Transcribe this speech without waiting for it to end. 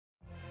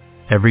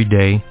Every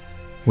day,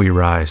 we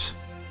rise,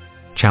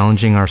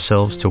 challenging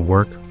ourselves to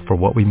work for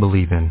what we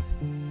believe in.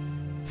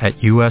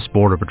 At U.S.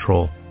 Border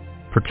Patrol,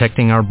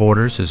 protecting our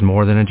borders is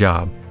more than a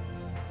job.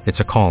 It's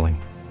a calling.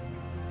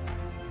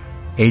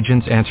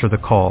 Agents answer the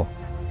call,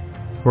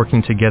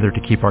 working together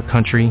to keep our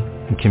country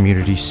and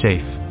communities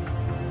safe.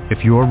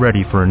 If you are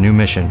ready for a new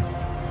mission,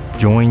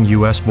 join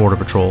U.S. Border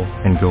Patrol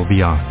and go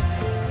beyond.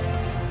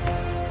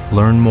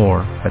 Learn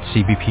more at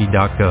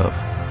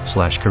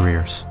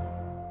cbp.gov/careers.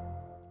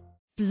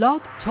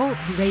 Blog Talk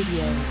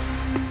Radio.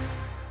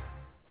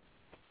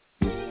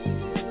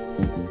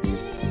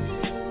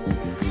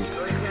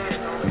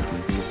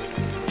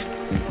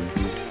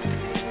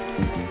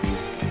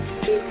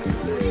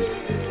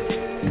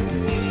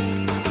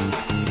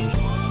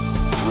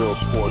 Real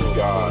sports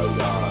guys.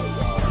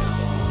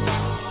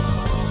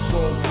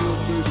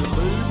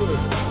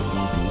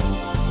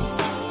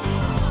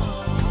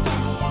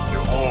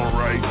 You're on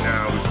right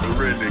now. It's the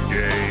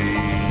Renegade.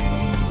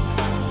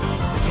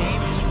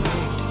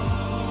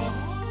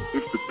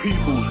 It's the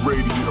People's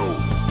Radio.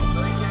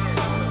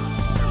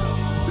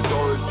 It's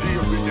RSG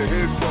up in your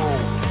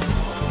headphones.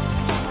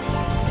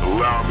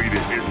 Allow me to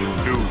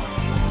introduce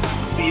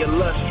the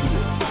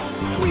illustrious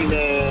Queen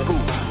Anne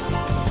Hoops.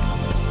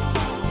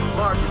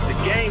 Marcus, the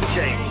game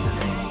changer.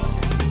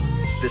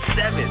 The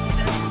seventh,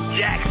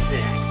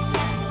 Jackson.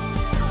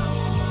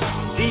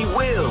 D.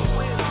 Will,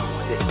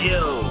 the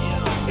ill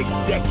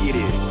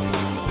executive.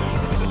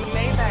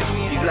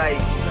 He's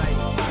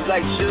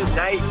like Suge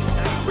Knight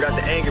without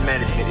the anger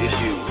management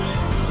issues.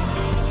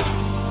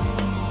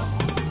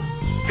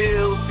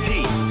 Phil T,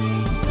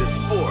 the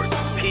sports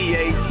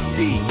PhD.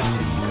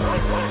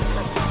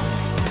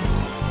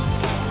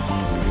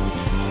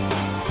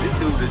 This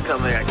dude is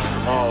coming at you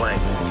from all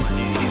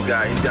angles. He's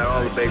got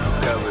all the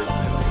bases covered.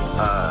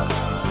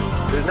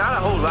 There's not a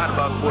whole lot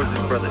about sports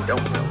this brother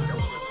don't know.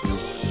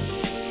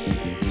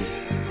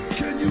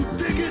 Can you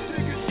dig it,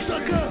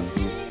 sucker?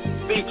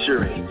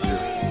 Featuring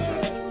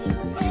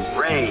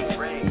Ray,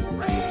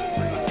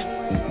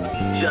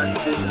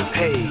 Justin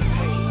Page,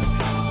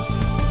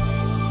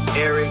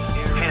 Eric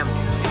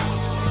Hampton.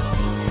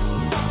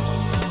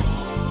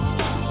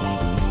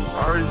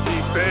 RSG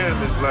fam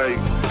is like,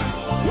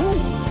 woo.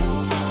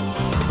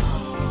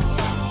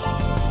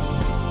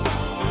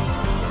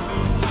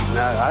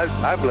 Now,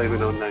 I blame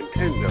it on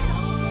Nintendo.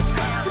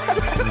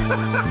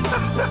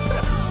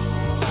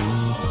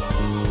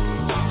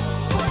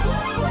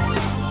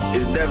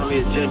 It's definitely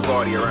a gin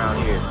party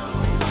around here.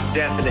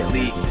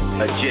 Definitely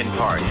a gin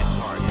party.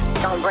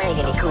 Don't bring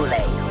any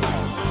Kool-Aid.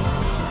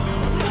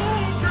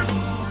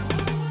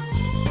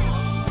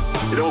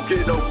 It don't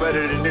get no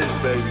better than this,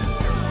 baby.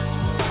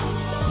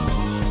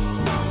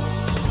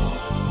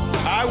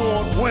 I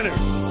want winners.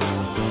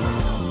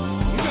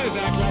 You guys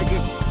act like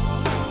it.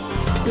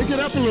 Pick it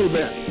up a little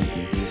bit.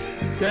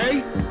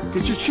 Okay?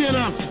 Get your chin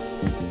up.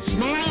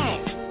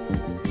 Smile.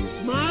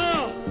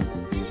 Smile.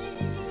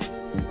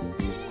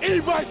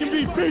 Anybody can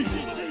be beat.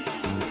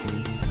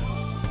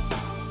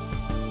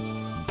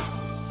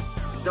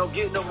 Don't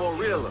get no more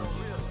realer.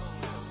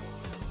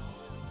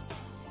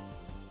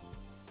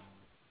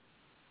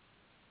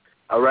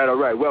 All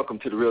right. Welcome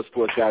to the Real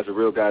Sports Guys, where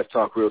real guys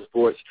talk real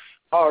sports.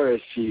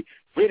 RSG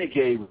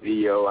Renegade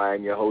Radio. I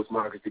am your host,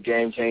 Marcus, the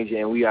Game Changer,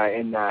 and we are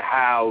in the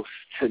house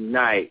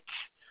tonight.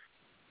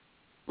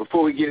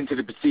 Before we get into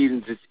the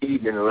proceedings this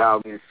evening,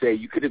 allow me to say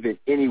you could have been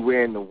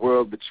anywhere in the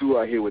world, but you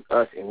are here with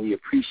us, and we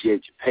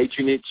appreciate your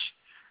patronage.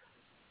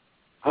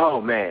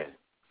 Oh, man.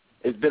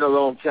 It's been a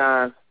long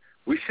time.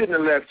 We shouldn't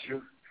have left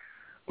you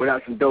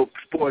without some dope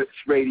sports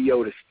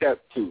radio to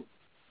step to.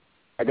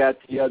 I got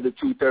the other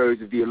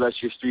two-thirds of the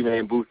illustrious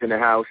three-man booth in the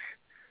house.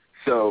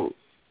 So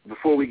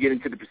before we get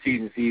into the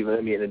proceedings, even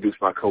let me introduce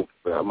my cohorts,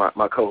 my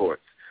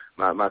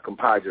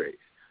compadres,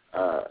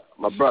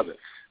 my brothers.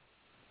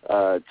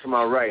 To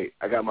my right,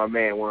 I got my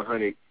man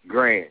 100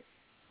 Grand.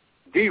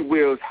 D.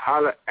 Wills,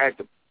 holler at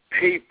the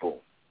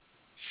people.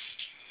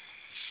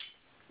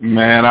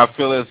 Man, I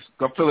feel it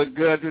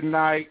good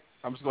tonight.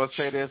 I'm just gonna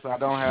say this: I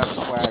don't have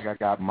swag. I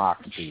got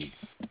moxie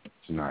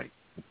tonight.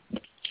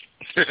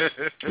 Y'all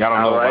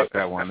don't know about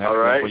that one. That's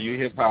for you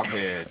hip hop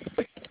heads.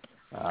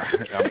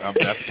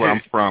 That's where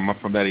I'm from. I'm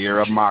from that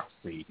era of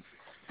moxie.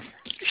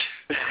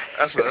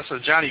 That's a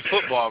Johnny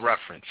Football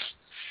reference.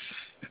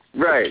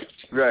 Right.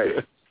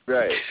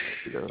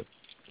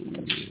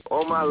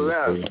 On my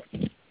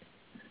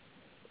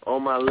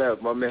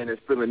left, my man is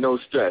feeling no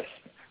stress.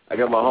 I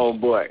got my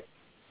homeboy,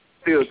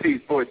 Phil T,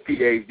 Sports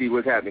PhD.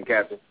 What's happening,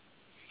 Captain?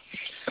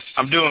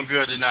 I'm doing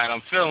good tonight.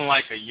 I'm feeling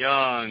like a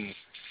young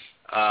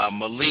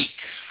Malik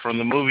from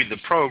the movie The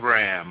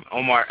Program,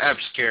 Omar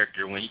Epps'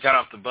 character, when he got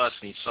off the bus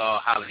and he saw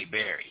Halle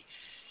Berry.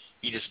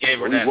 He just gave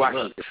her that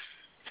look.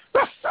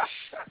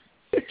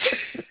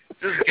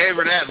 Just gave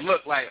her that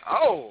look like,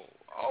 oh,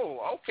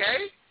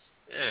 okay.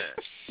 Yeah.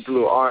 The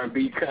little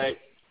R&B cut,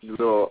 the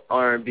little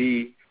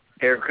R&B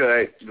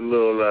haircut, the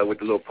little with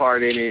the little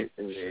part in it,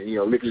 and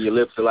licking your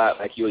lips a lot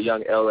like you're a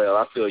young LL.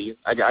 I feel you.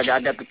 I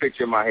got the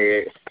picture in my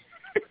head.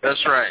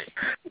 That's right.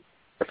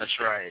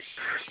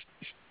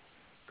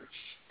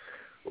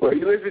 Well,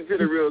 you listen to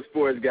the Real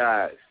Sports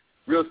Guys,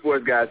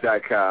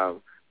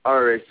 realsportsguys.com,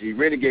 RSG,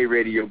 Renegade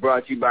Radio,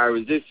 brought to you by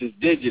Resistance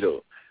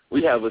Digital.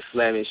 We have a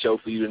slamming show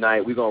for you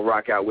tonight. We're going to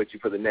rock out with you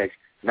for the next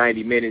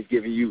 90 minutes,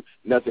 giving you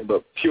nothing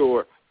but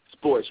pure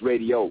sports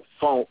radio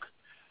funk.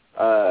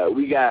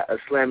 We got a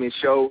slamming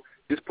show.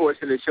 This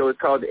portion of the show is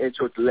called the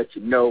intro to let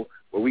you know,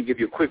 where we give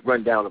you a quick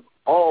rundown of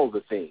all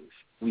the things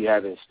we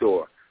have in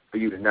store for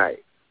you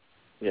tonight.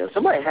 You know,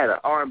 somebody had an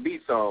R&B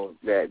song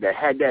that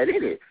had that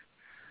in it.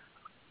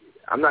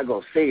 I'm not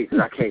going to say it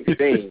because I can't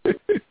sing,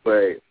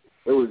 but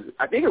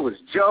I think it was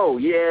Joe.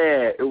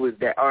 Yeah, it was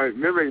that.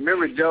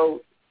 Remember Joe?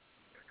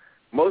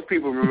 Most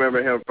people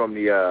remember him from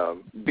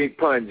the Big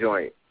Pun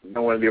joint.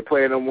 Don't want to be a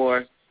player no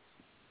more.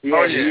 He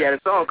had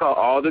a song called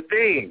All the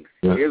Things.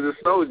 Yeah. It was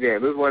a slow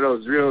jam. It was one of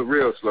those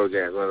real slow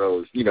jams, one of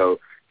those,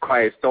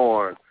 Quiet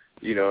Storm,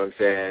 you know what I'm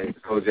saying,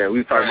 slow jam. We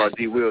were talking about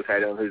D. Wills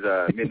had on his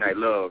Midnight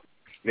Love,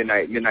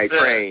 Midnight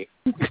Train.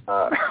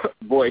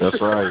 Boy, that's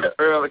right.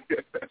 Earlier.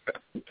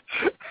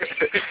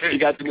 He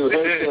got the new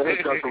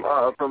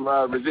haircut from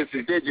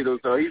Resistance Digital,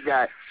 so he's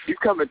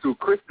coming through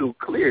crystal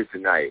clear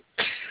tonight.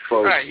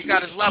 Folks. Right, he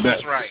got his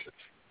levels right.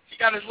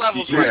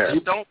 Right.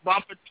 Just don't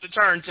bump it to the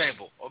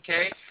turntable,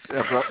 okay?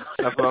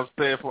 That's what I'm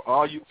saying. For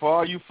all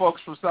you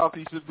folks from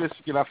Southeastern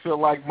Michigan, I feel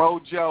like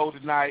Mojo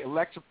tonight,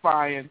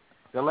 electrifying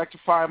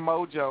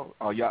Mojo.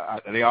 Oh, yeah,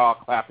 they all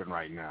clapping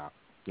right now.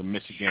 The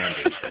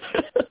Michiganders.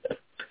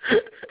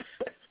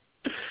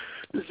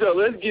 So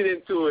let's get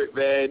into it,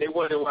 man. They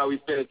wonder why we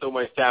spend so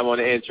much time on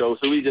the intro,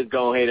 so we just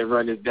go ahead and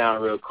run this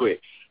down real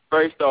quick.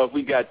 First off,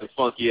 we got the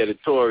funky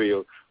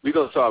editorial. We're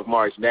going to talk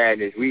March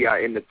Madness. We are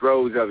in the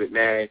throes of it,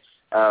 man.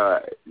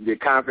 The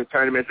conference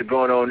tournaments are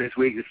going on this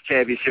week. It's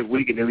championship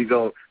week, and then we're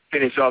going to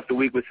finish off the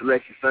week with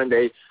Selection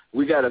Sunday.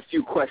 We got a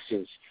few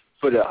questions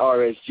for the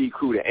RSG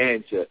crew to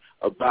answer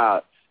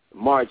about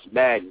March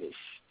Madness,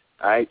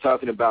 all right,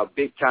 talking about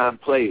big-time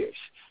players,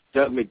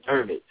 Doug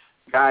McDermott,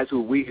 guys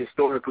who we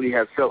historically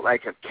have felt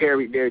like have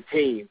carried their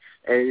team,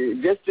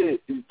 and just the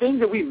things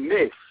that we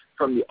miss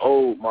from the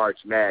old March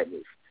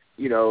Madness.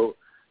 You know,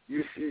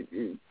 you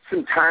see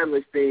some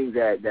timeless things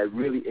that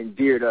really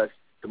endeared us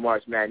to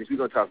March Madness. We're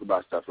going to talk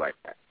about stuff like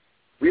that.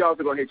 We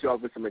also going to hit you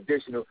off with some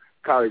additional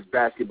college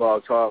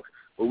basketball talk,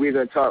 where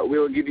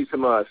we'll give you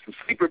some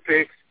sleeper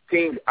picks,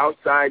 teams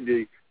outside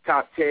the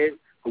top 10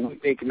 who we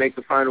think can make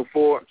the Final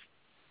Four,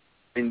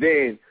 and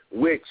then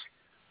which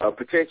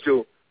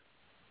potential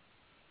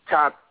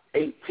top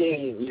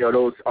 18,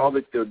 those all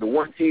the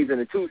 1 seeds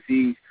and the 2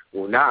 seeds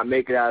will not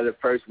make it out of the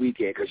first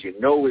weekend, because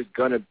it's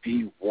going to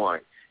be one.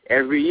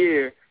 Every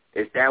year,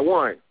 it's that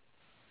one.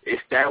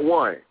 It's that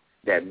one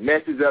that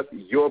messes up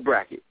your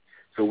bracket.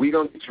 So we're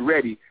going to get you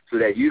ready so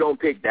that you don't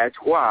pick that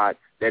squad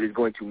that is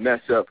going to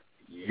mess up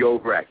your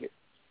bracket.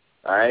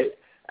 All right?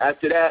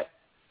 After that,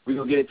 we're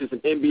going to get into some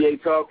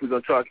NBA talk. We're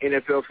going to talk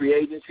NFL free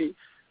agency.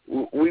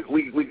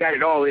 We got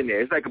it all in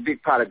there. It's like a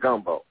big pot of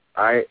gumbo,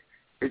 all right?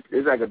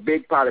 It's like a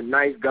big pot of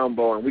nice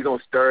gumbo, and we're going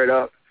to stir it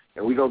up,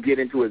 and we're going to get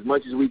into as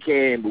much as we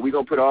can, but we're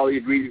going to put all the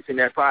ingredients in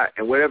that pot,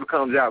 and whatever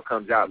comes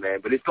out, man.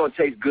 But it's going to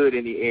taste good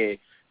in the end,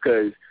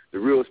 because the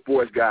Real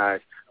Sports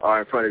Guys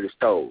are in front of the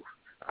stove,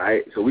 all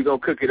right? So we're going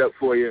to cook it up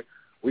for you.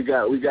 We're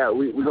going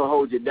to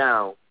hold you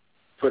down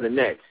for the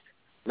next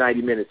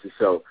 90 minutes or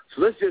so.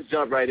 So let's just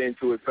jump right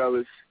into it,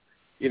 fellas.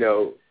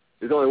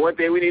 There's only one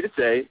thing we need to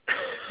say.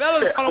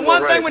 Fellas, only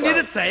one thing we need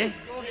to say.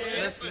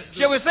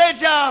 Shall we say it,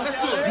 y'all?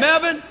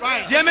 Melvin,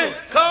 Jimmy,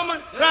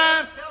 Coleman,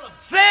 Ryan,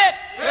 set.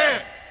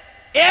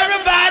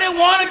 Everybody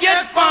want to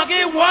get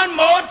funky one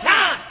more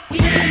time.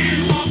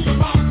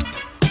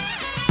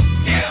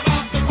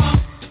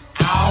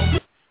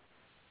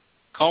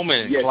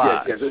 Coleman and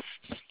Clyde. Yes.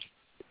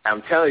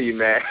 I'm telling you,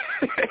 man.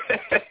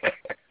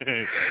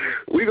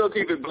 We're going to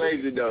keep it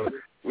blazing, though.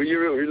 When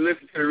you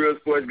listen to the Real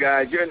Sports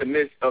Guys, you're in the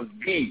midst of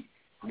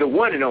the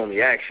one and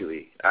only,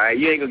 actually. All right,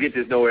 you ain't going to get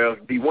this nowhere else.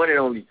 The one and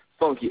only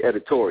funky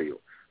editorial.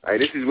 All right,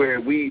 this is where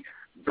we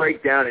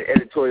break down and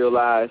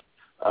editorialize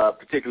a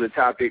particular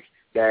topic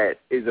that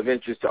is of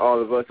interest to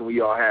all of us, and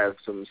we all have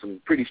some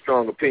pretty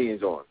strong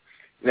opinions on.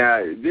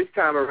 Now, this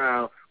time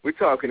around, we're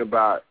talking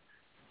about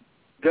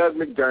Doug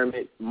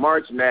McDermott,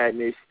 March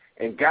Madness,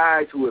 and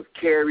guys who have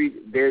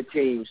carried their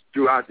teams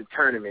throughout the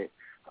tournament.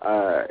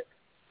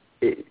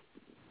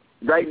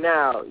 Right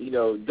now,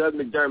 Doug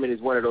McDermott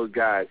is one of those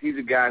guys. He's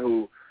a guy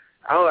who,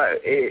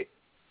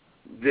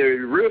 the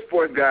Real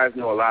Sports Guys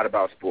know a lot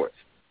about sports.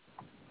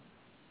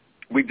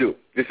 We do.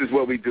 This is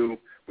what we do.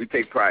 We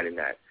take pride in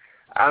that.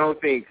 I don't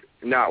think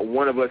not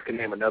one of us can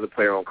name another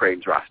player on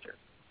Creighton's roster.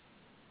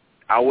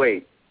 I'll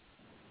wait.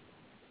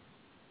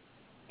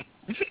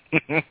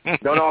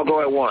 Don't all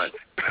go at once.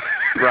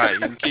 Right, you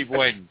can keep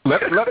waiting.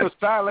 Let the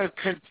silence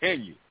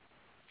continue.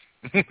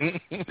 You know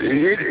what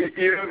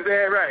I'm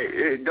saying?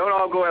 Right. Don't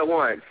all go at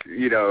once.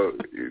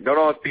 Don't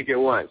all speak at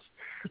once.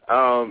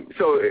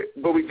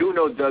 But we do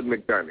know Doug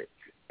McDermott.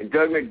 And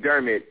Doug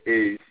McDermott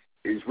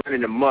is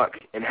running amok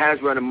and has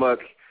run amok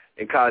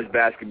in college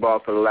basketball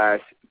for the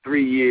last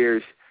 3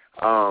 years,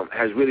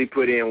 has really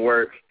put in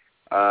work.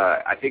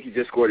 I think he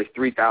just scored his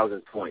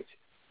 3,000th point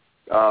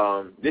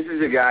This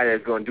is a guy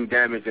that's going to do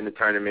damage in the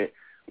tournament,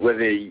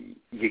 whether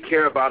you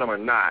care about him or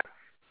not.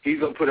 He's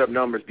going to put up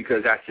numbers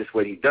because that's just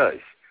what he does.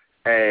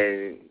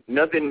 And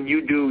nothing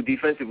you do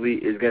defensively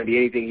is going to be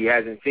anything he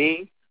hasn't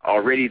seen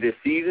already this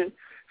season.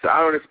 So I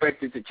don't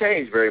expect it to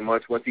change very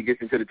much once he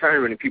gets into the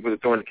tournament and people are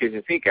throwing the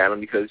kitchen sink at him,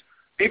 because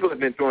people have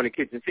been throwing the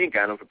kitchen sink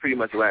at him for pretty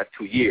much the last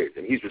 2 years,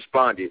 and he's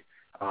responded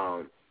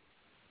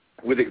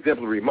with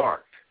exemplary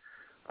marks.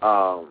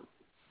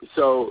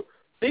 So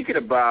thinking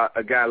about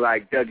a guy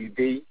like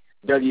Dougie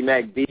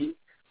McD,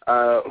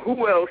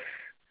 who else,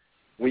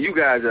 when you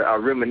guys are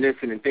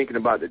reminiscing and thinking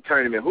about the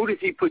tournament, who does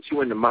he put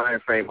you in the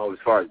mind frame of as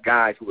far as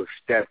guys who have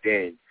stepped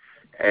in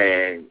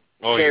and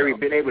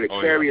been able to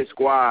carry a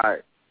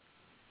squad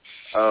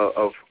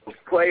of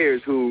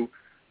players who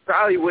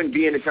probably wouldn't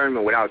be in the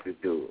tournament without this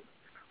dude?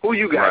 Who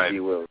you got, D.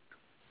 Will?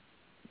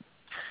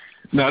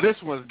 Now, this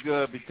one's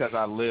good because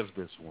I lived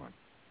this one.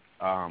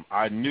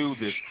 I knew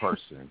this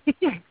person.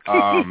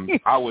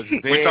 I was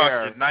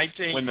there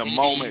when the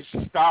moment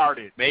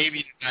started.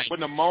 Maybe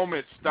when the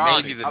moment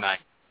started. Maybe the night.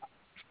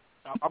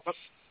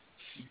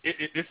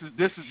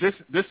 This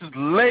is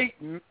late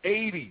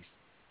 80s.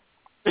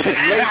 Late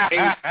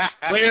 80s.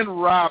 Glenn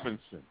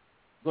Robinson.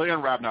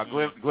 Glenn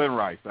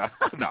Rice.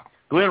 No,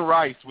 Glenn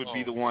Rice would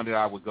be the one that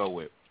I would go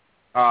with,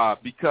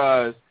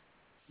 because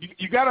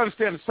you got to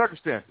understand the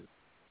circumstances.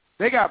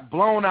 They got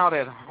blown out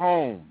at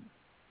home.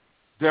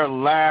 Their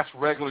last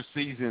regular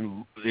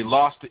season, they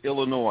lost to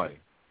Illinois.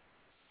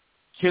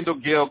 Kendall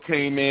Gill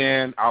came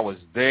in. I was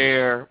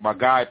there. My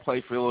guy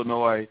played for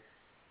Illinois,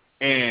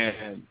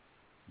 and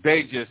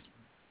they just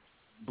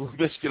blew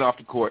Michigan off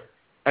the court.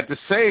 At the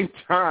same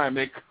time,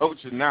 their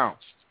coach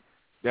announced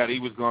that he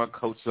was going to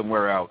coach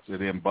somewhere else,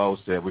 and then Bo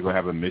said, we're going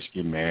to have a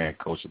Michigan man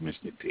coach a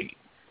Michigan team.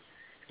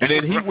 And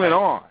then he went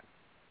on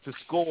to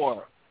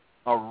score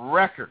a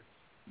record.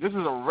 This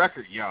is a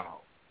record,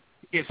 y'all.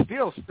 It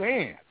still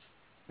stands.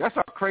 That's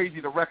how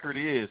crazy the record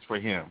is for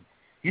him.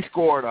 He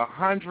scored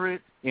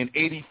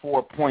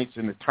 184 points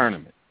in the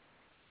tournament.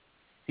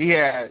 He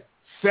had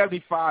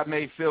 75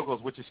 made field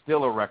goals, which is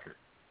still a record.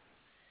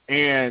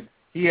 And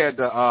he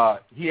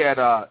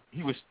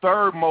was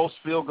third most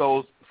field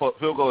goal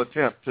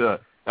attempt to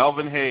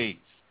Elvin Hayes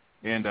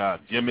and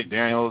Jim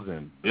McDaniels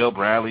and Bill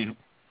Bradley,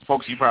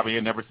 folks you probably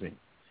had never seen.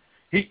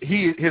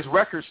 His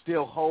records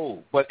still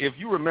hold. But if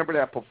you remember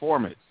that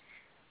performance,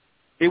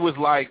 it was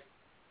like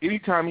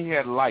anytime he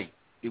had light,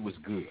 it was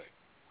good.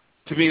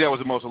 To me, that was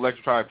the most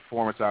electrifying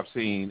performance I've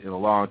seen in a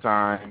long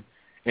time.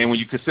 And when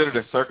you consider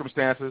the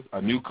circumstances,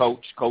 a new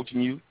coach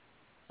coaching you,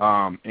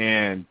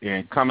 and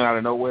coming out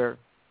of nowhere,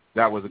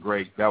 that was a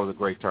great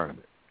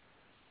tournament.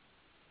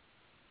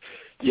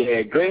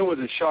 Yeah, Glenn was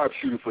a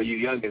sharpshooter for you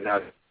youngins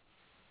out there.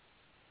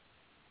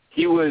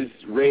 He was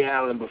Ray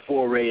Allen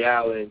before Ray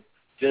Allen,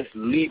 just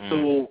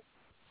lethal,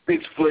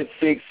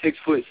 6'6",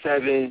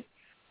 6'7",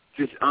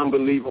 just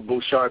unbelievable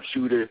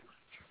sharpshooter,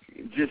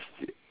 just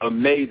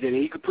amazing.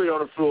 He could put it on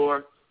the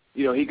floor.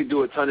 You know, he could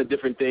do a ton of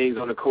different things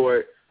on the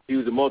court. He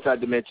was a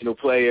multidimensional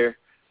player.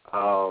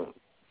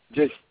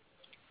 Just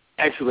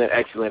excellent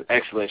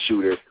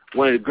shooter.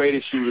 One of the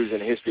greatest shooters in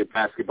the history of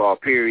basketball,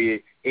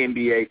 period.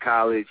 NBA,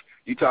 college.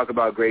 You talk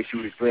about great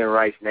shooters, Glenn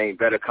Rice's name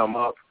better come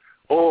up.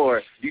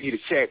 Or you need to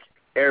check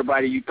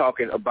everybody you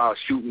talking about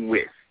shooting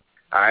with.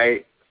 All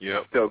right?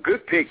 Yep. So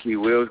good pick, he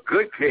will.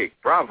 Good pick.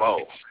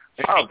 Bravo.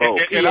 Bravo.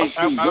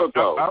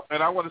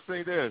 And I want to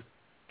say this.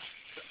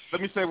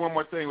 Let me say one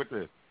more thing with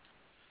this.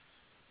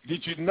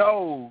 Did you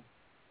know,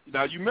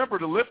 now you remember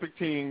the Olympic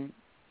team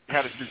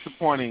had a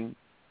disappointing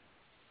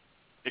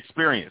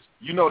experience.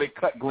 You know they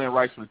cut Glenn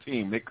Rice from the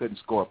team. They couldn't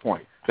score a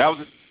point. That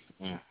was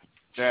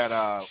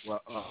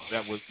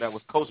that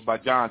was coached by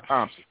John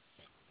Thompson.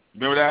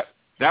 Remember that?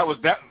 That was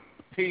that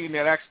team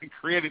that actually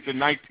created the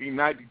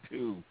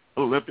 1992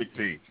 Olympic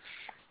team.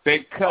 They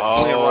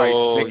cut Glenn Rice.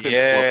 Oh,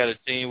 yeah, the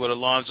team with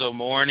Alonzo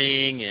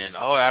Mourning. And,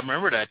 I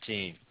remember that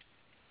team.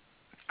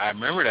 That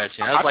was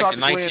like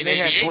the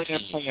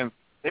 1988 team.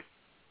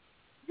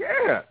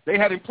 Yeah, they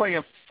had him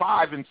playing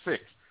 5 and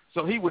 6.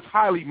 So he was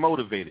highly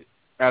motivated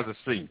as a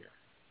senior.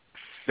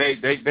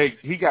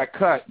 He got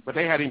cut, but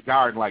they had him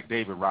guarding like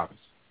David Robinson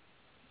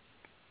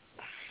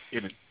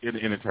in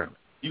the tournament.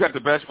 You got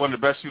one of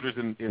the best shooters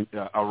in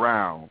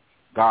around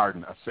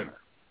guarding a center,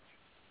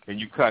 and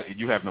you cut and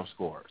you have no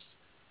scores.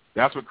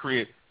 That's what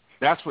created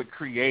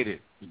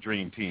the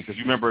dream team. Because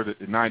you remember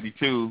that in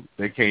 '92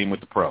 they came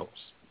with the pros.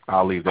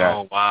 I'll leave that.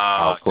 Oh,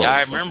 wow. Yeah, I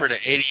remember the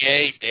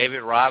 88,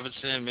 David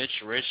Robinson, Mitch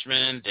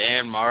Richmond,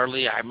 Dan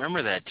Marley. I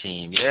remember that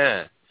team,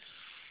 yeah.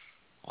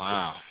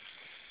 Wow.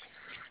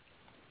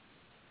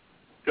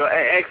 So,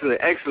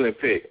 excellent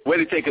pick.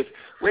 Way to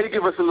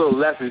give us a little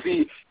lesson.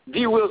 See,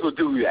 D. Wills will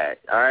do that,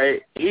 all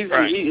right?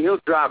 He'll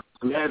drop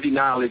some heavy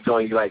knowledge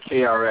on you like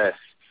KRS.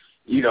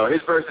 You know,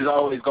 his verse is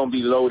always going to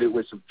be loaded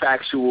with some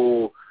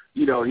factual,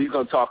 he's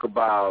going to talk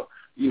about,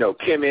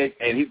 Kemet,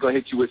 and he's going to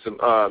hit you with some,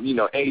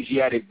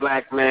 Asiatic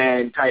black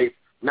man type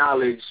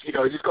knowledge. He's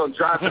just going to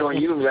drop it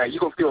on you. Like, you're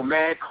going to feel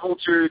mad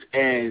cultured,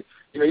 and,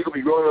 you're going to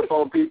be rolling up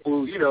on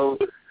people,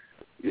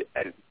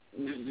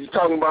 just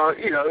talking about,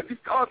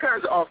 just all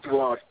kinds of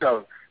off-the-wall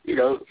stuff.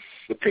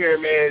 The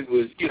pyramids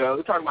was,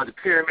 we're talking about the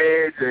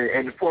pyramids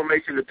and the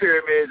formation of the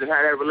pyramids and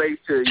how that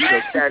relates to,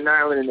 Staten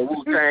Island and the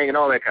Wu-Tang and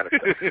all that kind of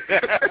stuff.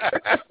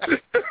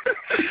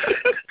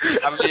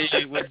 I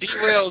mean, when D.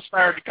 Will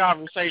started the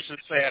conversation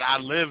saying, I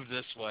lived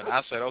this one,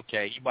 I said,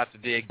 okay, you about to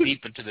dig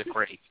deep into the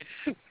crate.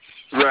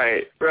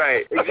 Right.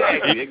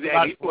 Exactly.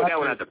 He pulled that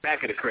one out the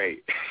back of the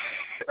crate.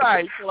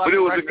 Right. But it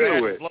was a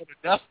good one. Blow the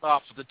dust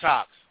off at the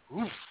top.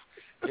 Oof.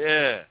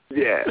 Yeah.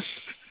 Yeah.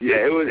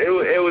 It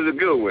was a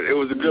good one. It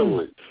was a good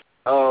one.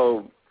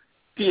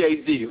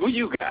 PhD, who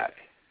you got?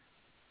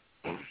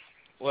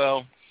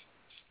 Well,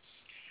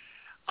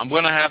 I'm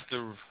going to have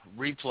to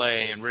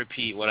replay and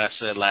repeat what I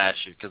said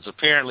last year because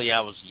apparently I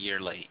was a year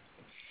late.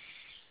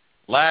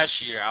 Last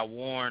year, I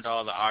warned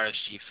all the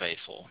RSG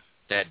faithful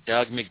that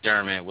Doug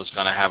McDermott was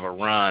going to have a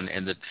run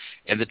in the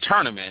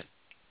tournament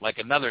like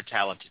another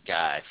talented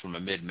guy from a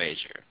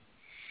mid-major.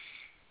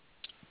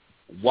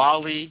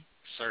 Wally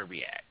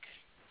Szczerbiak.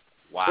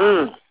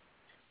 Wow.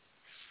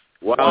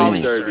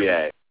 Wally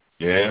Szczerbiak.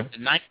 Yeah. The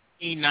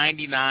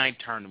 1999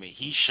 tournament,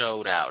 he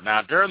showed out.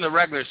 Now, during the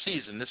regular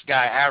season, this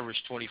guy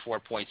averaged 24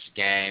 points a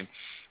game,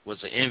 was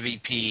the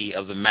MVP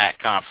of the MAC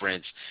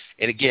conference.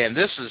 And, again,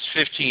 this is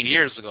 15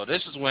 years ago.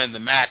 This is when the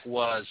MAC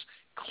was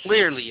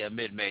clearly a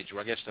mid-major.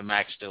 I guess the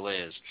MAC still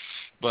is.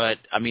 But,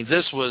 I mean,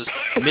 this was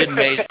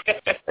mid-major.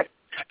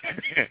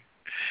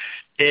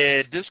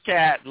 And this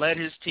cat led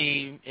his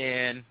team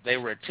in. They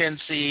were a 10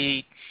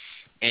 seed,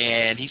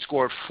 and he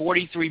scored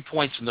 43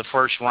 points in the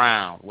first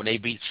round when they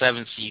beat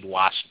 7 seed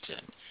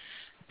Washington.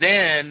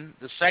 Then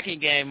the second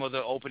game of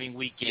the opening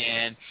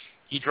weekend,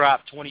 he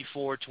dropped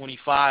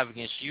 24-25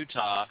 against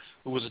Utah,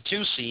 who was a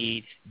 2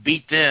 seed,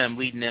 beat them,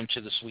 leading them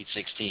to the Sweet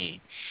 16.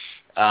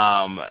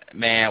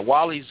 Man,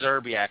 Wally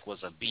Szczerbiak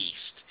was a beast.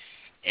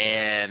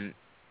 And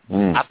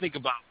I think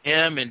about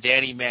him and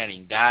Danny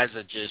Manning, guys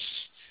that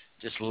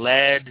just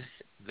led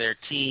their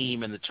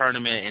team in the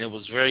tournament, and it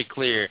was very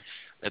clear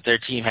that their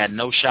team had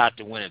no shot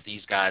to win if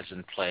these guys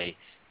didn't play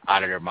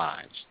out of their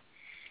minds.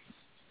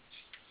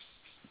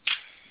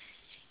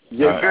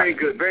 Yeah, very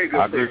good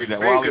I agree with that.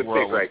 Wally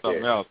World was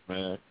something else,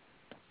 man.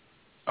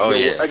 Oh,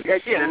 yeah.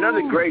 Again,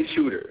 another great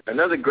shooter. He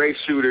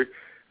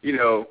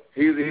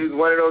was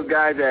one of those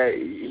guys that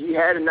he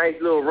had a nice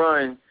little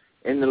run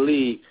in the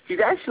league. He's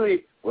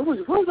actually, what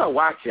was I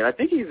watching? I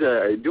think he's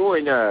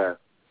doing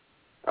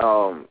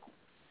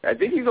I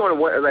think he's on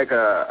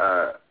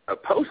a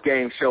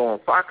post-game show on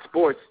Fox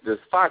Sports, the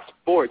Fox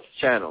Sports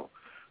channel.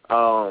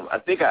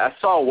 I think I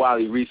saw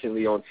Wally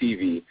recently on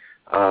TV.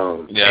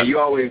 And you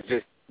always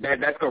just,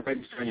 that's going to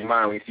register in your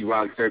mind when you see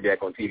Wally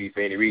Szczerbiak on TV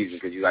for any reason,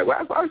 because you're like,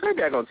 why is Wally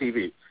Szczerbiak on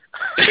TV?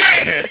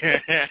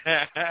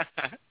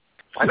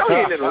 I know he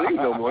ain't in the league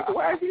no more, so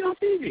why is he on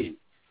TV?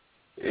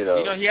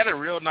 He had a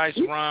real nice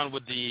run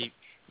with the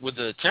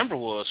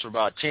Timberwolves for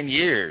about 10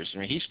 years. I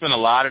mean, he spent a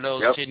lot of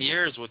those 10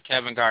 years with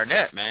Kevin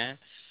Garnett, man.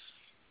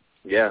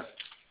 Yeah.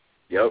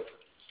 Yep.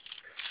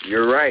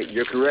 You're right.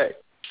 You're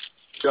correct.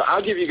 So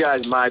I'll give you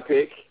guys my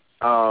pick.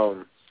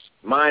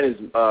 Mine is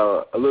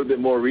a little bit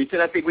more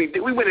recent. I think we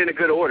went in a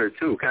good order,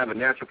 too, kind of a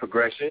natural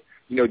progression.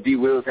 D.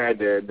 Wills had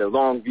the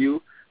long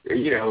view.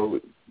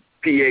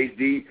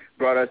 PhD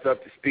brought us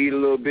up to speed a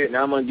little bit.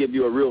 Now I'm going to give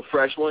you a real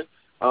fresh one.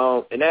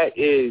 And that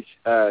is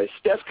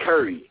Steph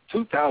Curry,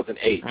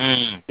 2008.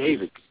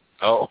 David.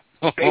 Oh.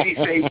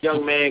 Baby-faced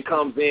young man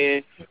comes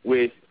in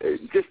with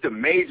just a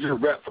major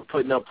rep for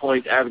putting up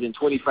points, averaging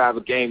 25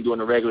 a game during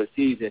the regular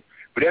season.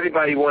 But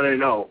everybody wanted to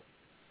know,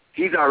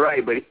 he's all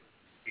right, but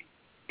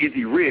is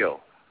he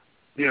real?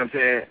 You know what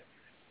I'm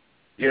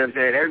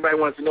saying? Everybody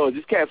wants to know, is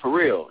this cat for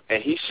real?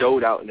 And he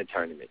showed out in the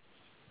tournament.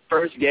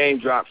 First game,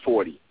 dropped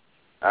 40.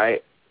 All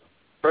right?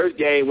 First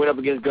game, went up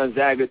against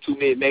Gonzaga, 2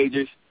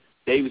 mid-majors.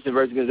 Davidson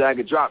versus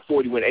Gonzaga, dropped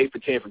 40, went 8 for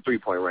 10 from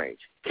three-point range.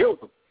 Killed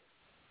him.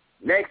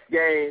 Next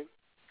game,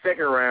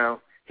 second round,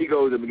 he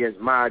goes up against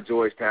my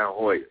Georgetown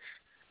Hoyas.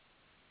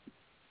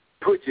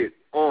 Puts it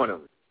on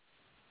him.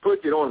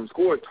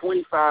 Scored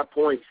 25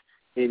 points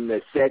in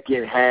the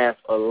second half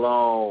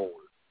alone.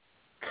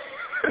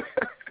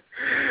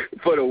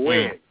 For the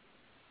win.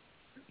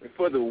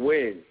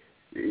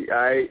 All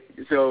right?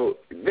 So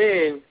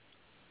then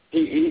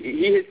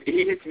he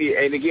hits me,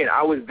 and again,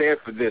 I was there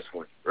for this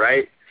one,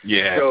 right?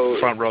 Yeah, so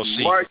front row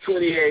seat. March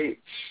 28,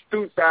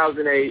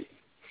 2008,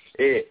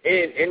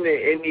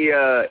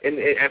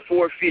 at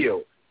Ford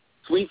Field,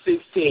 Sweet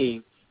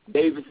 16,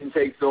 Davidson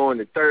takes on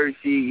the 3rd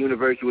seed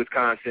University of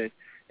Wisconsin,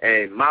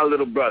 and my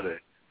little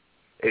brother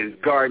is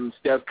guarding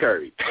Steph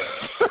Curry.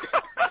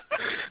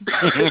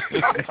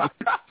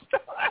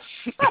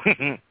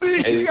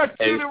 You got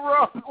treated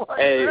wrong.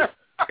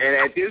 And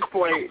at this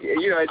point,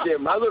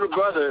 my little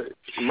brother,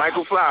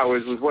 Michael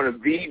Flowers, was one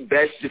of the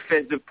best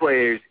defensive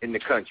players in the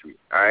country.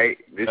 All right?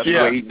 This is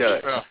what he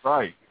does. Yeah,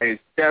 right. And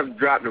Steph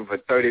dropped him for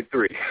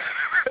 33.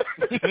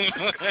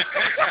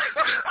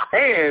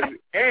 and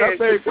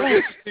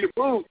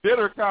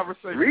bitter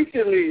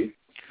conversation.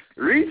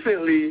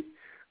 Recently,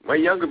 my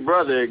younger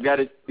brother got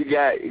a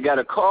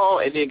call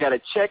and then got a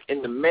check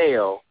in the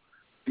mail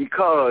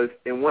because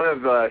in one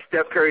of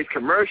Steph Curry's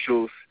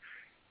commercials,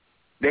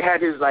 they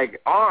had his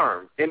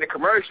arm in the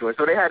commercial, and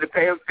so they had to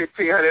pay him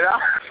 $1,500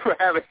 for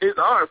having his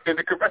arm in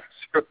the commercial.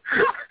 First,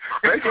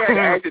 they had to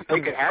ask if they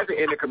could have it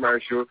in the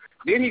commercial.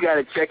 Then he got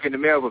a check in the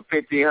mail for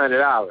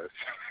 $1,500.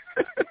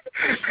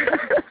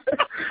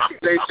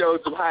 They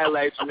showed some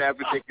highlights from that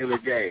particular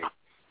game.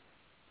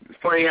 It's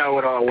funny how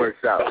it all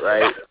works out,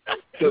 right?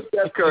 So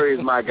Steph Curry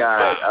is my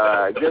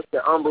guy. Just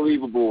an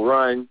unbelievable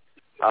run.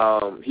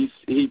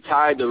 He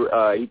tied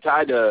the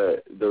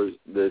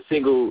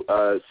single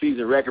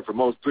season record for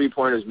most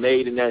 3-pointers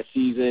made in that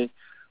season.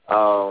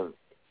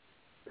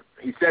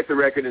 He set the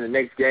record in the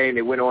next game.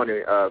 They went on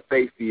to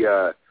face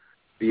the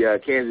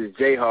Kansas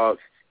Jayhawks,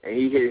 and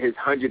he hit his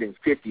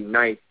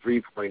 159th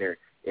 3-pointer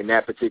in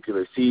that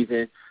particular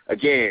season.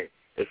 Again,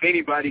 if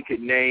anybody could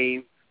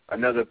name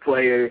another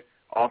player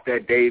off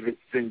that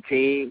Davidson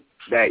team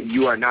that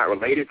you are not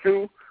related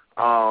to,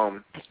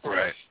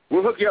 right,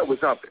 we'll hook you up with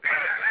something.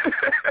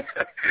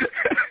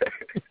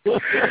 You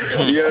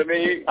know what I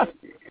mean?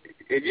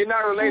 If you're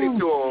not related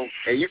to him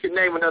and you can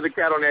name another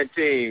cat on that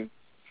team,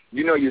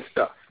 you know your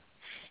stuff.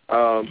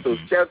 So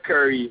Steph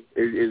Curry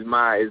is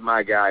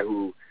my guy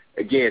who,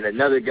 again,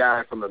 another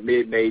guy from a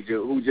mid-major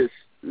who just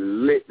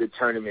lit the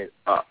tournament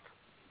up.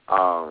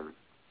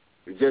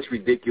 Just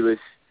ridiculous.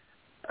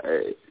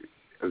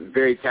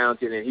 Very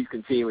talented, and he's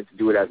continuing to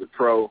do it as a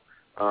pro.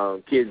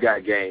 Kid's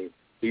got game.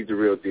 He's the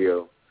real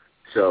deal.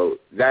 So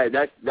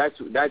that's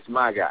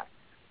my guy.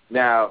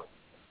 Now,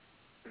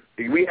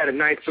 we had a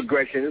nice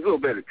progression. There's a little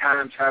bit of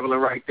time traveling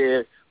right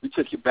there. We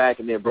took you back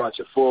and then brought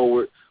you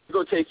forward. We're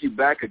going to take you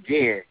back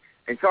again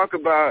and talk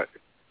about,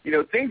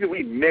 things that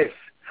we miss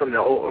from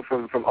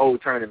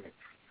old tournaments.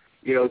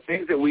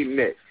 Things that we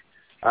miss.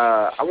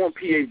 I want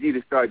PhD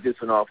to start this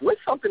one off.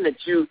 What's something that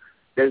you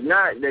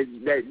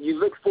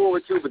look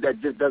forward to, but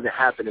that just doesn't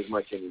happen as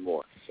much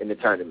anymore in the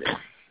tournament?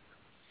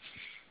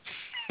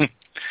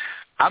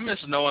 I miss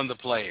knowing the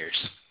players.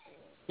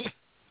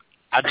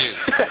 I do.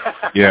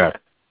 Yeah.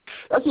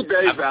 That's a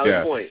very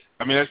valid point.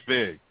 I mean, that's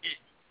big.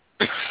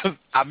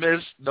 I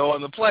miss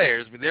knowing the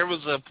players. But there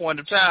was a point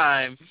of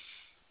time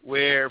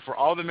where for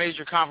all the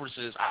major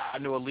conferences, I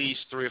knew at least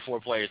 3 or 4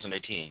 players on their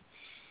team.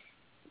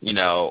 And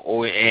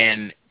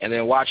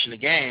then watching the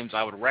games,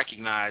 I would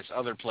recognize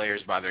other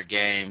players by their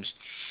games.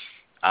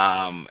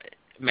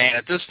 Man,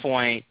 at this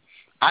point,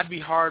 I'd be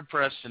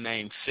hard-pressed to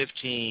name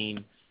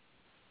 15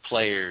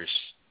 players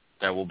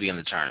that will be in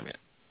the tournament.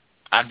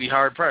 I'd be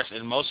hard-pressed,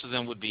 and most of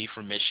them would be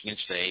from Michigan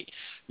State,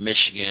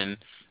 Michigan,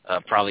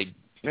 probably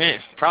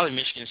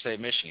Michigan State,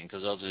 Michigan,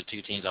 because those are the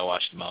 2 teams I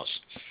watch the most.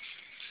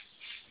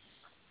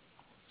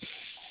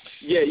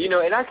 Yeah,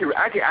 and I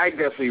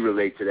definitely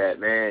relate to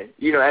that, man.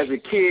 As a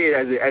kid,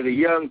 as a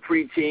young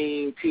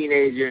preteen,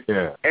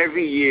 teenager,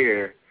 every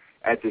year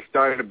at the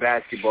start of the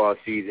basketball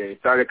season,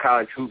 start of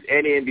college hoops,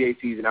 and the NBA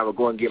season, I would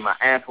go and get my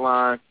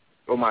Athlon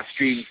or my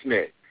Street and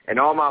Smith. And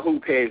all my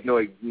hoop heads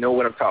know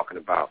what I'm talking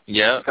about.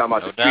 Yeah, I'm talking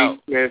about the Street and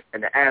Smith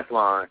and the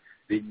Athlon,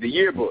 the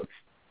yearbooks.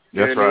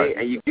 That's right.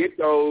 And you get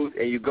those,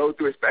 and you go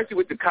through, especially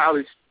with the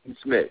college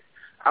Smith.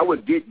 I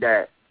would get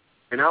that.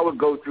 And I would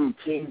go through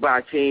team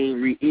by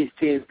team, read each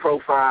team's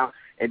profile,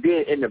 and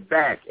then in the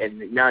back, and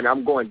now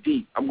I'm going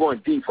deep. I'm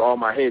going deep for all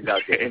my heads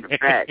out there. In the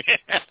back,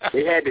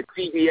 they had the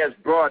CBS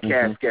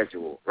broadcast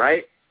schedule,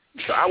 right?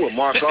 So I would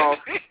mark off.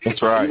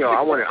 That's right.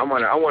 I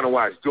want to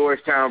watch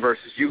Georgetown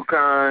versus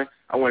UConn.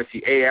 I want to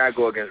see AI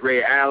go against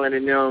Ray Allen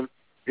and them.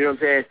 You know what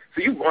I'm saying?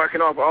 So you marking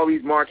off all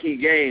these marquee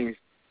games,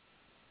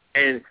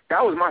 and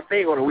that was my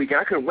thing on the weekend.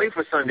 I couldn't wait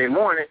for Sunday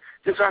morning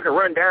just so I could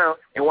run down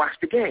and watch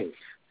the games.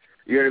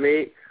 You know what I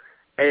mean?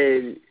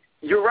 And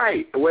you're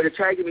right. What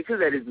attracted me to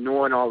that is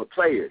knowing all the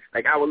players.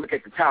 Like, I would look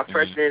at the top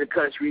freshmen in the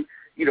country,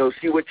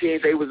 see what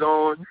teams they was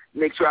on,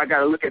 make sure I got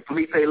to look at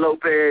Felipe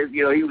Lopez.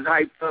 He was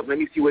hyped up. Let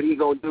me see what he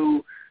going to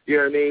do. You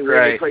know what I mean?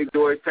 When they play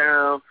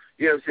Georgetown,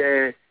 you know what I'm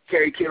saying?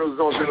 Kerry Kittle's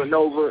on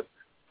Villanova.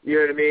 You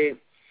know what I mean?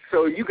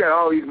 So you got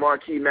all these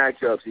marquee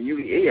matchups, and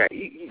you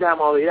got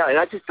them all laid out. And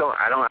I just don't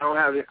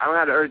have the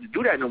urge to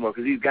do that no more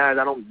because these guys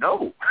I don't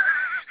know.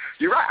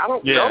 You're right. I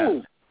don't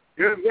know.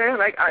 You know what I'm saying?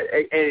 Like,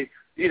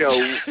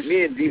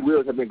 me and D.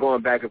 Wills have been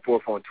going back and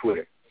forth on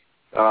Twitter.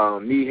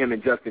 Me, him,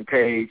 and Justin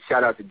Page.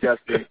 Shout out to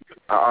Justin,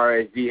 our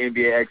RSD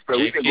NBA expert.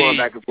 We've been going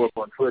back and forth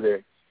on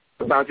Twitter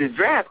about this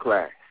draft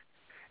class.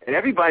 And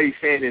everybody's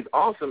saying it's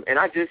awesome, and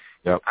I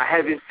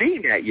haven't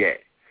seen that yet.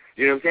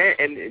 You know what I'm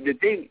saying? And the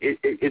thing,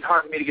 it's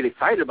hard for me to get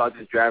excited about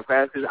this draft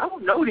class because I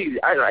don't know these.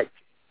 I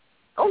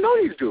don't know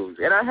these dudes,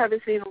 and I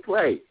haven't seen them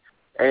play.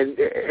 And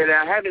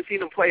I haven't seen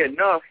them play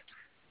enough.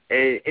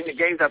 And in the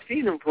games I've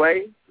seen them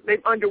play,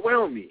 they've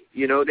underwhelmed me.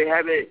 They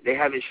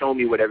haven't shown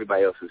me what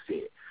everybody else is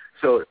seeing.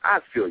 So I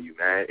feel you,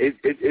 man.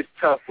 It's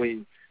tough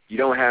when you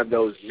don't have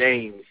those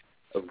names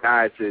of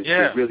guys to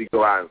really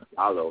go out and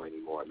follow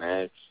anymore,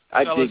 man.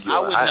 I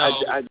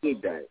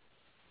dig that.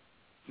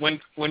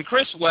 When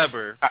Chris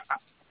Webber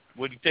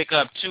would pick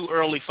up 2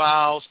 early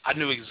fouls, I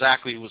knew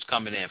exactly who was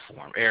coming in for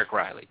him, Eric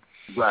Riley.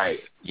 Right.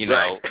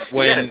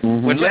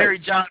 When Larry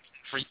Johnson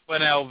for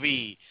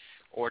UNLV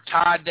or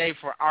Todd Day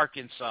for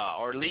Arkansas,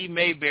 or Lee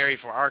Mayberry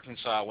for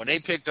Arkansas, when they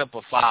picked up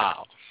a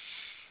foul,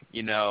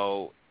 you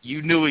know,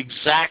 you knew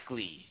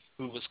exactly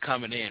who was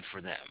coming in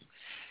for them.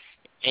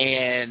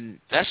 And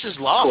that's just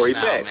lost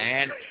now,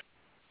 man.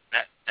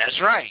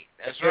 That's right.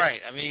 That's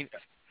right. I mean,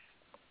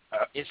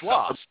 it's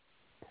lost.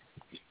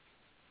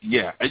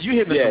 Yeah, and you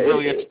hit some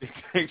really interesting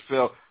things,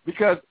 Phil,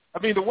 because, I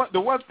mean, the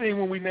one thing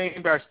when we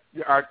named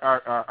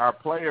our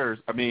players,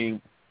 I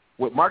mean,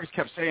 what Marcus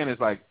kept saying is,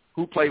 like,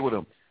 who played with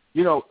him?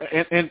 You know,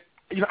 and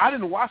you know, I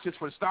didn't watch this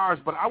for the Stars,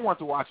 but I want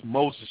to watch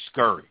Moses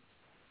Scurry,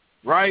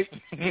 right?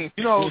 You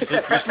know,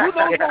 who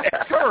knows Moses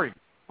Scurry?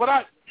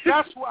 But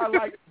that's what I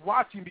like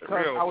watching,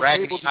 because I was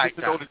able to get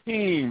to know the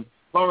team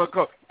long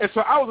ago. And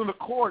so I was on the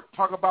court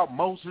talking about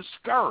Moses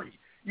Scurry,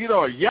 you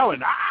know,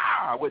 yelling,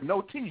 with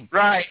no team.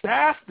 Right.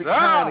 That's the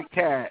kind of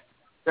cat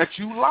that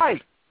you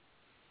like.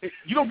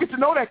 You don't get to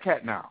know that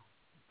cat now.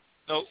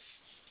 Nope.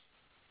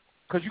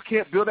 Because you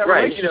can't build that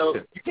relationship. You know,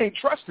 you can't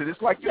trust it.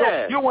 It's like you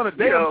don't want to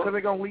date them because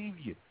they're going to leave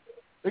you.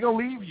 They're going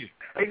to leave you.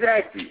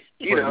 Exactly.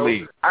 You know,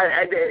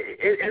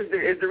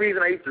 it's the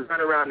reason I used to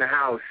run around the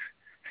house,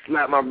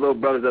 slap my little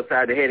brothers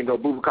upside the head and go,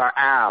 Boubacar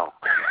Owl.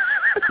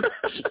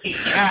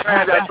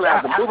 I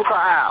slap them, Boubacar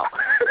Owl.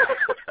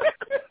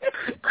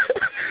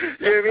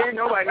 You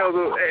know what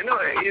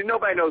I mean?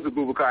 Nobody knows who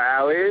Boubacar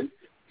Owl is.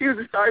 He was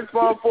a starting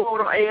small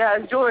forward on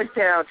AI's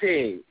Georgetown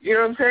team. You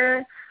know what I'm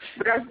saying?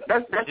 But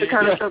that's the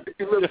kind of stuff that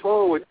you look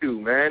forward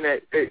to, man.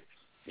 That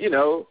you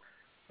know,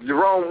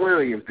 Jerome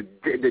Williams,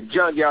 the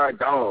Junkyard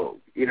Dog,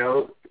 you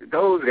know,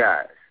 those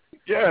guys.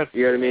 Yes.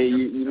 You know what I mean?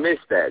 You miss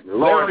that.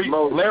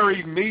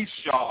 Larry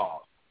Meeshaw.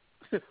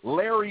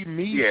 Larry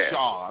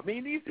Meeshaw. I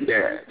mean, these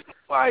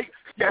like,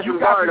 you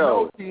got to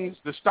know teams.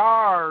 The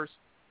Stars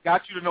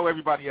got you to know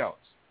everybody else,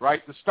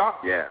 right? The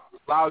Stars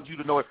allowed you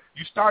to know it.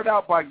 You start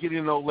out by getting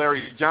to know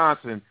Larry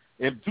Johnson,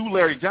 and through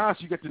Larry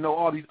Johnson, you get to know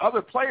all these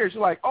other players.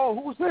 You're like, oh,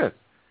 who is this?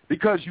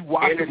 Because you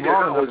watched him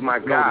long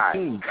enough to know the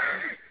team.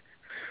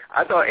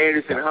 I thought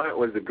Anderson Hunt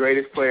was the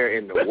greatest player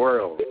in the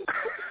world.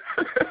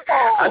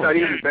 I thought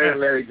he was better than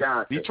Larry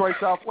Johnson. Detroit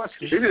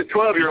Southwestern. This is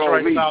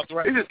 12-year-old me.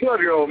 This is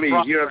 12-year-old me. You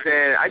know what I'm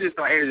saying? I just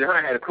thought Anderson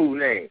Hunt had a cool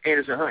name.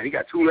 Anderson Hunt. He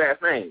got two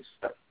last names.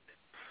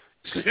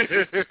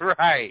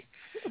 Right.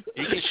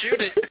 He can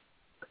shoot it.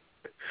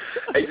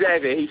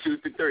 Exactly. He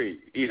shoots the three.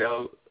 You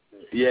know.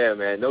 Yeah,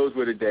 man. Those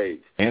were the days.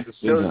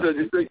 So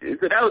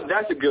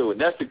that's a good one.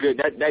 That's a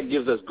good. That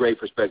gives us great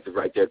perspective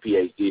right there.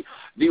 PhD.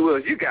 D.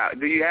 Wills,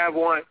 do you have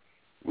one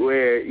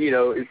where, you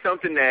know, it's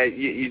something that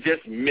you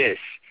just miss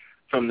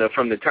from the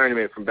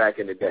tournament from back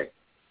in the day?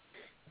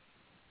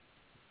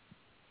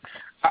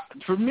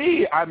 For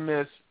me, I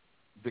miss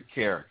the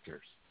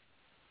characters.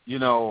 You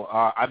know,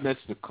 I miss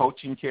the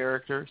coaching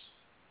characters.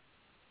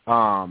 You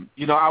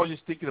know, I was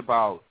just thinking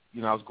about,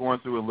 you know, I was going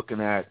through and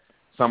looking at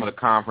some of the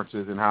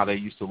conferences and how they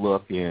used to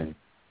look, and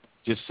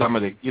just some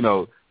of the, you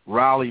know,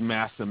 Raleigh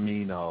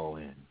Massimino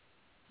and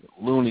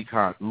Louis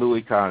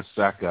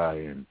Fonseca,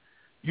 and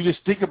you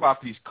just think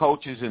about these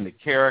coaches and the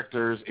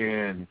characters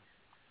and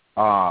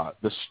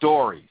the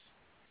stories.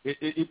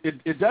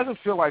 It doesn't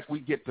feel like we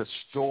get the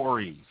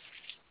stories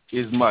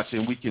as much,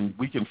 and we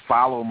can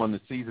follow them on the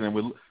season, and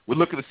we're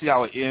looking to see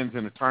how it ends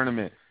in the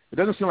tournament. It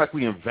doesn't seem like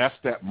we invest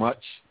that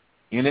much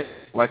in it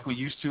like we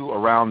used to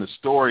around the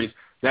stories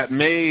that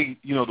made,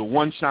 you know, the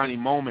one shiny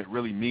moment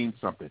really mean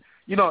something.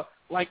 You know,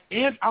 like,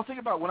 and I was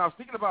thinking about, when I was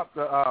thinking about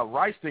the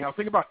Rice thing, I was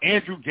thinking about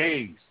Andrew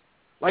Gaze.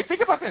 Like,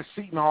 think about that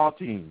Seton Hall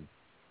team.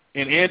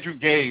 And Andrew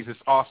Gaze is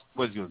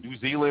New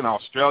Zealand,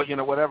 Australian,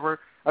 or whatever.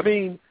 I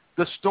mean,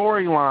 the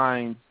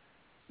storyline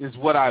is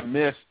what I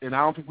miss, and I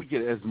don't think we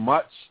get as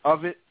much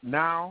of it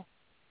now.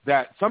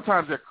 That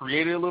sometimes they're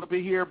created a little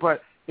bit here,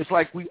 but it's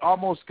like we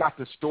almost got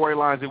the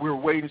storylines, and we were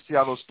waiting to see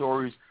how those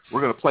stories were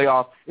going to play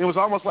off. It was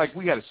almost like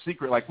we had a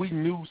secret, like we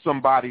knew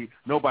somebody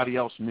nobody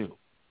else knew.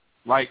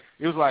 Like,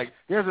 it was like,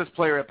 there's this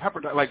player at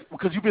Pepperdine, like,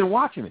 because you've been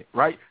watching it,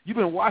 right? You've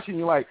been watching,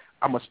 you're like,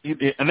 and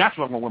that's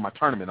what I'm going to win my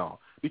tournament on.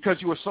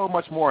 Because you were so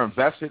much more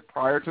invested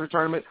prior to the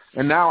tournament,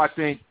 and now I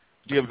think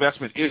the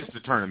investment is the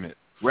tournament,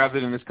 rather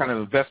than this kind of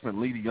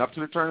investment leading up to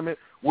the tournament,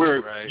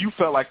 where you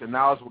felt like the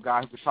knowledgeable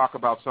guy who could talk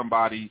about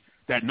somebody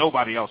that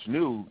nobody else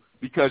knew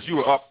because you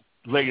were up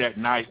late at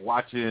night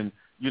watching,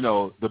 you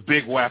know, the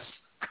Big West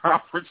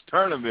Conference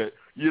tournament,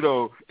 you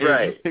know,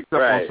 and you picked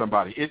up on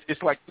somebody.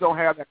 It's like you don't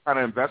have that kind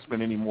of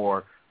investment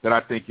anymore that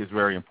I think is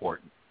very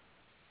important.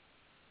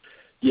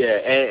 Yeah,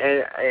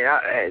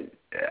 and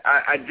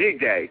I dig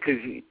that, because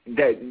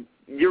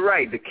you're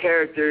right. The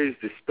characters,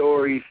 the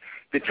stories,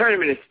 the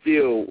tournament is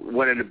still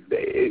one of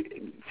the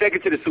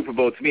second to the Super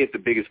Bowl. To me, it's the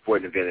biggest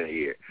sporting event of the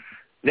year.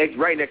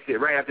 Right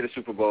after the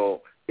Super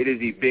Bowl, it is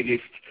the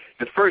biggest.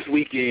 The first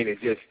weekend is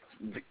just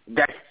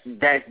that's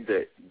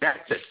the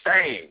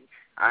thing.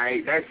 All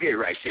right, that's it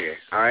right there.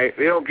 All right,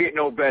 it don't get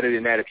no better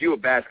than that. If you're a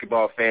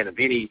basketball fan of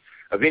any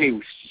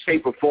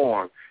shape or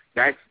form,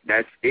 that's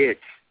it.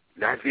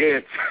 That's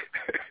it.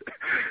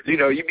 You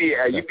know, you be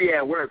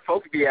at work.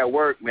 Folks be at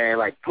work, man,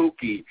 like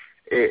Pookie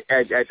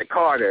at the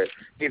Carter.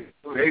 You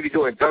know, they be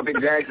doing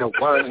jumping jacks and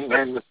one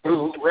and the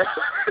two.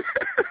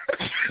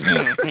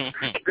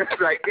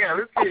 like, yeah,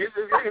 let's see, it's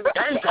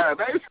game time,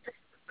 baby.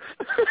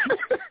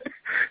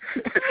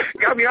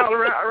 Got me all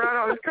around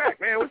all this crack,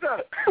 man. What's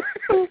up?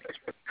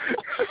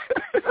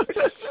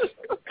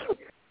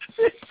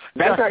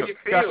 That's how you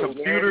feel, got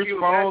computers,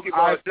 phones,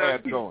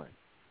 iPad going.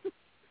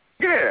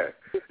 Yeah,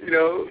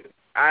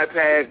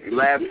 iPad,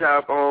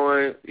 laptop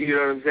on. You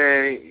know what I'm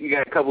saying? You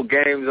got a couple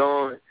games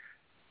on.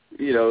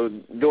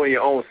 Doing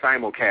your own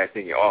simulcast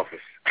in your office.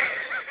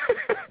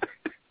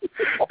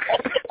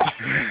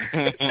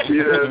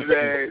 You know what I'm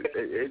saying?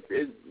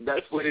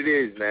 That's what it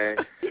is, man.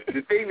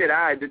 The thing that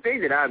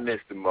I miss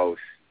the most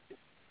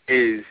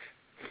is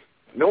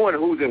knowing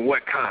who's in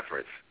what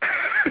conference.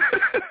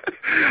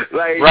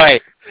 Like,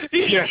 right.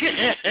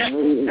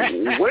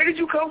 Where did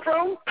you come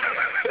from?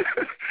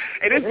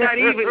 And it's not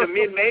even the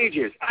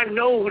mid-majors. I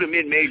know who the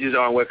mid-majors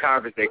are and what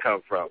conference they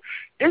come from.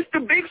 It's the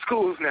big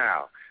schools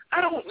now. I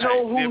don't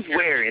know who's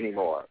where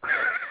anymore.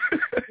 You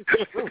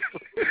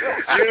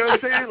know what I'm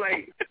saying?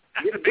 Like,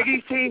 did the Big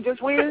East team just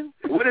win?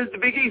 What is the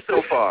Big East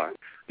so far?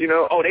 They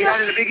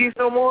not in the Big East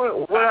no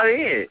more? What are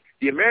they in?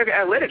 The American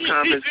Athletic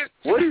Conference,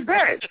 what is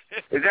that?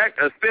 Is that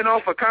a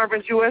spinoff of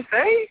Conference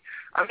USA?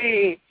 I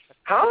mean,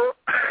 huh?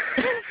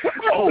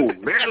 Oh,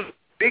 Maryland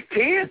Big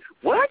Ten?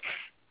 What?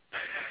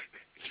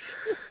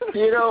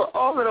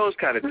 All of those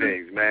kind of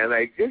things, man.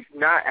 Like, just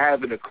not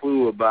having a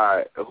clue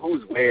about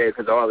who's where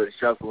because of all of the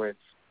shuffling.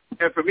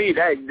 And for me,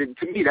 that's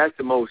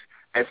the most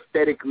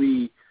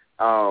aesthetically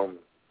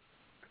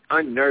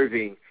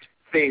unnerving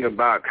thing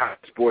about college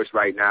sports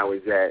right now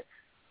is that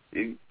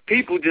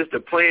people just are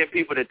playing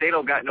people that they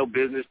don't got no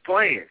business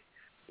playing.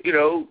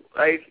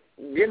 Like,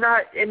 you're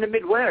not in the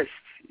Midwest.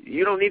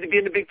 You don't need to be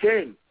in the Big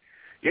Ten.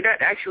 You're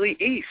not actually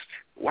East.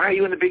 Why are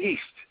you in the Big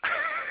East?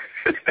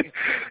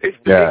 It's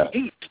the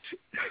Big East.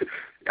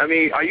 I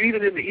mean, are you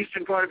even in the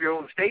eastern part of your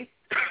own state?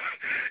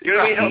 You know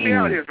what I mean? Help me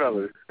out here,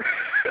 fellas.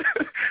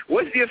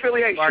 What's the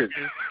affiliation? Marcus,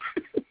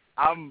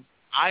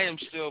 I am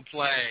still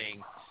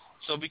playing.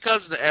 So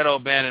because of the Ed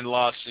O'Bannon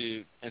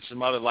lawsuit and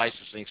some other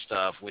licensing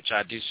stuff, which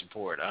I do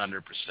support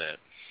 100%,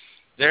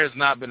 there has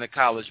not been a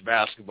college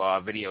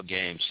basketball video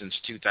game since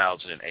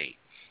 2008.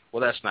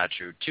 Well, that's not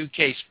true.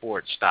 2K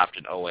Sports stopped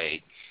in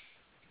 2008.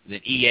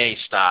 Then EA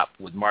stopped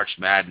with March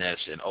Madness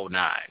in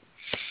 2009.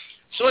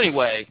 So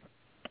anyway,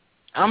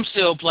 I'm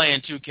still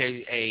playing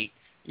 2K8,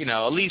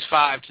 at least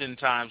 5-10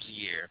 times a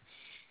year.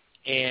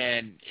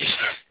 And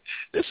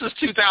this is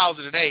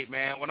 2008,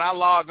 man. When I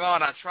log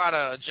on, I try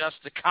to adjust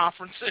the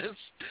conferences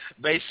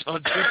based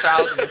on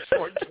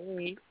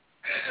 2014.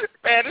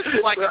 Man, this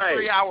is like a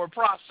 3-hour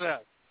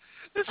process.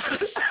 This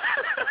is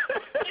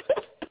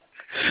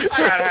I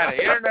gotta have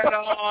the internet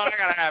on. I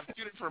gotta have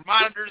 2 different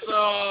monitors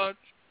on.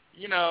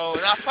 And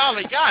I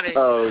finally got it.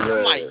 Oh, man.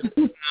 I'm like,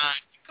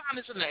 UConn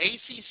is in the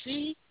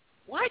ACC?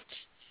 What?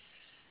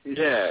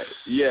 Yeah.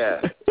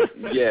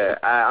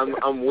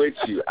 I'm with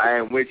you. I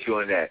am with you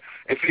on that.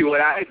 And see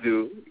what I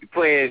do,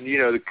 playing,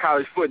 the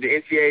college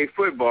the NCAA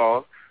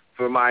football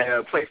for my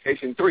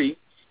PlayStation 3,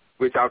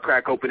 which I'll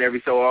crack open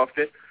every so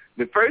often.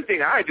 The first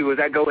thing I do is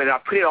I go in and I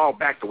put it all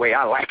back the way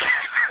I like it.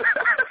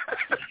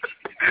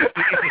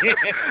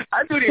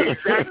 I do the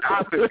exact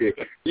opposite.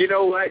 You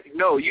know what?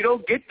 No, you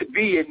don't get to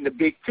be in the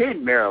Big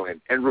Ten,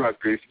 Maryland and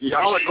Rutgers.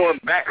 Y'all are going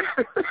back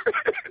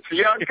to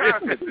your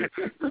conferences.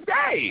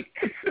 Hey,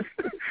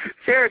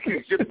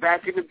 Syracuse, you're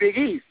back in the Big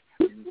East.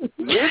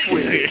 Live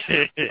with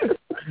it.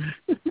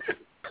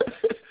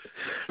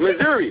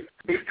 Missouri,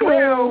 Big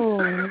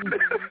 12.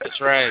 That's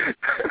right.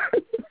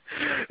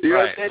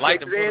 Right.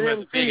 Like to put them in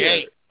the Big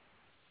 8.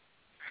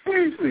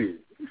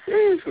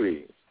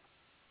 Seriously.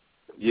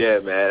 Yeah,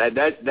 man.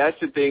 That's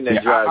the thing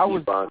that drives me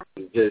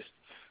bonkers. Just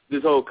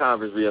this whole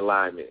conference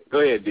realignment. Go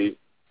ahead, D.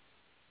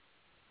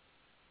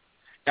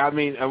 I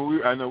mean, I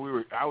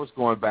was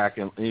going back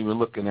and even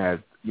looking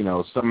at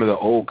some of the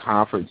old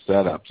conference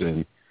setups,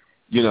 and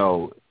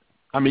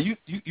I mean,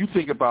 you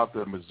think about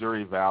the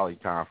Missouri Valley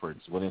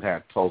Conference when it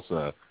had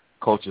Tulsa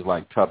coaches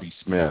like Tubby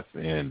Smith,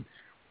 and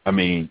I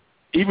mean,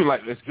 even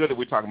like it's good that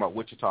we're talking about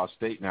Wichita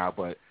State now,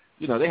 but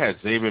they had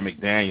Xavier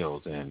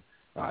McDaniels and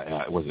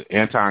was it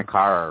Anton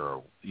Carr,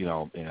 or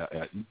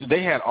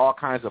they had all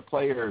kinds of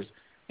players,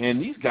 and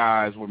these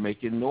guys were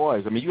making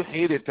noise. I mean, you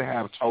hated to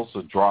have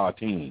Tulsa draw a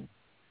team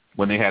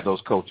when they had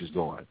those coaches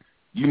going.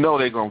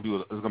 They're going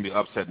to be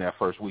upset in that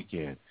first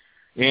weekend,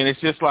 and it's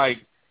just like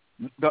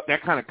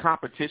that kind of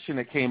competition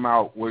that came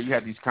out where you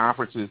had these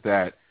conferences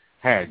that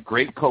had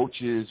great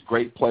coaches,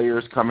 great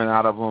players coming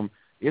out of them.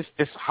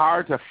 It's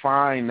hard to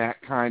find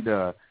that kind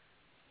of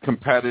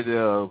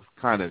competitive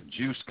kind of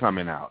juice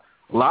coming out.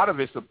 A lot of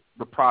it's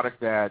the product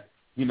that,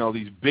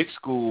 these big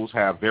schools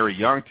have very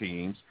young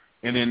teams,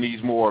 and then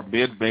these more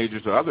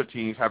mid-majors or other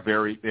teams have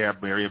very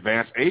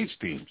advanced age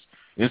teams.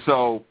 And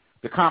so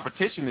the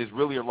competition is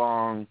really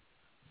along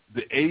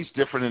the age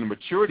difference and the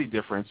maturity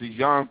difference. These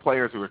young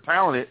players who are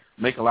talented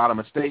make a lot of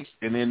mistakes,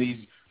 and then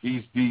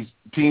these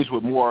teams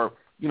with more,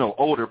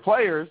 older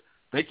players,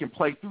 they can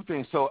play through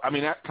things. So, I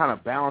mean, that kind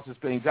of balances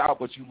things out,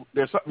 but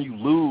there's something you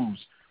lose.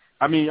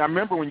 I mean, I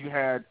remember when you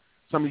had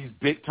some of these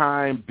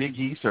big-time Big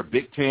East or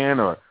Big Ten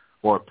or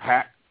or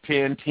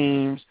Pac-10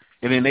 teams,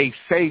 and then they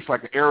face,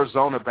 like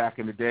Arizona back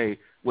in the day,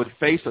 would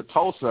face a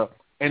Tulsa,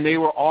 and they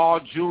were all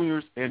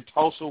juniors, and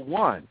Tulsa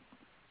won.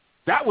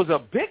 That was a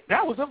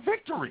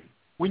victory.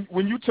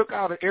 When you took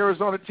out an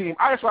Arizona team,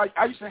 I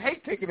used to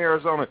hate taking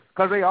Arizona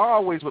because they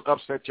always would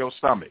upset your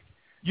stomach,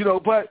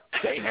 But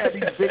they had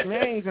these big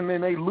names, and then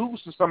they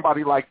lose to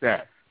somebody like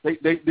that.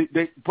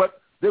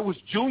 But there was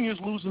juniors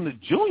losing to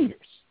juniors,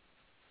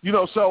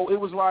 So it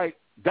was like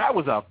that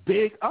was a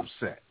big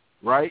upset,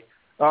 right?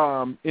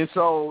 And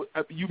so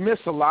you miss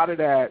a lot of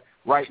that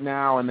right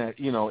now, and that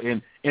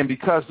and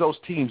because those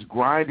teams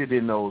grinded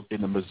in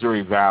the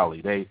Missouri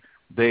Valley, they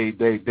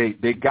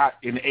got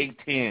in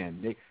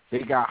A-10, they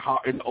got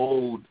hot in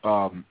old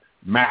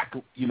MAC,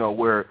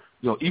 where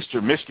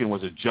Eastern Michigan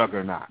was a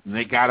juggernaut, and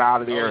they got out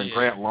of there and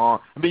Grant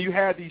Long. I mean, you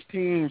had these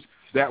teams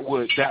that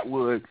would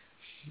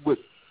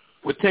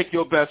take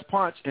your best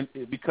punch, and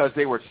because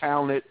they were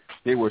talented,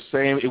 they were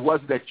saying it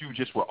wasn't that you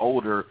just were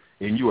older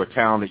and you were a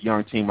talented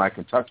young team like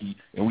Kentucky,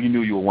 and we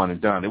knew you were one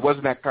and done. It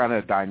wasn't that kind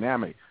of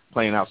dynamic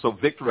playing out. So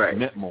victory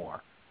meant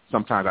more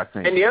sometimes, I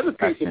think. And the other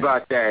piece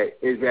about that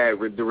is that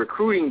the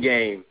recruiting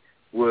game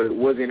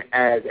wasn't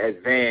as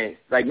advanced.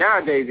 Like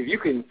nowadays, if you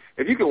can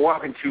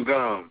walk and chew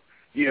gum,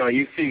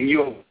 you see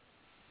all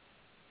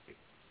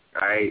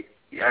right.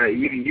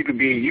 You could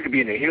be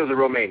in the hills of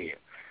Romania.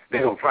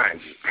 They're gonna find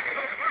you.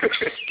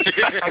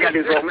 I got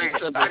this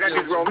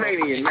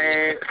Romanian,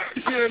 man.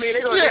 You know what I mean?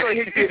 They're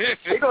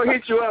gonna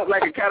hit you up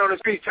like a cat on the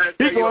street trying to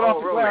tell you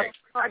all Rolex.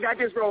 I got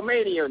this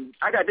Romanian,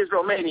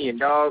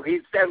 dog.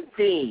 He's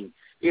 17.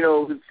 He's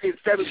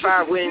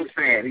 7'5"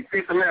 wingspan. He's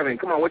 6'11".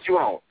 Come on, what you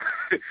want?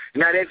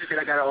 Not interested.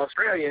 I got an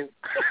Australian.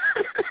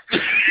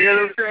 You know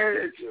what I'm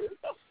saying?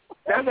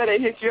 That's how they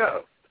hit you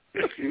up.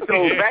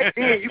 So back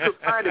then, you could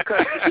find a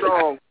country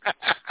strong.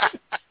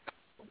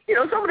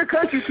 Some of the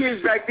country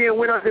kids back then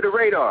went under the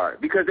radar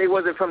because they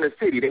wasn't from the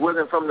city. They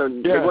wasn't from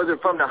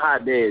the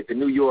hotbeds, the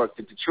New York,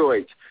 the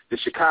Detroit, the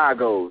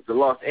Chicagos, the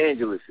Los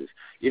Angeleses.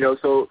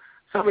 So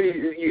some of these,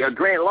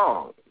 Grant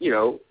Long,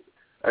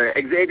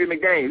 Xavier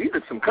McDaniel, these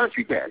are some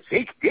country cats.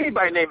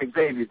 Anybody named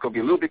Xavier is going to be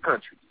a little bit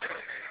country.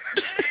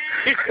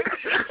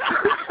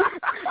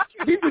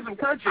 These are some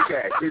country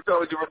cats. And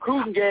so the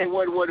recruiting game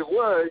wasn't what it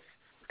was.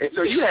 And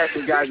so you had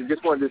some guys that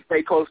just wanted to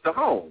stay close to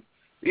home.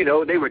 They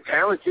were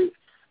talented.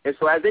 And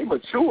so as they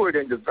matured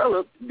and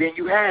developed, then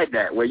you had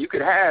that where you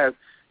could have,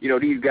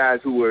 these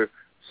guys who were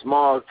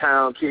small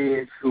town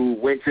kids who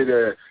went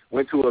to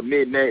a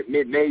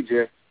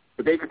mid-major,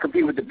 but they could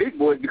compete with the big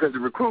boys because the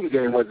recruiting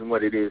game wasn't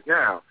what it is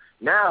now.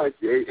 Now it's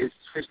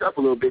switched up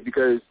a little bit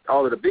because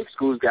all of the big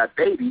schools got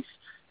babies,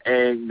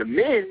 and the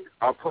men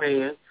are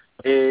playing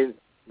in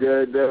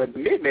the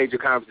mid-major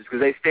conferences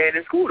because they stand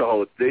in school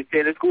for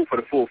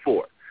the full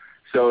 4.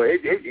 So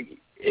there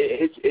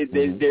is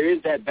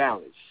that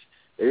balance.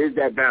 There is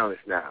that balance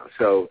now.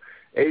 So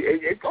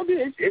it's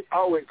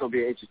always gonna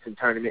be an interesting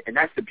tournament, and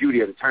that's the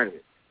beauty of the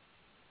tournament.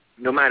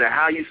 No matter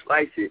how you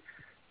slice it,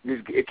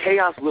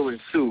 chaos will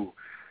ensue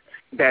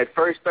that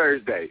first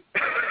Thursday.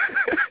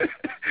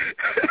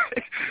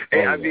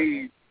 And I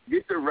mean,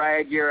 get the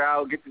riot gear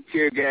out, get the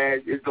tear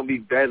gas. It's gonna be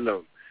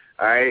bedlam.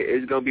 All right,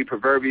 it's gonna be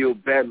proverbial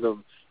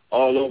bedlam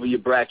all over your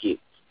bracket,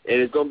 and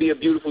it's gonna be a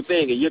beautiful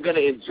thing, and you're gonna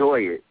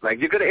enjoy it. Like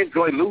you're gonna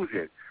enjoy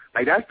losing.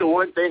 Like, that's the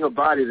one thing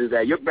about it is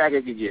that your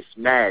bracket can get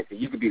smashed, and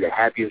you can be the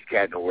happiest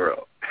cat in the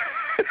world.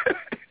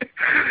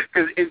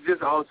 Because it's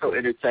just also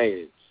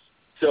entertaining.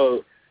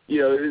 So,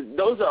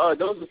 those are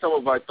some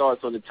of our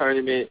thoughts on the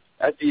tournament.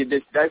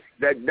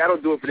 That'll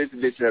do it for this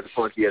edition of the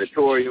Funky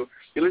Editorial.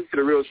 You listen to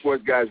the Real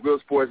Sports Guys,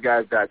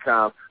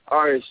 realsportsguys.com,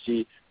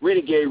 RSG,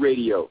 Renegade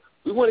Radio.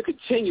 We want to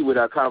continue with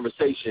our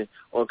conversation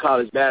on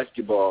college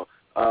basketball.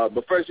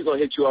 But first, we're going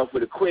to hit you off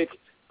with a quick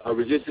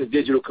Resistance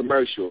Digital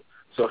commercial.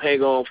 So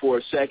hang on for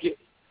a second,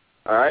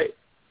 all right?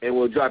 And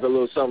we'll drop a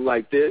little something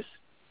like this.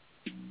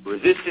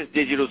 Resistance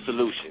Digital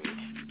Solutions.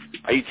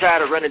 Are you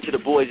tired of running to the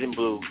boys in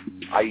blue?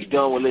 Are you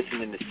done with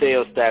listening to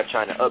sales staff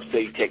trying to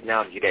upsell you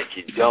technology that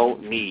you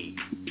don't need?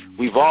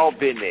 We've all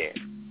been there.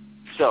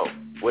 So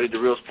what did the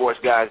Real Sports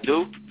Guys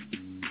do?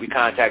 We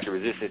contacted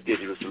Resistance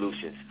Digital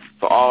Solutions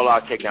for all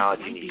our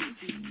technology needs.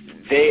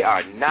 They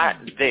are not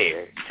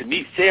there to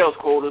meet sales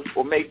quotas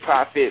or make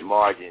profit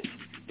margins.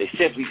 They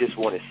simply just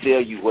want to sell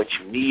you what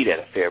you need at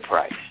a fair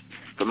price.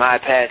 From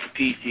iPads to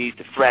PCs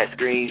to flat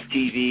screens,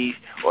 TVs,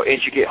 or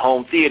intricate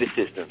home theater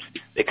systems,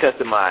 they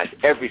customize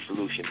every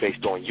solution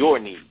based on your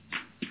needs.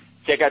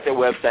 Check out their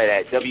website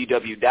at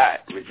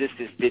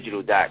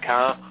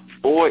www.resistancedigital.com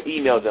or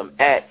email them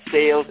at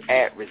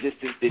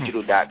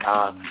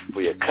sales@resistancedigital.com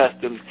for your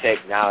custom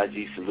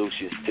technology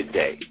solutions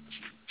today.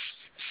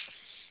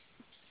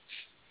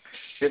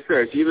 Yes,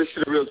 sir. So you listen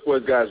to the Real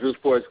Sports Guys,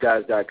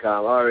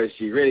 realsportsguys.com,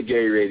 RSG,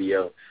 Renegade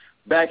Radio.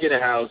 Back in the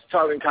house,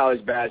 talking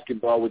college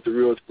basketball with the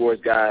Real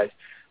Sports Guys.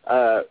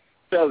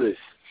 Fellas,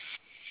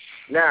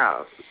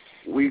 now,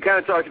 we kind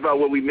of talked about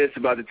what we missed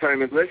about the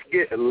tournament. Let's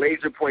get a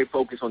laser point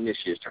focus on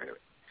this year's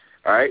tournament.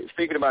 All right?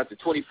 Speaking about the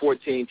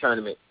 2014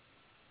 tournament,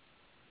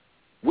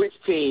 which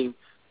team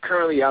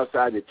currently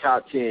outside the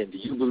top 10 do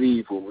you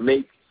believe will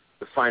make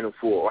the Final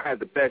Four or have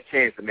the best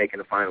chance of making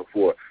the Final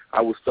Four?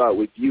 I will start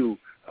with you,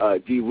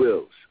 D.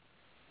 Wills.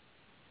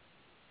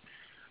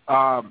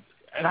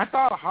 And I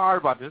thought hard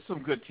about this. There's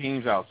some good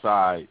teams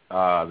outside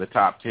the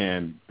top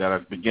 10 that are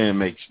beginning to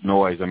make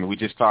noise. I mean, we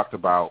just talked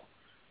about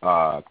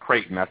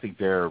Creighton. I think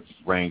they're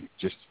ranked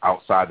just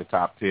outside the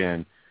top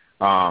 10.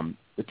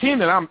 The team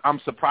that I'm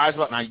surprised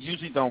about, and I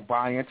usually don't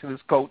buy into this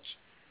coach,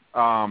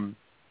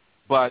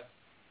 but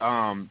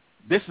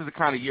this is the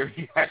kind of year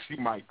he actually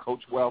might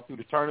coach well through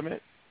the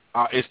tournament,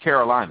 is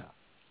Carolina.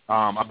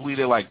 I believe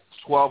they're like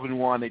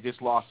 12-1. They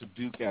just lost to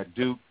Duke at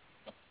Duke.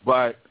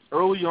 But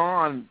early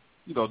on,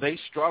 they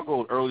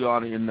struggled early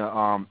on in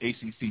the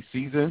ACC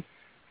season.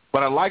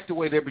 But I like the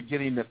way they're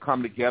beginning to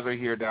come together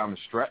here down the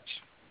stretch.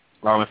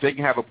 If they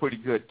can have a pretty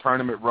good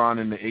tournament run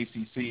in the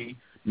ACC,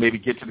 maybe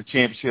get to the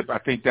championship, I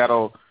think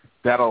that'll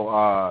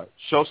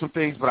show some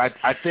things. But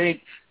I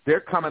think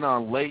they're coming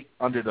on late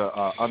under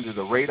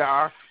the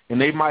radar, and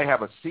they might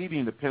have a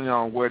seeding depending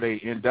on where they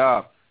end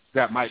up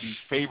that might be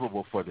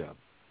favorable for them.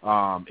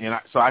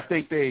 So I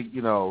think they,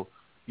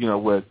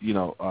 with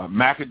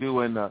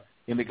McAdoo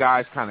and the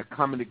guys kind of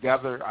coming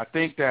together, I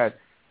think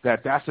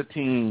that's a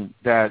team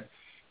that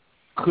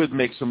could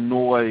make some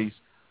noise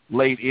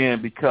late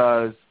in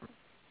because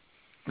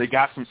they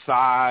got some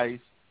size.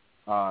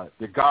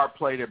 The guard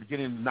play, they're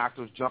beginning to knock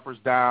those jumpers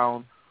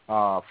down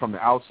from the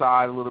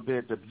outside a little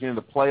bit. They're beginning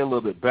to play a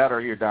little bit better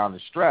here down the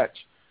stretch.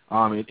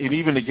 And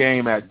even the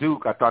game at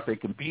Duke, I thought they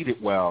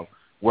competed well,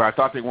 where I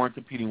thought they weren't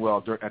competing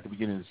well at the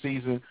beginning of the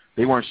season.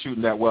 They weren't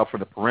shooting that well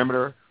from the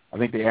perimeter. I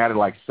think they added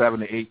like 7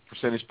 to 8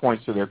 percentage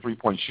points to their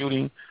three-point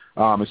shooting.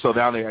 And so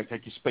now they can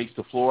space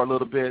the floor a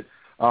little bit.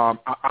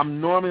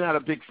 I'm normally not a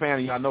big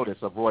fan, y'all know this,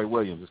 of Roy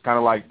Williams. It's kind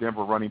of like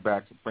Denver running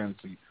backs in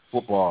fantasy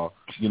football,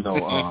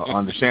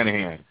 under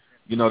Shanahan.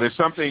 There's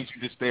some things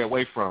you just stay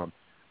away from.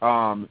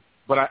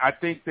 But I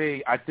think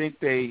they have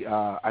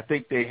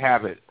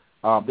it.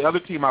 The other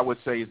team I would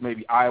say is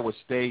maybe Iowa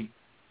State,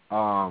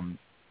 even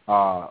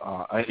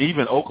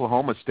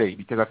Oklahoma State,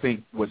 because I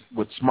think with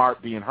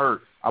Smart being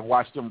hurt, I've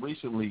watched them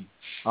recently.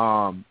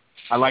 I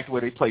like the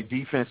way they play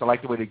defense. I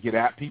like the way they get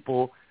at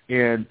people.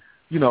 And,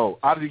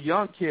 out of the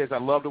young kids, I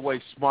love the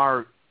way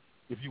Smart,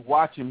 if you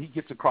watch him, he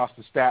gets across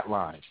the stat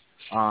line.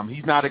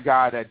 He's not a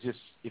guy that just,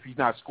 if he's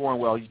not scoring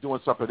well, he's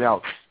doing something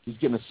else. He's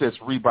getting assists,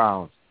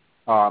 rebounds.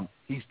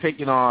 He's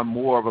taking on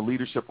more of a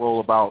leadership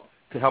role to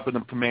helping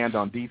them command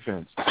on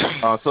defense.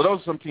 So those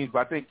are some teams, but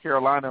I think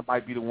Carolina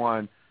might be the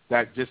one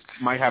that just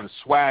might have a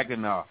swag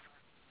enough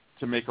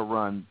to make a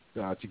run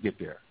to get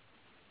there.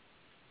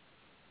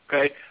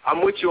 Okay,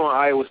 I'm with you on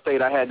Iowa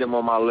State. I had them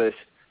on my list.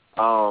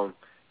 That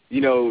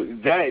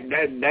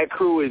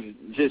crew is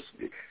just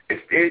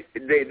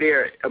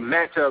they're a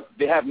matchup.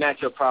 They have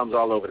matchup problems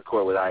all over the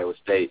court with Iowa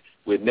State,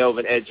 with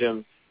Melvin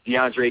Ejim,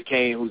 DeAndre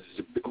Kane,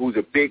 who's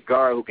a big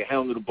guard who can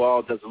handle the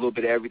ball, does a little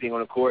bit of everything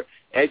on the court.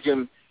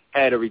 Ejim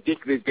had a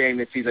ridiculous game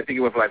this season. I think he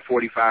went for like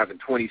 45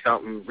 and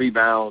 20-something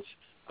rebounds.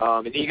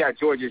 And then you got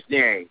Georges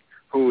Niang,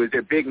 who is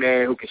their big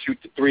man who can shoot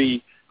the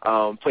three,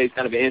 plays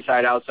kind of an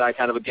inside-outside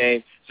kind of a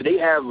game. So they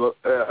have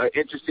an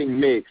interesting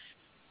mix.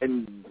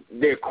 And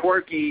they're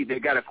quirky. They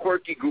got a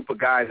quirky group of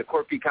guys, a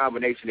quirky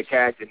combination of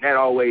cats, and that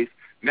always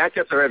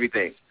matchups are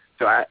everything.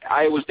 So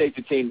Iowa State's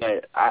the team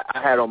that I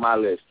had on my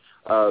list.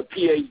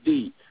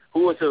 PhD,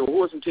 who are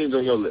some teams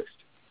on your list?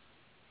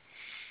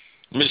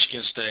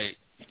 Michigan State.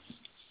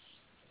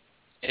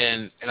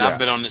 And I've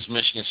been on this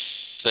Michigan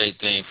State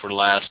thing for the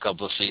last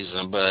couple of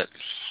seasons, but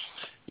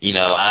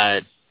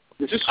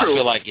this is true. I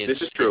feel like this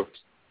is true.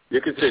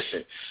 You're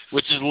consistent.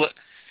 Which is,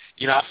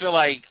 I feel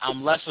like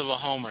I'm less of a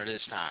homer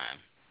this time.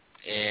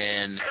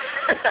 And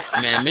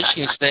man,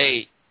 Michigan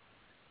State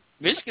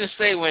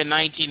went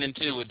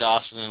 19-2 with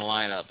Dawson in the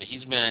lineup.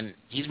 He's been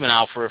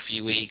out for a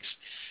few weeks.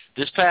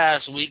 This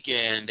past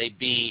weekend, they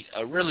beat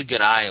a really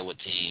good Iowa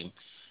team,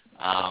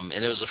 and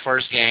it was the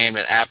first game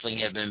that Appling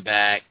had been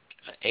back.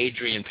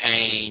 Adrian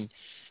Payne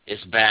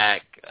is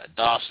back.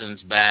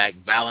 Dawson's back.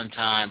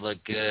 Valentine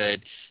looked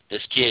good.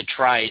 This kid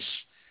Trice,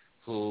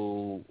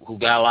 who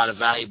got a lot of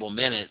valuable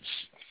minutes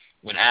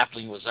when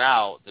Appling was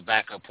out, the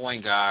backup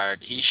point guard,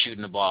 he's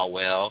shooting the ball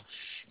well.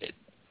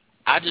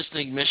 I just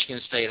think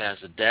Michigan State has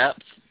the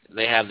depth.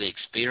 They have the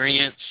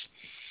experience.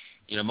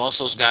 Most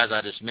of those guys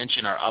I just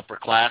mentioned are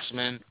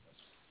upperclassmen.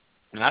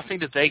 And I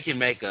think that they can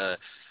make a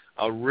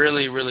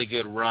really, really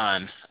good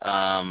run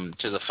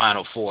to the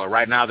Final Four.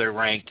 Right now they're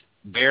ranked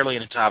barely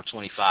in the top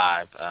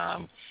 25.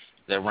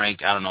 They're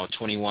ranked,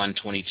 21,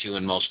 22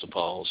 in most of the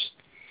polls.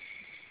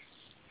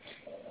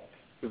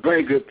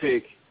 Very good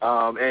pick.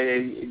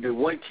 And the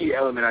one key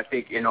element, I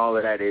think, in all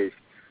of that is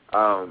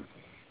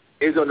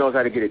Izzo knows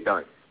how to get it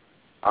done.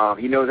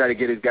 He knows how to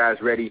get his guys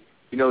ready.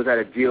 He knows how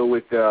to deal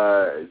with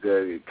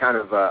the kind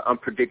of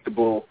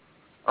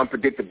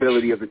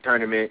unpredictability of the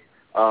tournament,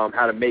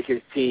 how to make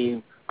his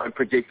team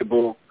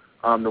unpredictable.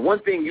 The one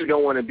thing you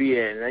don't want to be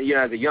in, and,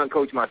 as a young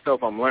coach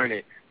myself, I'm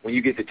learning, when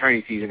you get to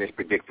tourney season, it's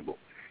predictable.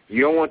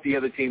 You don't want the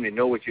other team to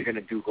know what you're going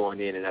to do going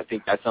in, and I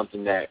think that's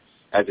something that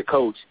as a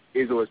coach,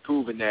 Izzo has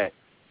proven that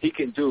he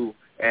can do.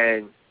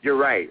 And you're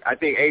right. I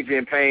think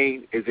Adrian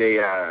Payne is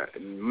a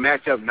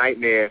matchup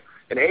nightmare.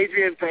 And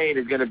Adrian Payne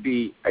is going to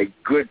be a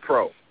good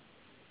pro.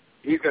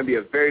 He's going to be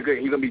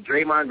he's going to be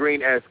Draymond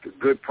Green-esque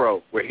good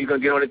pro, where he's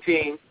going to get on the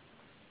team,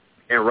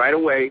 and right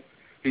away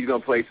he's going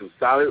to play some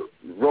solid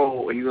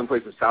role, and he's going to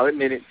play some solid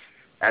minutes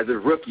as a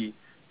rookie,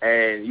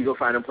 and you're going to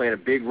find him playing a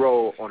big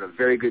role on a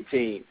very good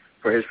team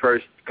for his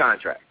first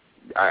contract.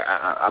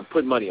 I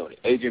put money on it.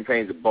 Adrian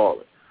Payne's a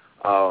baller.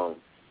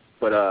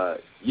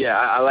 Yeah,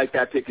 I like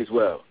that pick as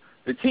well.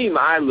 The team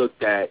I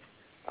looked at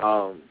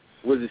was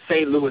the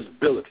St. Louis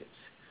Billikens.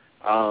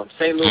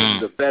 St. Louis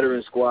is a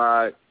veteran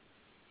squad.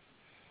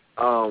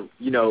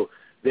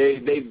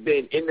 They've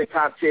been in the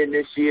top 10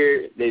 this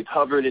year. They've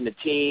hovered in the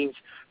teens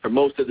for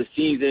most of the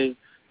season,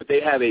 but they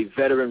have a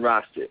veteran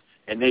roster,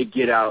 and they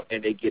get out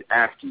and they get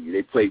after you.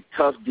 They play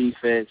tough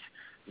defense.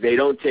 They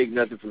don't take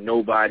nothing from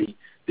nobody.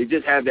 They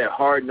just have that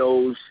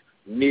hard-nosed,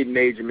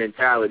 mid-major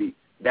mentality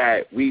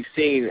that we've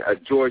seen a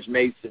George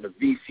Mason, a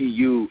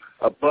VCU,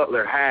 a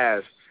Butler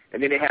have.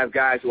 And then they have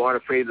guys who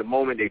aren't afraid of the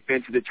moment. They've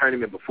been to the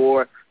tournament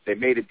before. They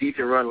made a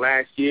decent run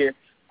last year.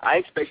 I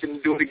expect them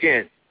to do it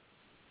again.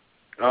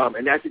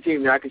 And that's a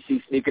team that I can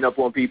see sneaking up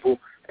on people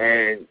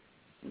and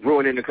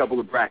ruining a couple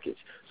of brackets.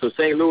 So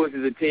St. Louis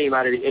is a team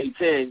out of the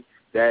A-10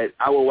 that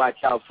I will watch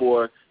out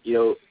for.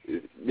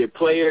 Their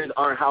players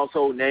aren't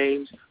household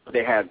names, but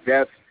they have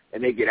depth,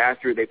 and they get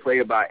after it. They play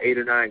about 8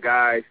 or 9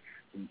 guys,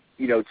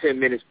 10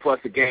 minutes plus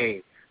a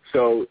game.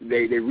 So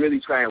they really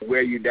try and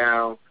wear you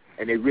down,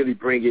 and they really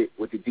bring it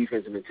with the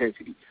defensive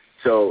intensity.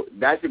 So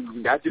that's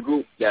a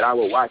group that I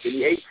will watch. And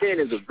the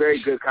A-10 is a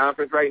very good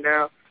conference right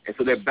now, and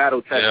so they're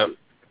battle-tested.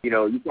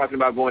 You're talking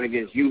about going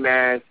against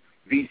UMass,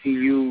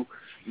 VCU.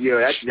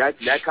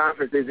 That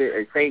conference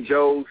isn't St.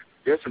 Joe's.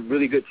 There's some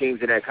really good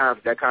teams in that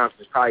conference. That conference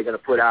is probably going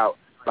to put out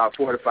about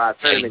 4 to 5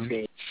 tournament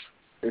teams.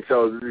 And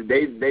so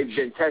they've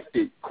been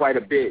tested quite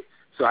a bit.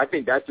 So I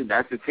think that's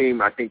a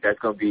team I think that's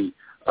going to be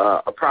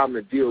a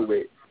problem to deal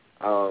with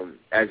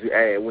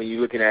when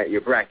you're looking at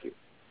your bracket.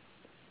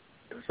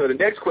 So the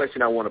next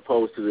question I want to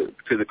pose to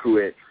the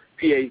crew at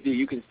PhD,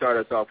 you can start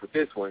us off with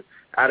this one.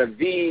 Out of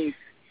these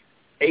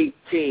 8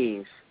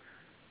 teams,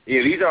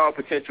 these are all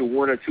potential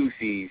 1 or 2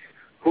 seeds.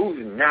 Who's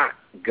not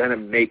going to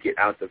make it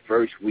out the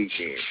first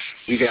weekend?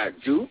 We got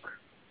Duke,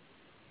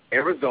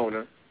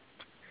 Arizona,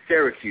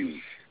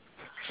 Syracuse,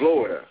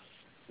 Florida,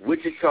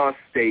 Wichita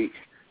State,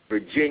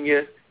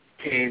 Virginia,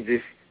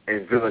 Kansas,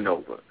 and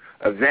Villanova.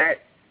 Of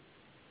that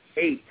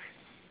 8,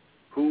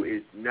 who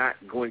is not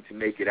going to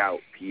make it out,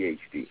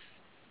 PhD?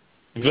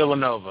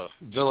 Villanova.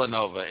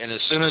 And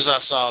as soon as I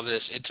saw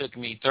this, it took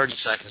me 30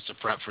 seconds to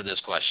prep for this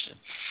question.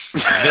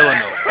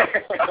 Villanova.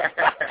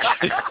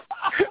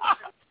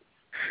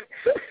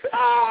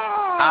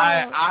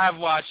 I have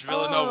watched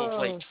Villanova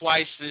play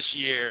twice this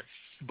year,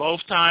 both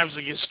times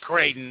against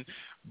Creighton,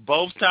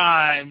 both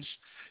times,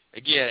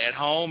 again, at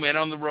home and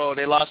on the road.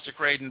 They lost to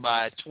Creighton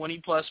by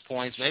 20-plus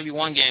points. Maybe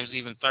one game was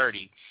even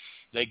 30.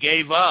 They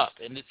gave up.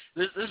 And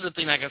this is the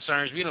thing that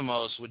concerns me the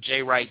most with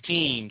Jay Wright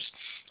teams.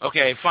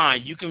 Okay,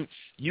 fine, you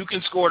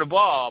can score the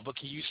ball, but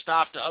can you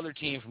stop the other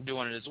team from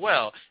doing it as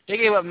well? They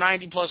gave up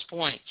 90-plus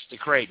points to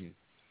Creighton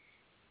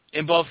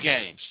in both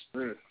games.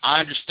 I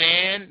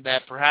understand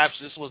that perhaps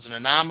this was an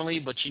anomaly,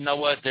 but you know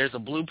what? There's a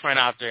blueprint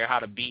out there how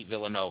to beat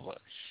Villanova.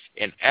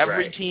 And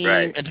every team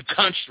in the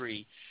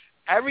country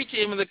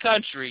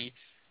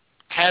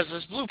has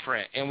this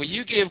blueprint. And when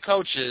you give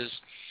coaches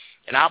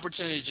an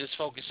opportunity to just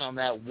focus on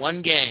that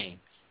one game,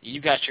 you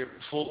got your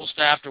full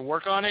staff to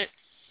work on it,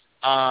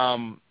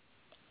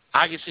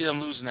 I can see them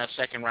losing that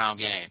second-round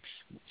game,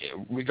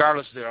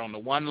 regardless if they're on the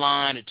 1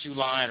 line, the 2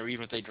 line, or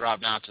even if they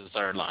drop down to the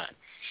 3rd line.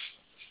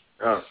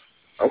 Oh,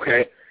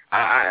 okay.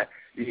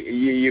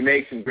 You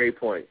make some great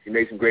points.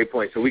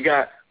 So we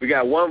got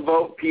 1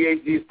 vote.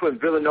 PhD is putting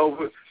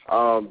Villanova.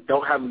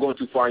 Don't have them going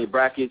too far in your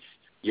brackets.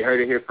 You heard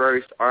it here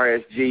first.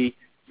 RSG,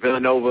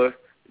 Villanova.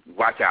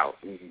 Watch out.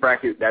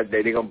 Bracket that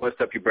they're gonna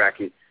bust up your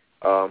bracket.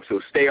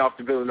 So stay off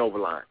the Villanova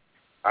line.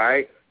 All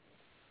right.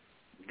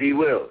 D.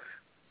 Wills,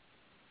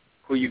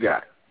 who you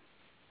got?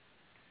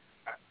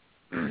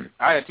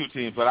 I had 2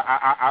 teams, but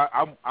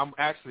I'm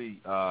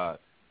actually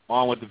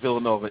on with the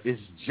Villanova. Is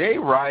Jay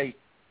Wright,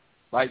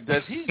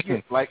 does he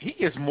get he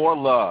gets more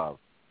love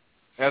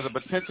as a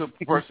potential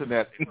person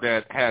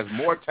that has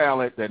more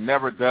talent that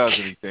never does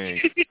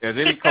anything as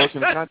any coach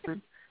in the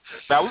country?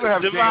 Now we're gonna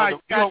have Devon,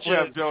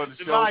 Joe on the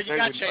show. You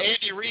got your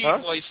Andy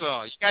Reid voice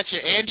on.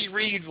 Andy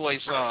Reid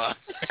voice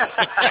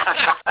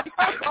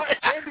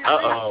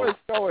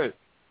going.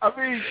 I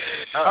mean,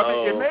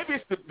 and maybe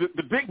it's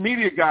the big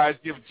media guys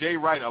give Jay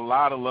Wright a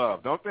lot of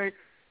love, don't they?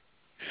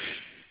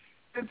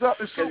 Ends up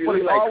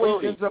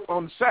always ends up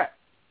on the set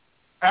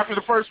after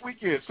the first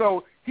weekend.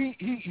 So he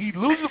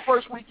loses the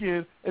first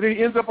weekend, and then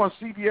he ends up on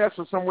CBS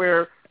or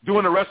somewhere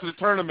doing the rest of the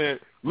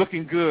tournament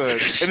looking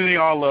good, and then they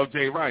all love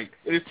Jay Wright.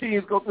 And his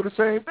teams go through the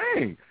same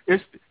thing.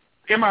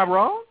 Am I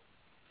wrong?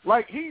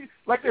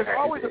 There's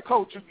always a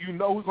coach who's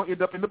going to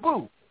end up in the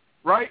booth.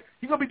 right?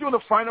 He's going to be doing the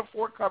Final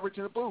Four coverage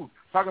in the booth,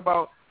 talking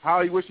about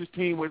how he wishes his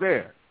team were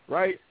there,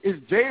 right? Is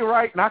Jay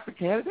Wright not the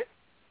candidate?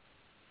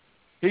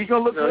 He's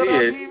going to look good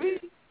on TV?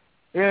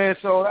 And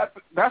so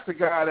that's the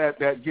guy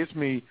that gets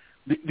me.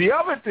 The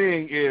other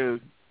thing is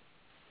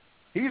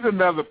he's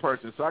another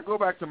person. So I go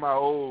back to my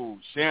old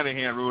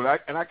Shanahan rule,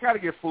 and I kind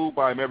of get fooled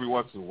by him every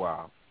once in a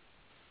while.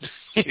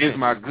 Is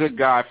my good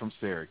guy from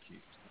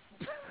Syracuse.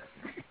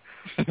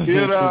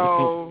 You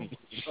know,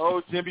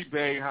 Jimmy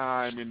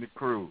Boeheim and the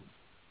crew.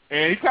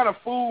 And he kind of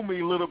fooled me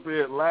a little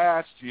bit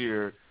last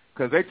year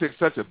because they took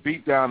such a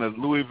beat down at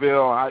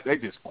Louisville. They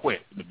just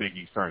quit in the Big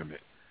East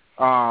tournament.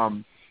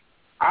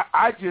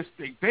 I just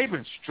think they've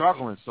been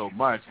struggling so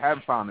much,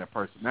 haven't found their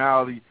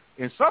personality.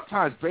 And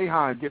sometimes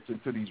Boeheim gets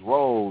into these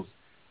roles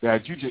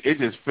that it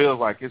just feels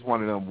like it's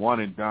one of them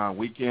one-and-done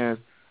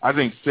weekends. I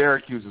think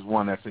Syracuse is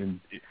one that's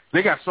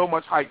they got so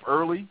much hype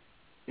early,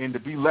 and to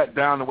be let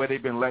down the way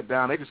they've been let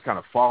down, they just kind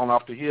of falling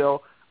off the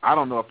hill. I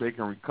don't know if they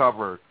can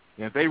recover.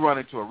 And if they run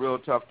into a real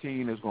tough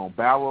team that's going to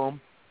battle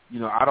them, you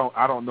know, I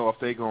don't know if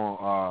they're going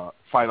to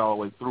fight all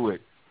the way through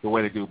it the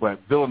way they do. But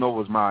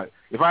Villanova's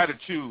if I had to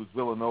choose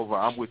Villanova,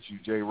 I'm with you,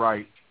 Jay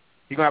Wright.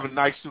 He's going to have a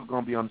nice suit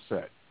going to be on the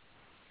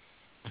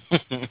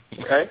set.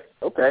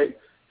 Okay.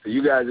 So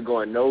you guys are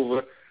going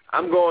Nova.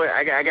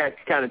 I got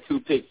kind of two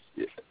picks.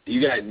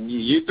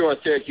 You throwing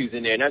Syracuse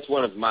in there, and that's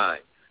one of mine.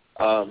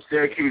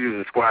 Syracuse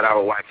is a squad I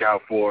would watch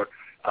out for.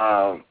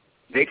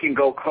 They can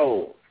go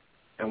cold.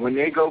 And when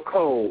they go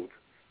cold,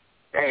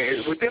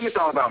 with them it's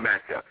all about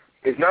matchup.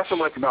 It's not so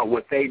much about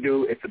what they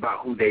do, it's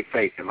about who they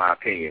face, in my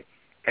opinion.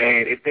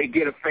 And if they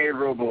get a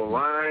favorable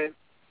line,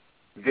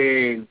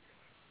 then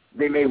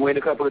they may win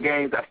a couple of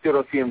games. I still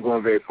don't see them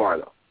going very far,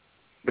 though.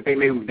 But they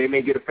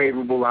may get a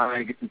favorable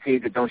line, get some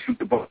teams that don't shoot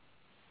the ball.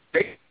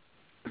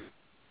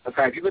 In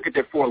fact, if you look at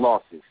their 4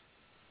 losses,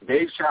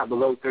 they've shot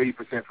below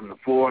 30% from the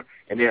floor,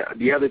 and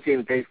the other team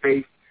that they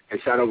faced has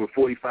shot over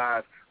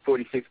 45,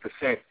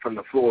 46% from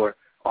the floor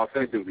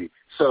offensively.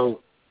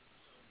 So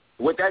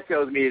what that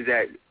tells me is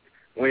that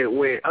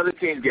when other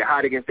teams get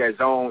hot against that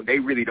zone, they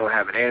really don't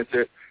have an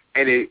answer,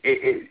 and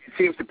it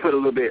seems to put a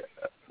little bit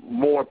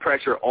more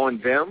pressure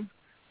on them,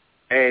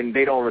 and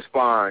they don't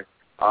respond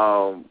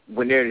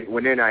when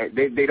they're not.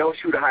 They don't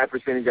shoot a high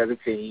percentage as a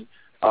team.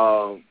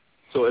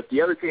 So if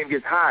the other team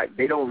gets hot,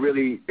 they're not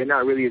really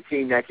a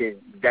team that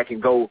can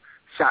go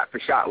shot for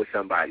shot with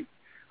somebody.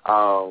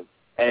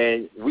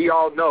 And we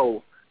all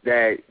know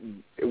that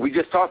we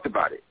just talked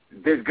about it.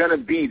 There's gonna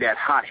be that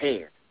hot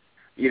hand.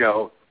 You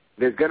know,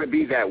 there's gonna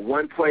be that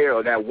one player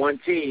or that one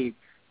team,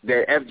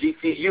 that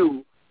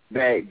FGCU,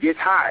 that gets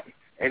hot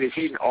and is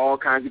hitting all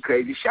kinds of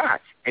crazy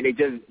shots. And they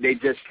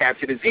just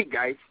captured the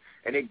Zeitgeist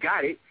and they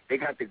got it. They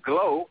got the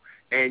glow,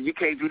 and you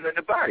can't do nothing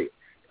about it.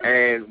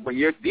 And when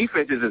your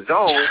defense is a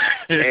zone,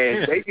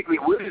 and basically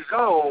with a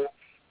zone,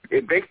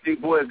 it basically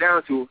boils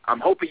down to, I'm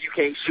hoping you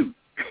can't shoot.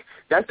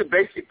 That's the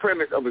basic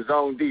premise of a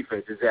zone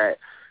defense, is that,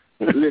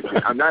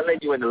 listen, I'm not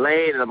letting you in the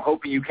lane, and I'm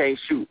hoping you can't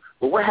shoot.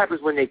 But what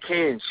happens when they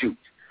can shoot?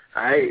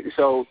 All right?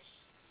 So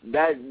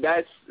that's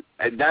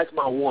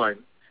my one.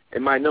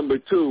 And my number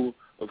 2,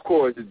 of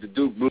course, is the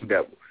Duke Blue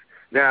Devils.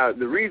 Now,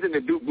 the reason the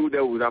Duke Blue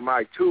Devils are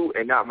my 2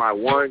 and not my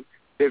 1,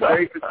 they're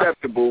very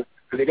susceptible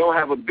because they don't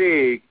have a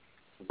big,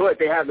 but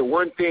they have the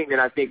one thing that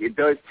I think it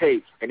does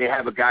take, and they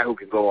have a guy who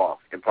can go off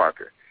in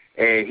Parker.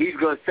 And he's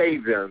going to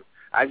save them.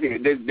 I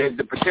think there's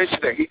the potential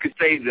that he could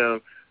save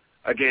them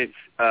against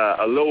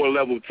a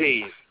lower-level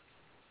team.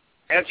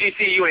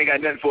 FGCU ain't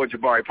got nothing for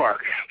Jabari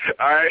Parker,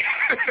 all right?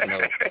 No.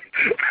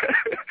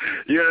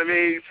 You know what I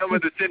mean? Some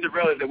of the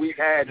Cinderellas that we've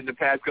had in the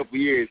past couple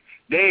of years,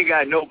 they ain't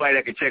got nobody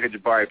that can check a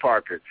Jabari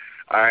Parker,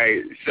 all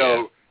right?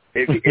 So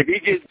if he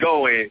gets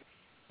going,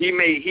 he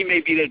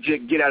may be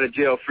that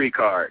get-out-of-jail-free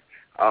card,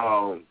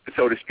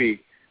 so to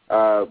speak.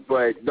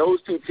 But those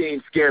two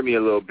teams scare me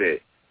a little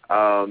bit.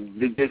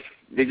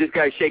 They just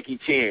got a shaky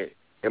chin,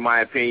 in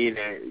my opinion.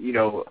 And, you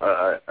know,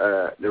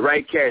 the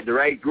right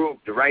group,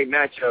 the right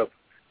matchup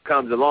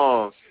comes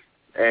along,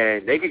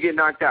 and they could get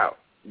knocked out.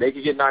 They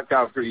could get knocked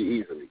out pretty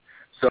easily.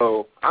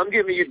 So I'm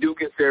giving you Duke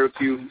and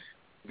Syracuse.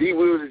 D.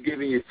 Wills is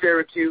giving you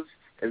Syracuse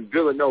and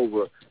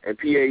Villanova, and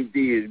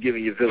PhD is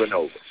giving you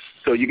Villanova.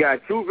 So you got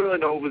 2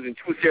 Villanovas and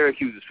 2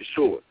 Syracuses for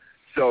sure.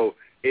 So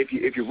if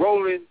you're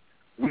rolling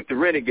with the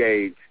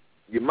Renegades,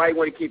 you might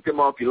want to keep them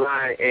off your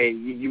line,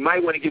 and you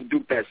might want to give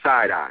Duke that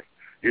side eye.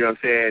 You know what I'm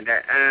saying?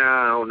 That,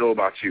 I don't know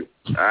about you,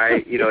 all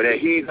right? You know, that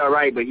he's all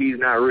right, but he's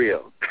not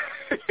real.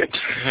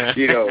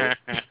 You know,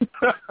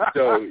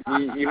 so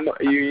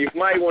you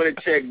might want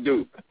to check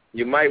Duke.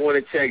 You might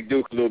want to check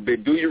Duke a little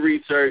bit. Do your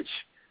research.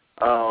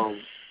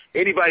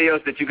 Anybody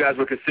else that you guys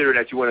would consider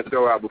that you want to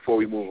throw out before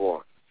we move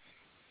on?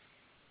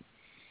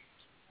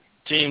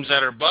 Teams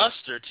that are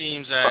bust or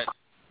teams that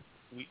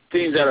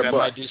are bust.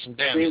 Might do some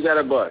damage? Teams that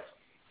are bust.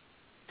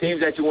 Teams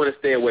that you want to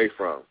stay away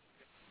from.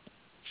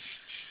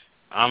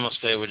 I'm going to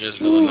stay with just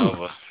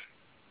Villanova.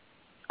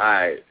 All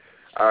right.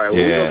 Well,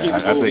 we're going to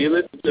keep it moving. You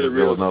listen to the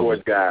Real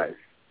Sports guys.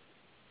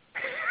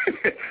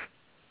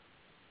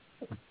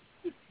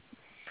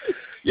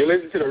 You're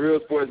listening to the Real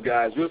Sports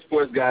Guys,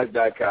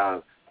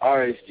 realsportsguys.com,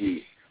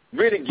 RSG,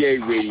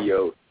 Renegade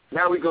Radio.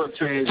 Now we're going to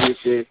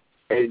transition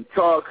and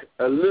talk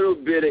a little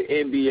bit of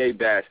NBA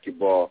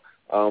basketball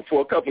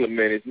for a couple of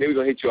minutes. And then we're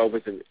going to hit you off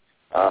with some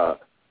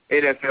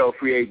NFL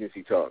free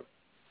agency talk.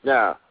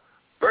 Now,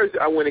 first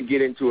I want to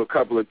get into a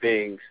couple of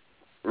things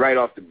right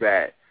off the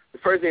bat. The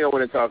first thing I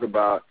want to talk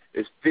about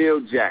is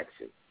Phil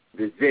Jackson,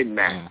 the Zen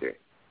Master,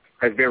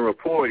 has been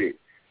reported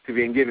to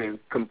be given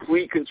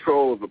complete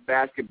control of the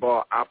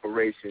basketball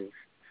operations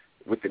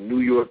with the New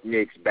York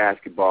Knicks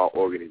basketball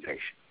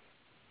organization.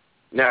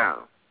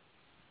 Now,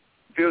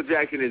 Phil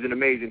Jackson is an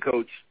amazing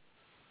coach.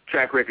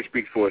 Track record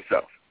speaks for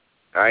itself.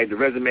 All right, the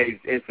resume is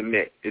in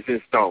cement. It's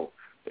in stone.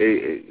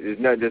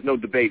 There's no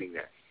debating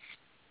that.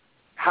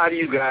 How do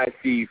you guys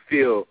see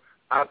Phil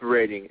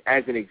operating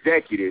as an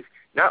executive,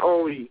 not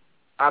only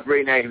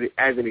operating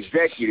as an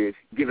executive,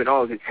 given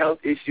all of his health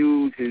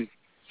issues, his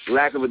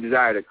lack of a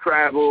desire to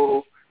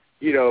travel,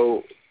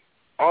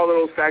 all of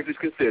those factors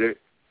considered,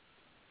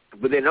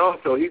 but then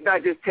also he's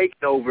not just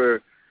taking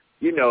over,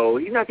 he's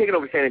not taking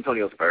over San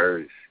Antonio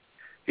Spurs.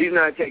 He's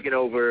not taking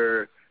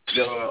over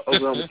the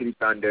Oklahoma City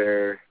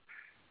Thunder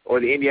or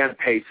the Indiana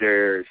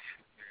Pacers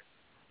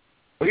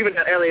or even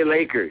the LA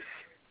Lakers.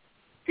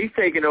 He's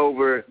taking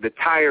over the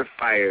tire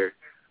fire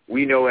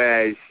we know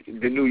as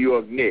the New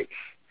York Knicks.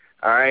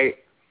 All right?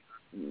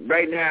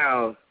 Right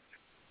now,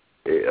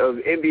 of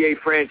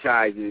NBA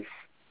franchises,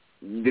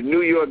 the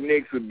New York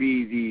Knicks would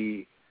be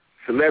the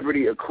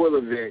celebrity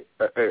equivalent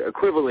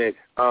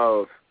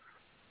of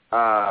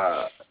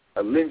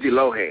Lindsay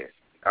Lohan.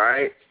 All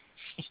right?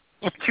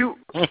 Cute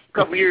a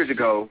couple years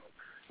ago.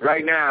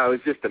 Right now,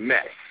 it's just a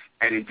mess,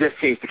 and it just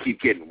seems to keep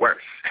getting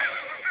worse.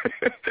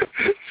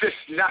 It's just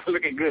not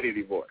looking good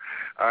anymore.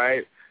 All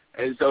right?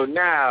 And so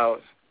now,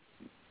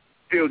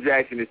 Phil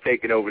Jackson is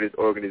taking over this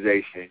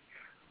organization.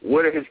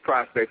 What are his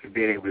prospects of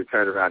being able to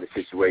turn around the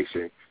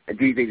situation? And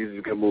do you think this is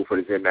a good move for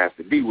the Zen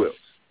Master? D. Wills.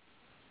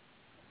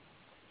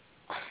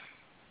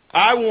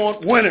 I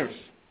want winners.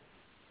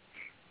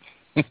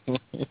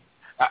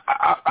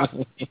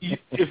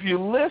 If you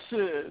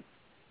listen,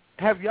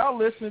 have y'all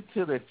listened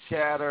to the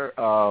chatter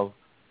of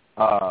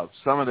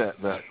some of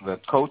the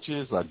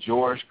coaches, like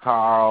George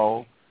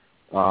Karl,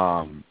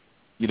 when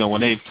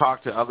they've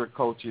talked to other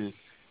coaches,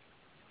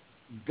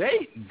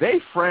 they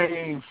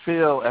frame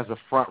Phil as a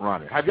front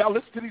runner. Have y'all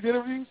listened to these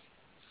interviews?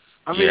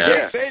 I mean,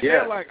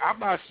 they're like, I'm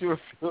not sure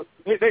Phil.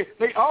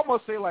 They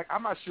almost say like,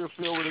 I'm not sure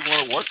Phil really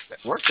want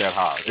to work that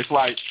hard. It's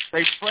like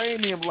they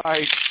frame him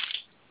like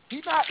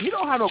he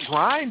don't have no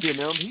grind in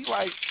him.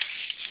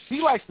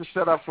 He likes to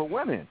set up for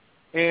winning.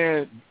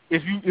 And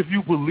if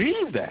you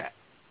believe that,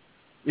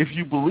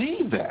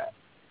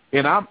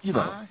 and I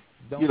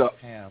don't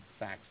have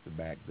facts to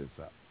back this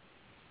up.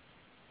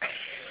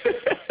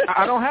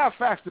 I don't have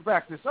facts to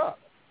back this up.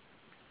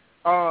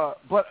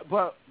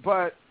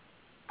 But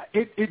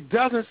it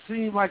doesn't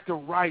seem like the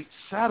right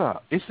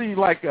setup. It seems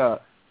like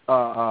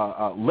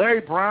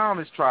Larry Brown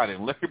has tried it.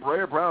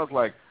 Larry Brown's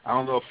like, I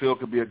don't know if Phil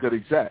could be a good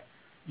exec.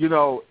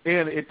 And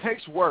it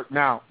takes work.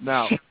 Now,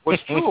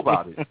 what's true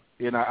about it,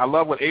 and I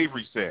love what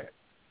Avery said.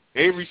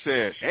 Avery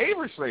said,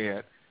 it's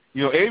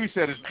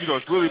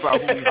really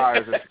about who he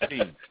hires as a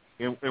team.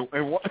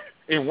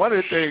 And one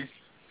of the things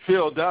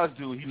Phil does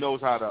do, he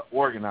knows how to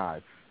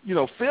organize.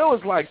 Phil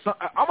is like,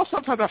 almost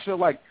sometimes I feel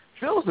like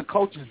Phil is the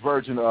coach's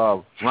version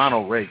of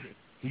Ronald Reagan.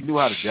 He knew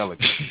how to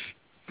delegate.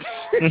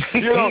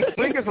 He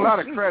gets a lot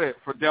of credit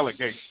for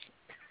delegation.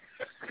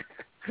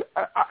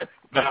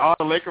 Now, all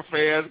the Laker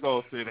fans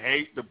going to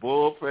hate the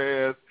Bull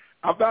fans.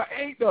 I'm not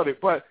hating on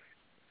it, but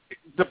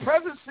the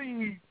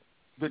presidency,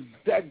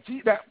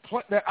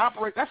 that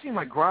operate, that seems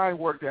like grind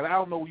work that I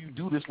don't know you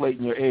do this late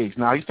in your age.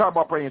 Now, he's talking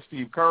about bringing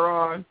Steve Kerr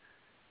on.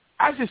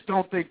 I just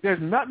don't think there's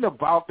nothing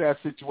about that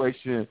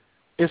situation.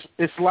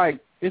 It's like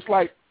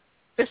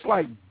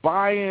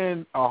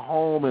buying a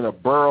home in a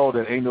borough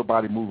that ain't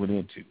nobody moving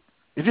into.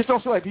 It just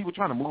don't feel like people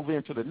trying to move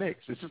into the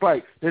Knicks. It's just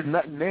like there's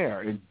nothing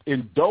there.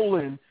 In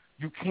Dolan,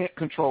 you can't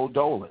control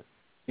Dolan.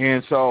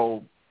 And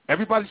so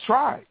everybody's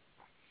tried.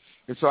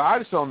 And so I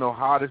just don't know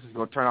how this is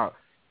going to turn out,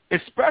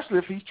 especially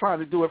if he's trying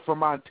to do it for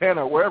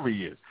Montana, wherever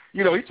he is.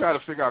 He's trying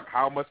to figure out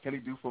how much can he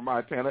do for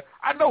Montana.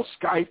 I know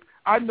Skype.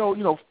 I know,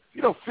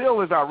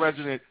 Phil is our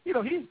resident.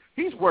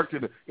 He's worked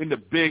in the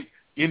big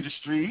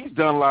industry. He's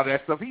done a lot of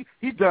that stuff.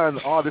 He's done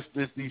all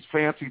these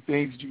fancy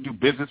things. You do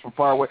business from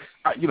far away.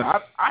 I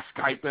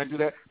Skype and do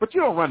that, but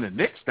you don't run the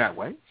Knicks that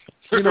way.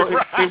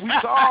 Right. And we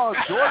saw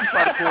Jordan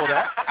try to pull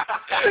that.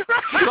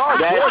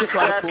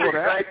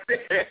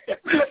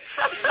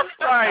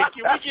 Right.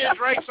 Can we get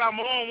Drake some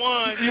on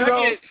one? Can we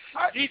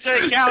get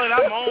DJ Khaled,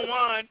 I'm on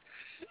one.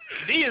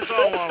 D is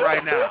on one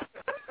right now.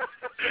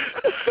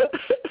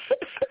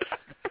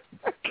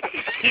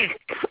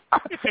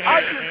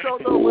 I just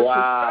don't know what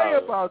to say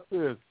about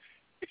this.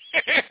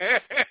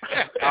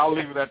 I'll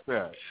leave it at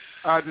that.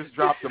 I just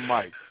dropped the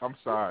mic. I'm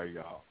sorry,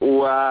 y'all.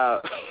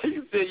 Wow.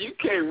 You said you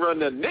can't run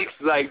the Knicks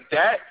like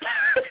that.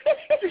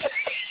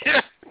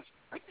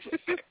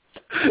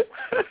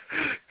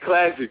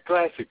 Classic.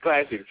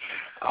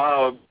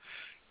 Wow.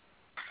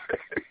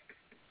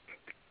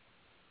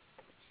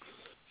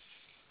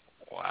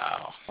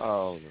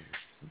 Oh.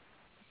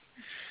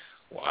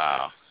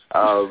 Wow.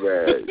 Oh,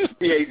 man.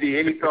 PAD,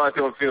 any thoughts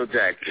on Phil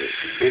Jackson?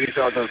 Any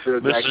thoughts on Phil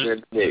Jackson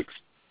and the Knicks?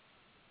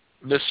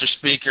 Mr.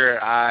 Speaker,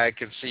 I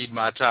concede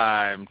my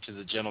time to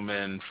the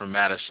gentleman from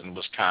Madison,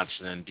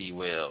 Wisconsin, D.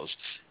 Wills.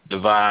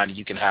 Devon,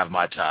 you can have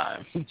my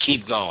time.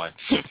 Keep going.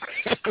 Keep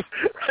going.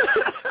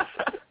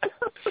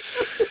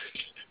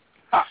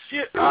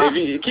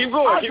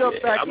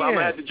 I'm going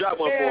to have to drop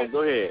one for him.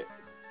 Go ahead.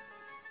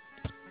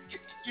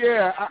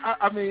 Yeah,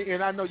 I mean,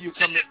 and I know you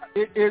come.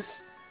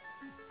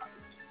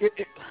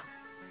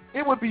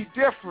 It would be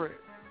different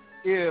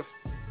if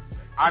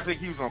I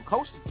think he was going to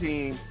coach the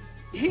team.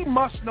 He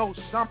must know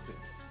something.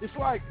 It's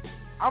like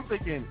I'm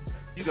thinking,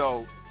 he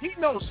knows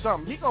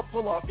something. He gonna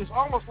pull off. It's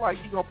almost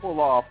like he gonna pull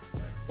off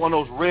one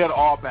of those red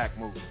all-back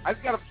moves. I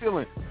just got a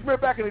feeling. Remember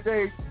back in the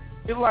day,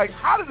 it's like,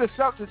 how did the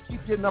Celtics keep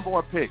getting number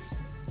one picks?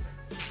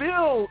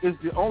 Phil is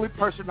the only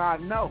person I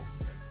know.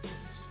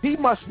 He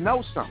must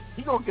know something.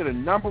 He gonna get a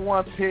number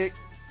one pick.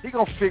 He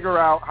gonna figure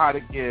out how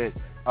to get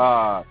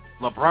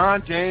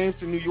LeBron James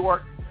to New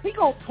York. He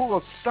gonna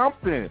pull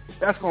something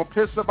that's gonna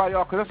piss somebody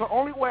off, because that's the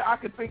only way I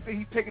can think that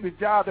he's taking the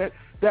job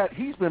that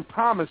he's been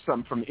promised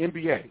something from the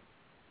NBA,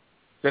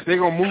 that they're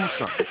gonna move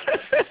something.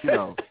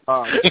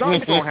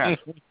 Something's gonna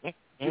happen.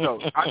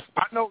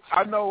 I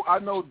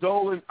know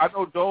Dolan. I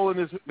know Dolan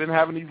has been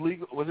having these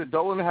legal. Was it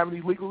Dolan having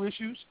these legal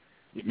issues?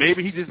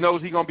 Maybe he just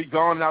knows he's gonna be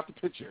gone and out the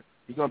picture.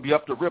 He's gonna be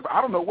up the river.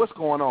 I don't know what's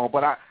going on,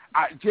 but I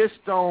just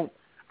don't.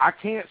 I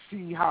can't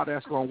see how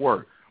that's gonna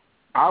work.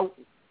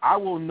 I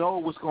will know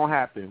what's going to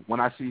happen when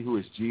I see who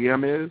his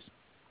GM is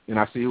and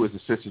I see who his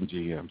assistant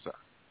GMs are.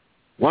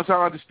 Once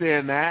I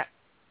understand that,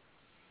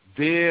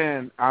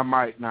 then I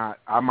might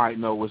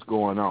know what's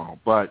going on.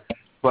 But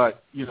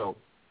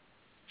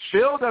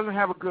Phil doesn't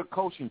have a good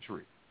coaching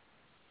tree,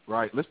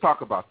 right? Let's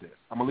talk about this.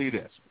 I'm going to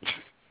leave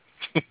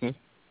this.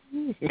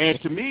 And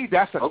to me,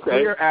 that's a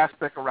clear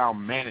aspect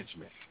around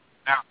management.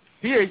 Now,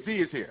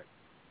 PhD is here.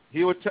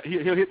 He'll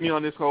hit me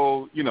on this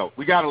whole,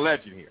 we got a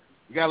legend here.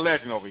 We got a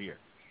legend over here.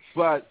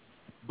 But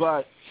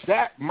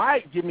that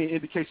might give me an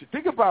indication.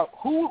 Think about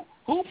who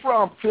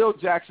from Phil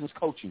Jackson's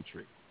coaching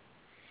tree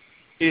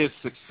is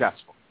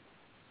successful.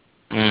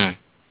 Mm.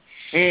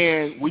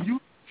 And when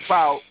you think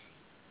about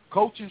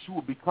coaches who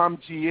will become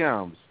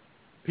GMs,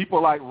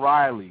 people like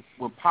Riley,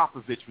 when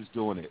Popovich was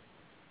doing it,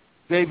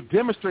 they've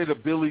demonstrated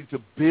ability to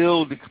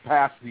build the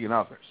capacity in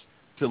others,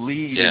 to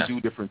lead and do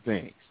different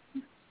things.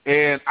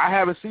 And I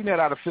haven't seen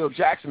that out of Phil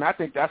Jackson. I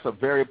think that's a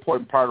very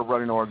important part of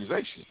running an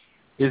organization,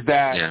 is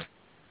that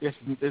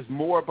it's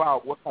more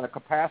about what kind of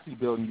capacity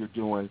building you're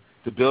doing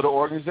to build an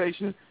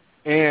organization.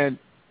 And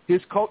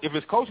if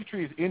his coaching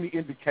tree is any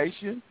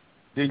indication,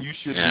 then you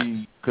should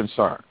be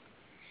concerned.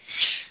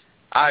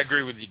 I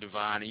agree with you,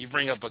 Devon. You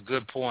bring up a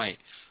good point.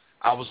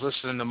 I was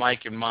listening to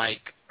Mike and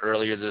Mike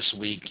earlier this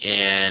week,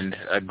 and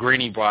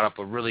Greeny brought up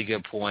a really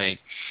good point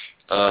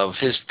of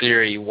his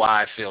theory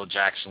why Phil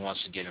Jackson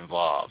wants to get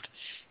involved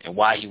and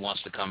why he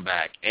wants to come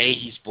back. A,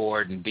 he's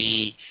bored, and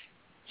B,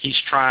 he's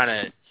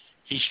trying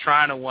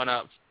to one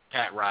up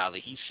Pat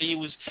Riley. He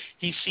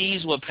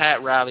sees what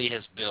Pat Riley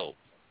has built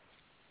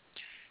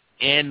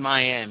in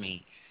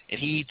Miami, and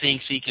he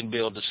thinks he can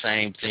build the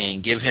same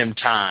thing. Give him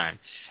time.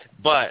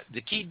 But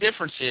the key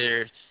difference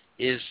here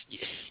is,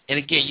 and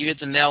again, you hit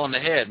the nail on the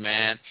head,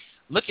 man.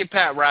 Look at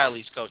Pat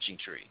Riley's coaching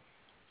tree.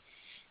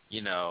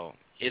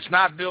 It's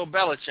not Bill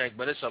Belichick,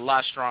 but it's a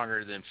lot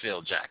stronger than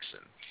Phil Jackson.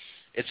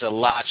 It's a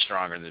lot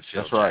stronger than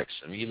Phil Jackson. Right.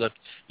 I mean,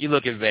 you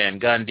look at Van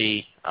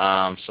Gundy.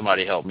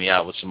 Somebody help me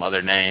out with some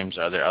other names.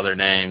 Are there other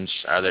names?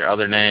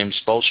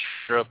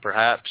 Spoelstra,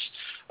 perhaps.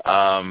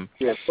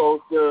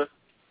 Spoelstra.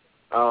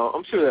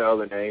 I'm sure there are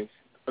other names.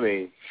 I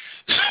mean,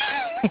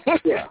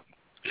 yeah.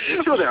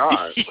 I'm sure there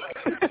are.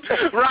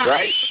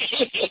 Right.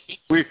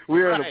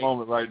 We're in a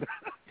moment right now.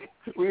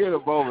 We're in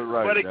a moment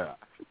right now.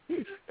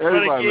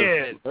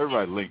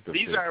 Everybody linked up.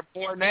 These there. are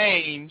more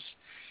names,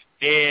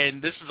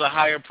 and this is a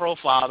higher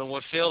profile than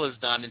what Phil has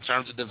done in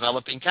terms of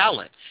developing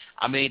talent.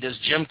 I mean, does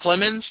Jim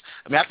Clemens?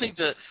 I mean, I think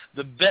the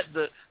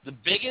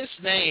biggest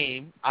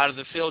name out of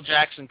the Phil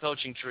Jackson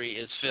coaching tree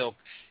is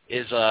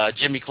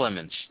Jimmy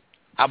Clemens.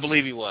 I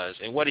believe he was.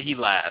 And what did he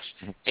last?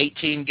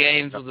 18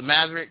 games with the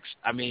Mavericks?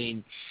 I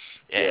mean,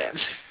 yeah.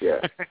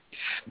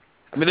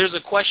 I mean, there's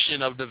a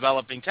question of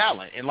developing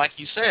talent. And like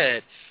you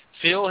said,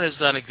 Phil has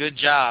done a good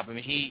job. I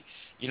mean,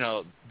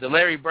 the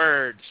Larry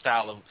Bird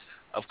style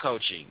of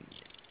coaching,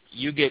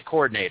 you get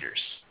coordinators.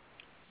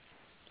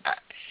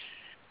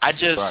 I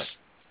just,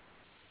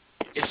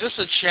 it's just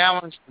a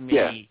challenge to me.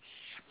 Yeah.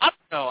 I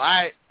don't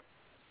know.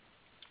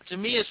 To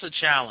me, it's a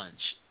challenge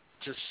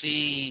to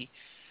see.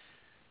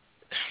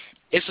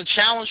 It's a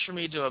challenge for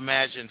me to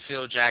imagine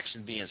Phil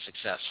Jackson being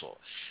successful,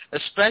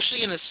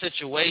 especially in a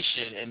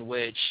situation in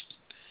which,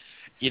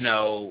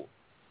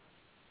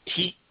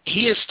 he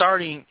is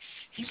starting.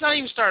 He's not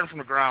even starting from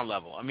the ground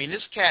level. I mean,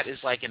 this cat is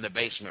like in the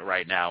basement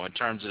right now in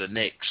terms of the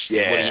Knicks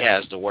and what he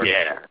has to work with.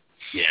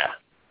 Yeah.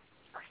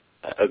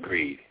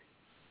 Agreed.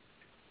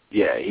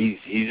 Yeah, he's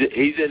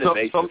in the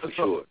making for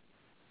sure.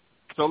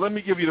 So let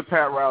me give you the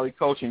Pat Riley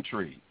coaching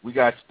tree. We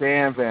got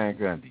Stan Van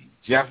Gundy,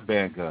 Jeff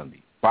Van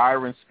Gundy,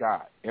 Byron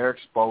Scott, Eric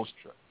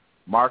Spoelstra,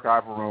 Mark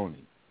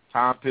Ivaroni,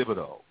 Tom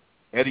Thibodeau,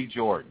 Eddie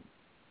Jordan,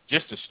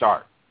 just to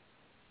start.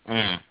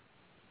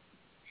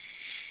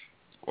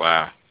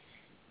 Wow.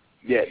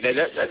 Yeah,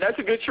 that's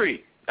a good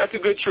tree. That's a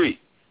good tree.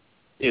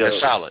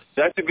 That's solid.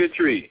 That's a good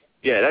tree.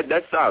 Yeah,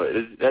 that's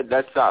solid.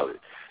 That's solid.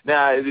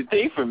 Now, the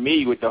thing for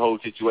me with the whole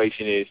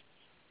situation is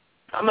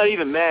I'm not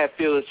even mad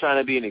Phil is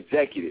trying to be an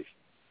executive.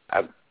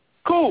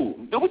 Cool.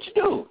 Do what you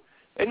do.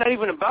 It's not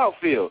even about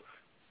Phil.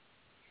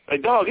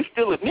 Like, dog, it's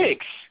still the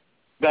Knicks.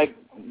 Like,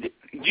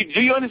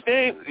 do you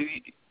understand?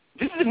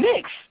 This is the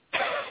Knicks.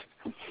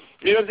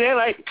 You know what I'm saying?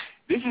 Like,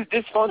 this is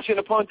dysfunction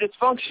upon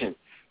dysfunction.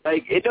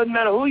 Like, it doesn't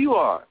matter who you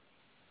are.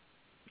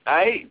 All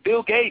right?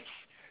 Bill Gates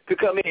could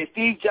come in.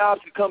 Steve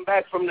Jobs could come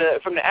back from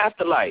the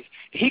afterlife.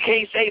 He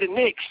can't say the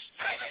Knicks.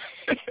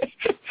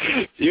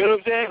 You know what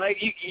I'm saying?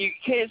 Like, you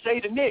can't say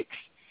the Knicks.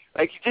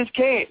 Like, you just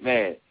can't,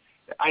 man.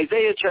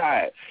 Isaiah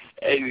tried.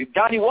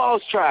 Donnie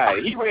Walsh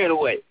tried. He ran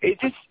away. You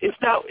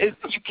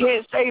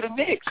can't say the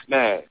Knicks,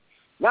 man.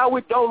 Not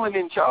with Dolan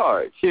in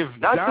charge.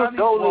 Not Donnie with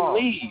Dolan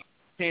Walsh lead.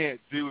 Can't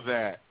do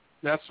that.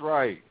 That's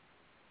right.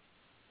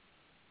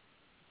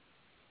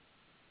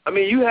 I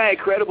mean, you had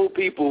credible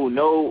people who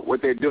know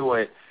what they're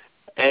doing,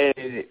 and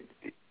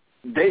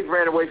they've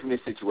ran away from this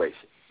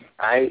situation.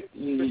 Right?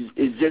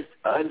 It's just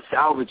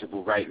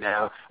unsalvageable right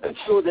now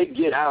until they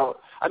get out.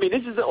 I mean,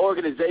 this is an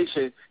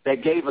organization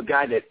that gave a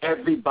guy that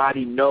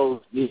everybody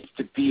knows needs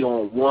to be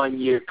on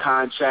 1-year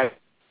contract.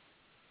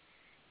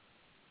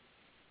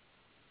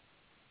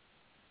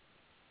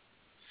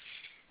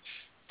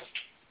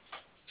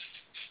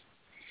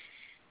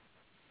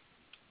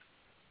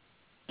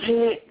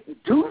 Can't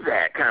do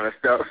that kind of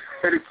stuff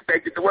and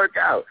expect it to work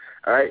out.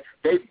 All right,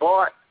 they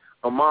bought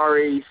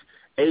Amari's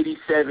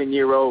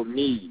 87-year-old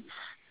knees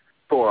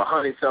for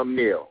 $100-something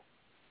million. All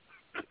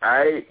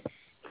right,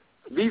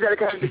 these are the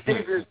kind of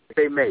decisions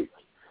they make.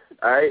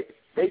 All right,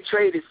 they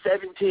traded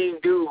 17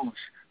 dudes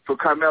for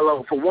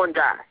Carmelo for one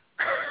guy,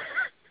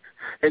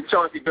 and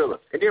Chauncey Billups,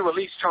 and then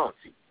released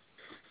Chauncey.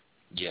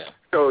 Yeah.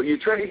 So you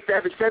trade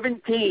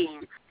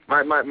 17.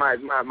 My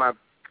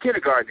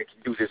kindergartner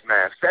can do this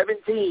math.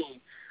 17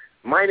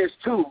 minus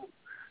 2,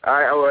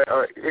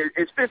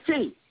 it's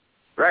 15,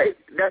 right?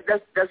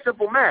 That's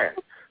simple math.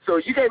 So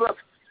you gave up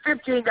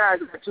 15 guys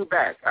and 2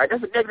 back. All right,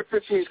 that's a negative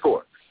 15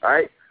 score. All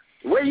right,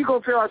 where are you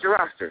gonna fill out your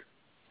roster?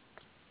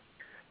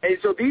 And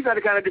so these are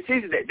the kind of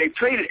decisions that they've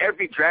traded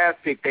every draft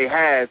pick they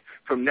have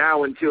from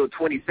now until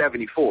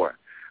 2074.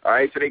 All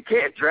right, so they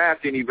can't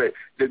draft any, but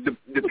the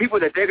people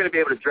that they're going to be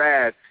able to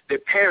draft, their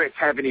parents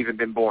haven't even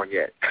been born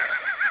yet.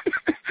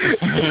 You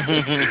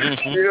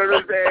know what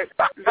I'm saying?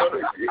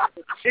 So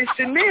it's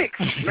the Knicks,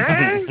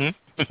 man.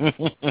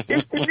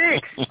 It's the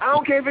Knicks. I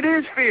don't care if it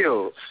is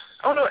Phil.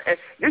 I don't know.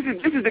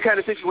 This is the kind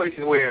of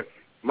situation where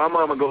my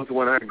mama goes to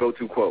one of her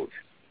go-to quotes.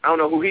 I don't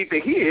know who he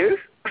think he is.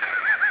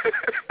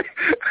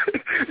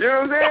 You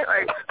know what I'm saying?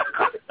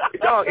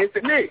 Like, dog, it's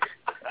the Knicks.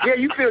 Yeah,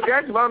 you Phil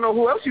Jackson, but I don't know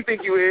who else you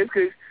think you is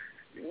because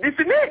it's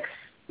the Knicks.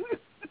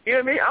 You know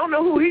what I mean? I don't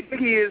know who he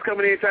think he is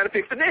coming in trying to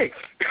fix the Knicks.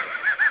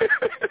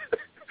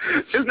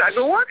 It's not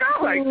going to work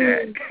out like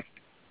that.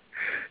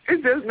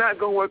 It's just not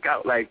going to work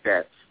out like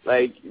that.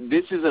 Like,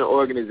 this is an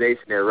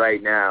organization that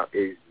right now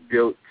is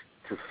built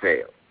to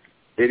fail.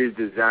 It is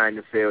designed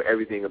to fail.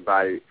 Everything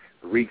about it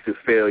reeks of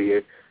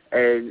failure.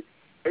 And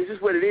it's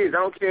just what it is. I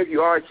don't care if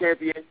you are a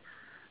champion.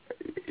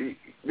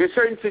 There's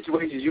certain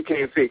situations you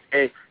can't fix.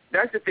 And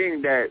that's the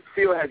thing that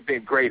Phil has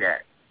been great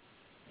at.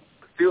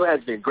 Phil has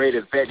been great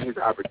at vetting his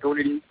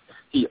opportunities.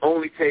 He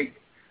only takes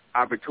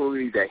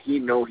opportunities that he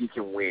knows he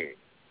can win.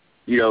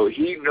 You know,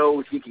 he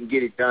knows he can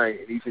get it done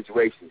in these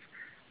situations.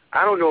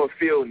 I don't know if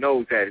Phil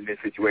knows that in this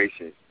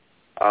situation.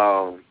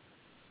 I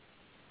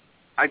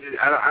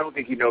don't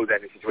think he knows that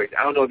in this situation.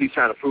 I don't know if he's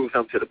trying to prove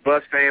something to the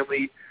Buss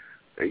family,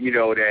 you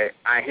know, that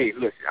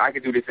listen, I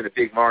can do this in a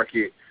big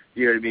market.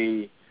 You know what I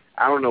mean?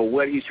 I don't know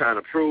what he's trying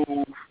to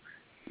prove,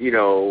 you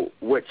know,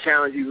 what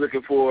challenge he's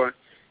looking for.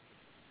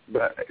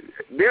 But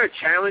there are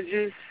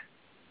challenges,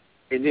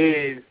 and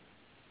then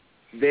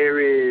there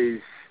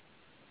is,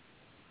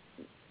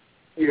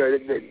 you know,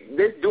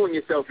 there's doing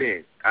yourself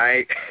in, all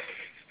right?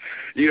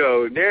 You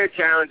know, there are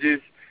challenges,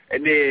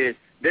 and then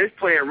there's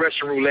playing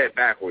Russian roulette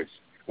backwards,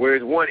 where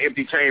it's one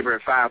empty chamber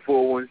and 5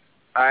 full ones,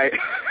 all right?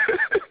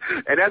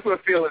 And that's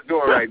what Phil is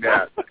doing right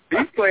now.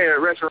 He's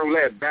playing Russian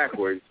roulette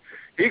backwards.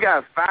 He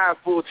got 5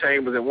 full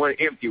chambers and 1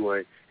 empty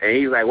one, and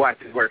he's like, watch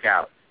this work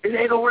out. It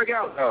ain't going to work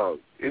out, dog.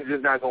 It's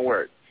just not going to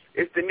work.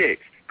 It's the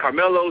Knicks.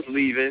 Carmelo's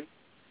leaving,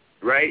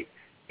 right?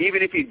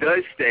 Even if he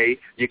does stay,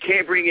 you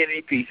can't bring in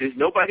any pieces.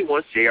 Nobody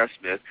wants J.R.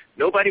 Smith.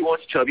 Nobody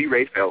wants chubby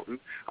Ray Felton.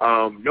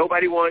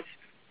 Nobody wants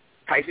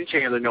Tyson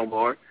Chandler no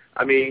more.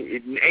 I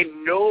mean,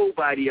 ain't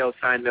nobody else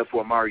signed up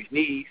for Amari's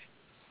knees.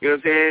 You know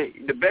what I'm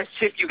saying? The best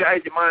chick you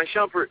guys is Iman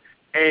Shumpert,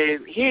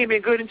 and he ain't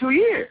been good in 2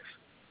 years.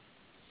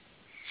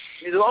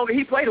 The longer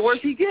he play, the worse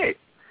he get.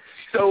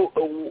 So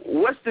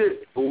what's the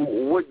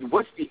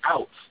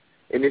outs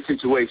in this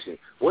situation?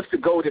 What's the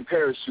golden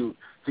parachute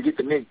to get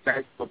the Knicks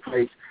back to a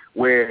place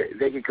where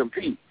they can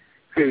compete?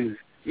 Because,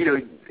 you know,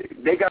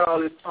 they got all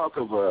this talk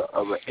of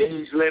an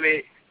age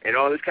limit and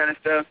all this kind of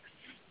stuff.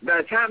 By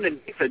the time the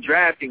Knicks are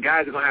drafting,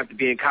 guys are going to have to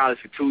be in college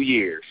for 2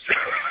 years.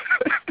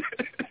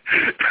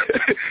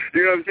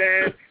 You know what I'm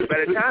saying?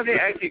 By the time they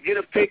actually get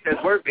a pick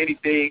that's worth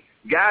anything,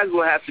 guys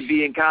will have to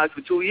be in college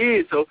for 2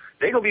 years. So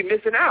they're going to be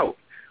missing out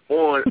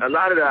on a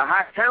lot of the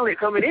high talent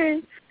coming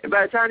in. And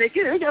by the time they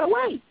get it, they got to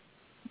wait.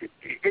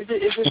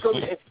 It's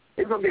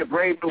going to be a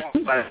brave move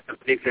by the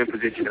Knicks in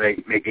position to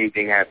make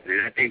anything happen.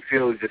 And I think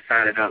Phil is just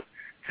signing up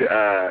to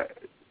I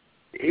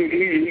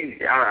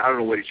don't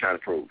know what he's trying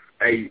to prove.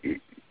 I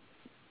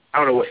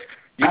don't know what.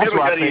 That's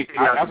why I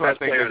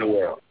think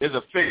there's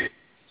a fix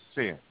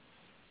in.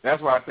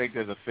 That's why I think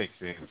there's a fix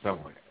in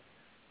somewhere.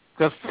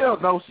 Because Phil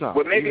knows something.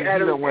 Well, maybe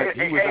Adam. I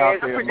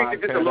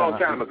predicted this a long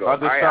time ago.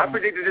 I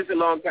predicted this a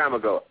long time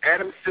ago.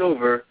 Adam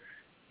Silver,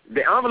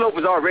 the envelope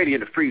was already in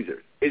the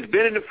freezer. It's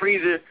been in the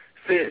freezer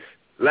since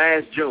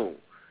last June.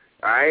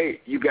 All right,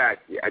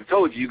 I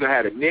told you, you're going to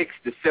have the Knicks,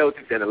 the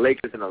Celtics, and the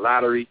Lakers in the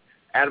lottery.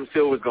 Adam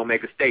Silver's going to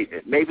make a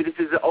statement. Maybe this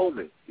is an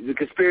omen. The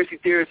conspiracy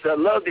theorists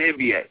love the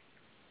NBA,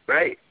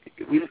 right?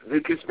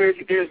 The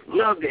conspiracy theorists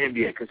love the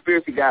NBA.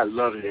 Conspiracy guys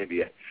love the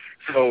NBA.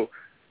 So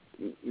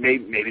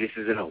maybe this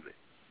is an omen.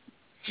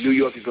 New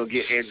York is going to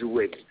get Andrew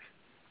Wiggins.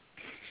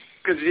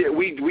 Because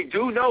we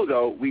do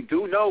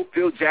know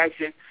Phil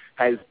Jackson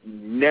has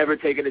never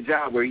taken a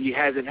job where he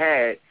hasn't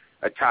had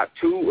a top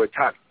 2 or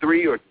top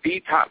 3 or the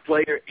top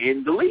player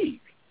in the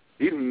league.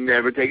 He's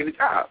never taken a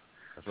job.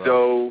 Right.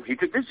 So he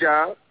took this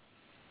job.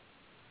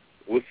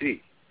 We'll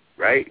see,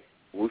 right?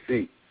 We'll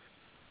see.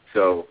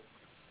 So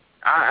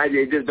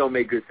it just don't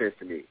make good sense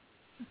to me.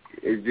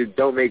 It just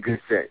don't make good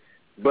sense.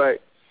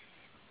 But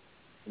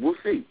we'll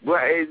see. Well,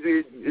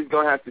 it's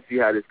going to have to see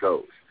how this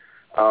goes.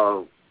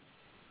 I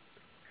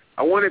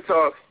want to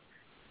talk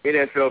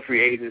NFL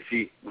free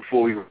agency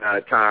before we run out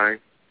of time.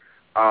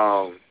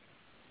 Now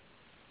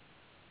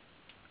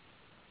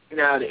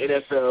the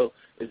NFL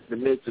is in the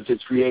midst of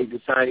its free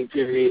agent signing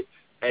period,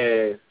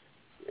 and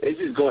it's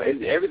just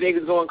going. Everything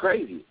is going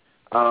crazy.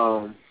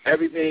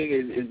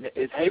 Everything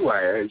is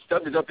haywire.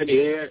 Stuff is up in the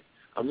air.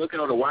 I'm looking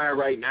on the wire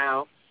right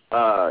now.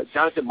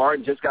 Jonathan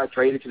Martin just got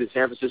traded to the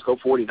San Francisco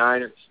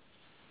 49ers.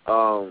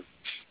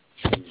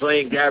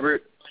 Blaine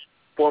Gabbert,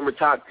 former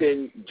top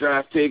 10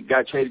 draft pick,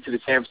 got traded to the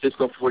San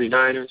Francisco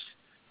 49ers.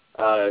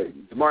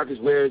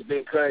 DeMarcus Ware has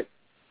been cut.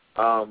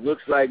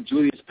 Looks like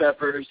Julius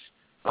Peppers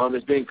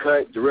has been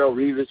cut. Darrelle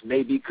Revis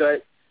may be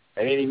cut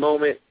at any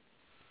moment.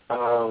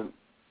 The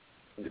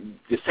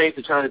Saints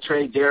are trying to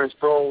trade Darren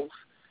Sproles.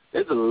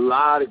 There's a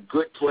lot of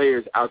good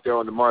players out there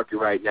on the market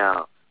right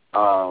now.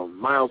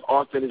 Miles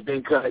Austin has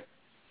been cut.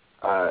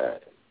 The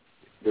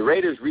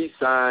Raiders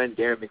re-signed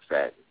Darren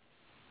McFadden.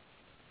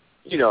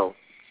 You know,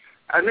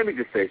 let me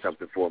just say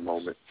something for a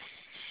moment.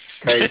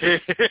 Okay?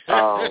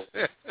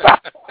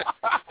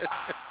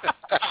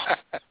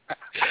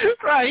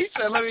 Right, he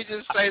said, let me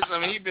just say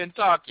something. He's been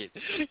talking.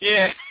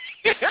 Yeah.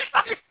 The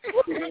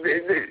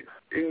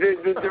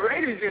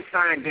Raiders just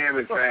signed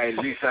Darren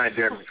McFadden. Re-signed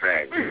Darren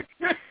McFadden.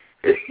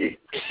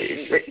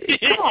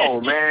 Come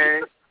on,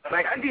 man.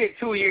 Like, I did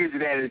 2 years of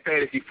that in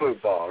fantasy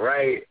football,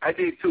 right? I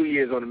did 2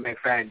 years on the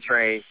McFadden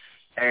train,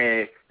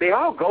 and they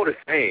all go the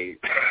same.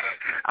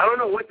 I don't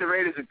know what the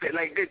Raiders are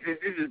like. This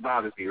just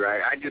bothers me,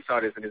 right? I just saw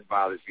this, and this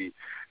bothers me,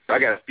 so I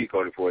got to speak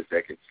on it for a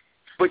second.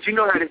 But you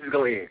know how this is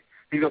going to end.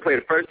 He's going to play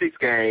the first 6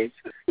 games.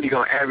 He's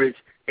going to average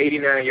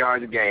 89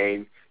 yards a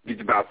game,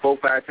 gets about 4 or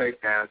 5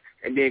 touchdowns,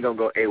 and then going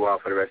to go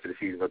AWOL for the rest of the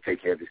season, going to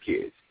take care of his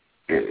kids.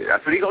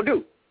 That's what he's going to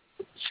do.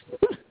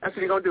 That's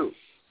what he's going to do.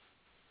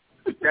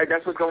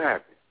 That's what's going to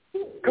happen.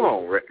 Come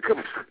on.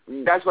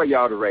 That's why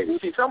y'all the Raiders.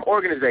 See, some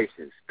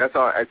organizations, that's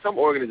all. At some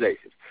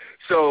organizations.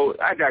 So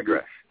I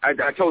digress. I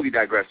totally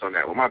digressed on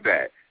that one. My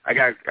bad. I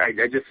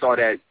just saw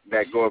that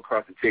go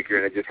across the ticker,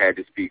 and I just had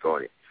to speak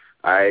on it.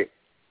 All right.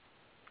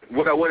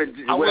 What I want to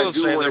do.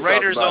 The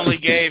Raiders only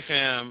gave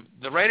him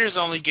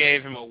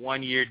a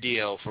 1-year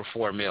deal for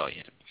 $4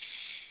 million.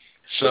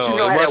 So but you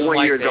know how that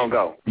 1 year is gonna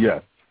go. Yeah.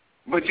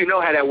 But you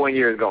know how that 1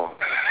 year is going.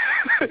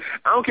 I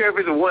don't care if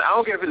it's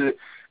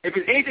if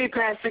it's anything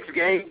past 6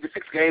 games, the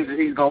 6 games that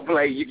he's gonna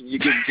play, you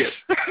get tipped.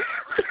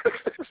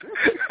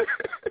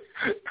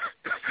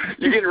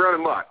 You're getting run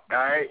amok, all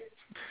right?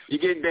 You're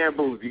getting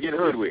bamboozled. You're getting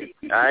hoodwinked,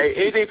 all right?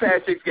 Anything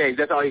past 6 games,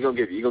 that's all he's gonna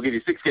give you. He's gonna give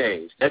you 6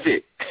 games. That's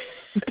it.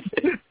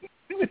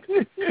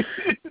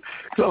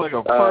 Sound like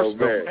a personal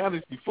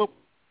fantasy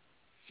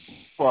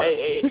football.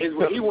 Hey,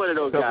 he one of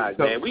those guys,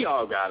 man. We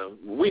all got him.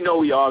 We know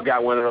we all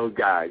got one of those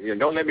guys. You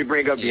know, don't let me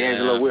bring up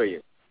D'Angelo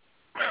Williams.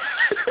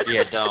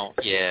 Yeah, don't.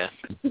 Yeah.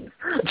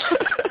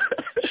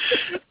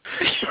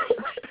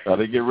 Are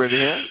they getting rid of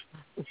him?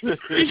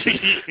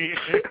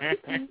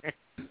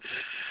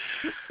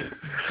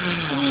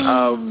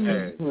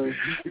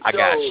 I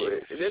got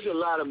you. There's a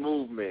lot of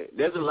movement.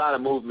 There's a lot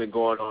of movement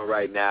going on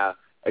right now.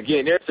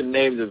 Again, there's some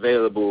names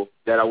available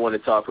that I want to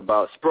talk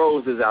about.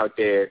 Sproles is out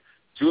there.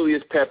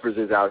 Julius Peppers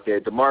is out there.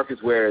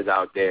 DeMarcus Ware is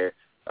out there.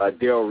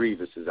 Darrelle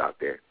Revis is out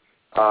there.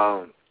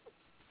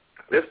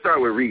 Let's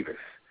start with Revis.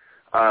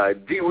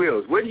 D.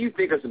 Wills, what do you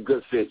think are some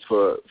good fits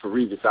for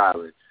Revis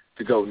Island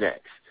to go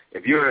next?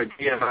 If you're a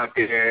GM out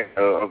there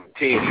of a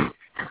team,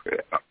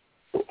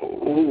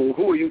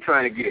 who are you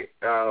trying to get?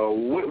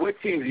 What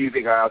teams do you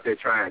think are out there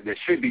that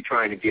should be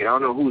trying to get? I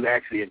don't know who's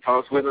actually in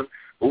talks with them,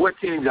 but what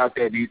teams out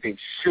there do you think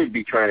should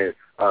be trying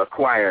to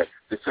acquire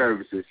the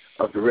services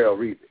of Darrelle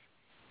Revis?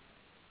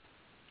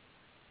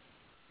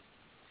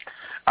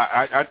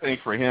 I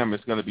think for him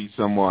it's going to be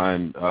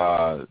someone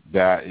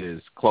that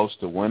is close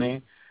to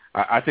winning.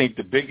 I think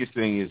the biggest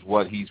thing is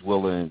what he's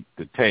willing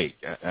to take.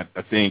 I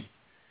think,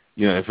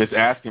 if it's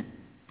asking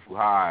too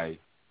high,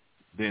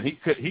 then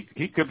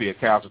he could be a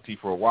casualty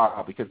for a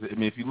while because,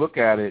 if you look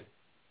at it,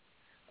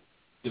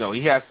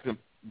 he hasn't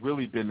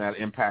really been that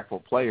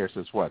impactful player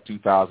since,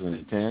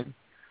 2010?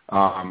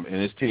 And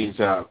his team's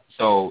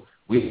so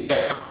we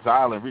have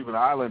Island. Revis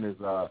Island has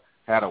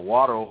had a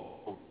water.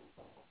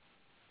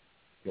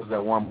 Was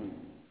that one?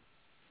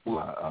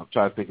 I'm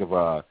trying to think of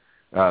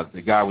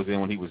the guy was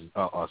in when he was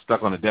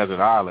stuck on a desert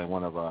island.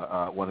 One of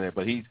there,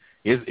 but his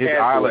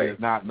island is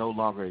no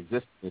longer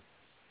existent.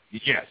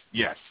 Yes.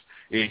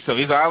 So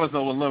his island's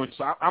no longer limited.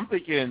 So I'm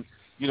thinking,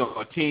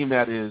 a team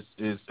that is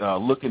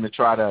looking to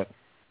try to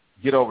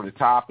get over the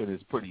top and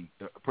is pretty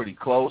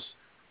close.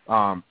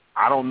 I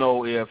don't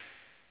know if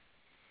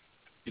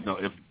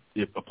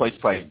a place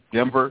like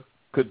Denver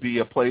could be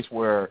a place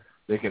where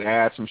they could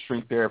add some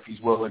strength there if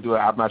he's willing to do it.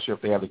 I'm not sure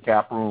if they have the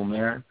cap room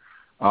there.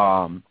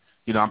 I'm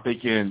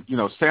thinking,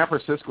 San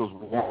Francisco's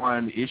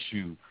one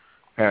issue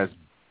has,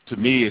 to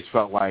me, it's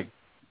felt like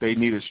they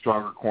need a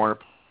stronger corner.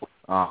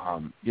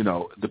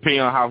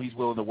 Depending on how he's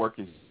willing to work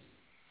his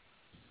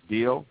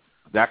deal,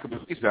 that could be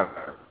he's got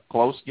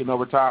close getting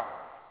over top.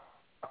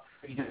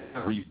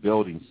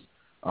 Rebuildings,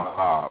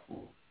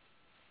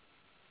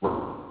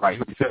 right?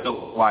 He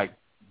felt like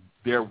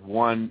they're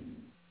one.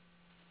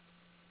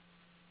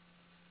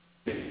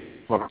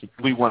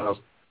 We one of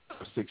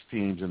those 6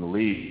 teams in the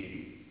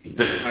league.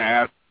 They're going to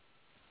have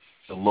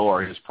to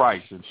lower his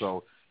price, and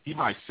so he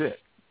might sit.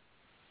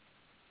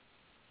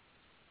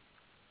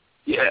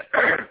 Yeah,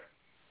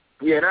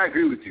 and I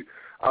agree with you.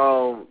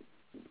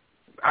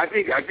 I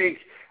think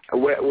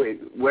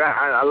what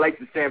I like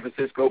the San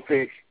Francisco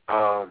pick.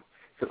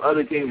 Some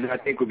other teams that I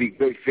think would be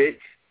good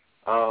fits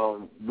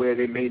where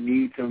they may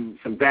need some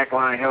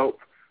backline help.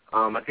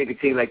 I think a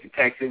team like the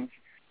Texans.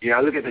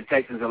 I look at the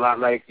Texans a lot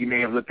like you may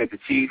have looked at the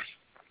Chiefs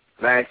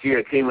last year,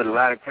 a team with a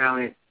lot of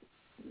talent.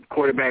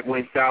 Quarterback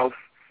went south,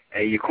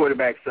 and your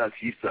quarterback sucks,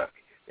 you suck.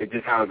 It's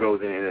just how it goes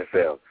in the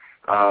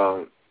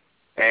NFL.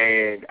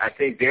 And I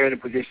think they're in a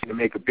position to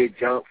make a big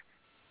jump.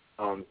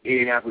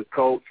 Indianapolis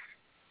Colts,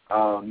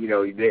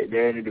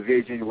 they're in a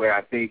division where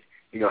I think,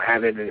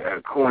 having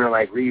a corner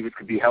like Revis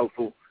could be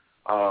helpful.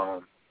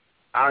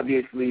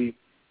 Obviously,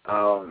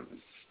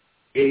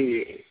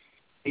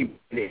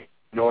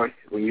 North,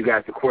 when you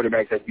got the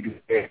quarterbacks that you do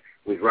there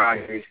with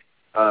Rodgers,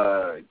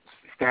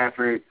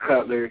 Stafford,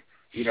 Cutler,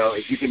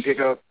 if you can pick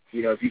up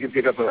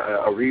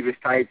a Revis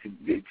type to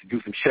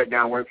do some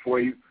shutdown work for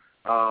you,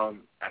 I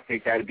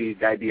think that'd be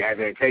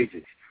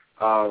advantageous.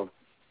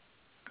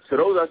 So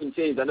those are some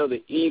teams. I know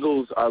the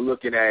Eagles are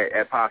looking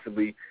at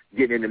possibly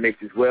getting in the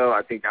mix as well.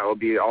 I think that would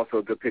be also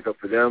a good pickup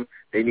for them.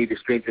 They need to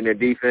strengthen their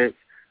defense.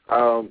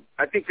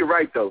 I think you're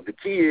right, though. The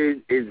key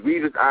is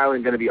Revis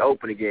Island going to be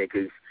open again?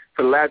 Because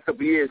for the last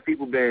couple of years,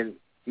 people been,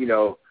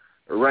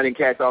 running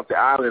cats off the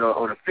island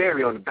on a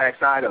ferry on the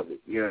backside of it.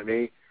 You know what I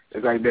mean?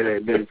 There's like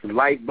been some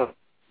light bumps,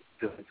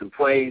 some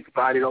planes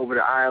spotted over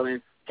the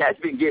island. Cats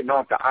been getting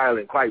off the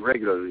island quite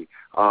regularly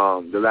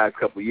the last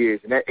couple of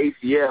years. And that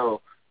ACL,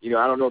 I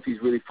don't know if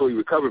he's really fully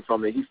recovered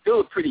from it. He's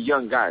still a pretty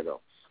young guy,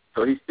 though.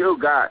 So he's still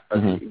got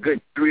a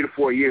good 3 to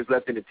 4 years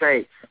left in the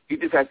tank. He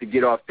just has to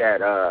get off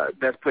that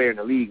best player in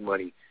the league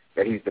money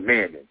that he's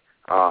demanding,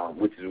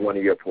 which is one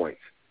of your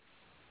points.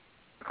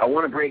 I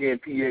want to bring in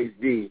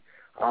PhD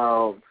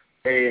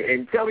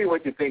and tell me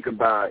what you think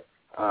about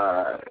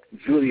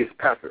Julius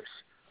Peppers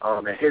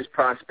and his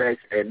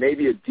prospects and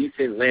maybe a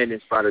decent landing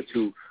spot or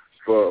two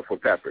for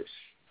Peppers.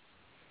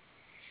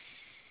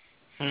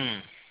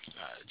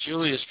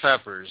 Julius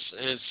Peppers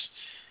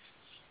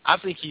I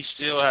think he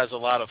still has a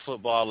lot of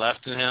football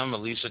left in him,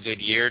 at least a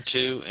good year or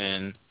two,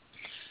 and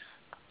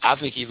I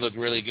think he looked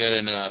really good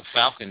in a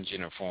Falcons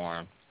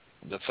uniform.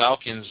 The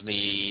Falcons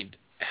need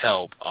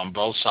help on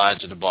both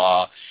sides of the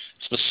ball,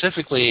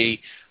 specifically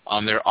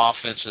on their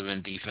offensive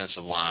and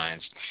defensive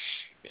lines.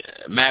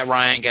 Matt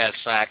Ryan got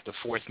sacked the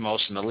 4th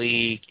most in the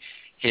league.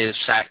 His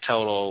sack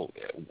total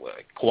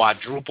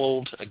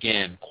quadrupled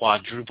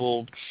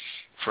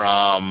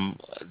from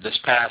this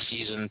past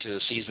season to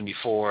the season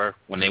before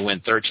when they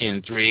went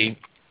 13-3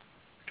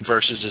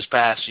 versus this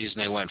past season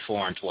they went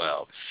 4-12.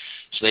 So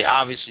they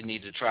obviously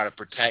need to try to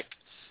protect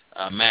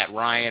Matt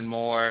Ryan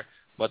more,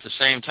 but at the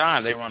same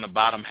time they were on the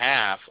bottom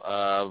half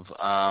of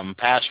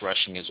pass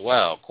rushing as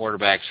well.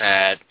 Quarterbacks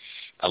had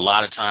a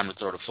lot of time to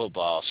throw the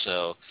football.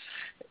 So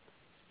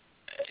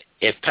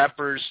if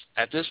Peppers,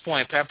 at this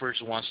point,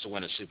 Peppers wants to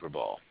win a Super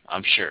Bowl,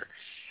 I'm sure.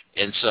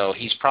 And so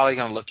he's probably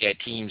going to look at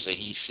teams that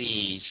he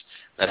sees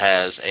that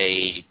has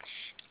a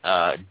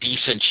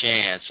decent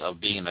chance of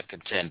being a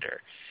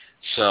contender.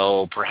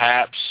 So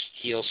perhaps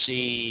he'll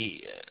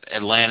see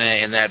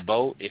Atlanta in that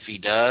boat. If he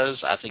does,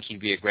 I think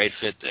he'd be a great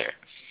fit there.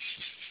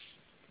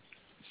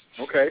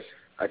 Okay.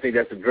 I think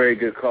that's a very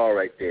good call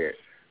right there.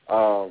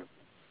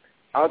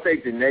 I'll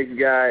take the next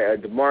guy,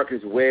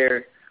 DeMarcus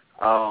Ware.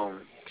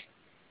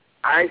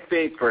 I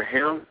think for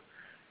him,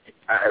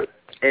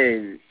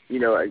 and, you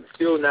know,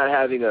 still not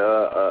having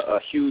a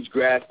huge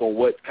grasp on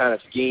what kind of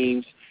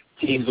schemes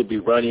teams will be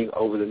running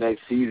over the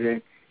next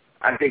season,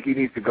 I think he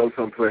needs to go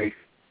someplace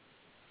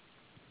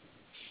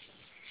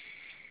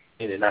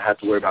and not have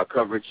to worry about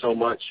coverage so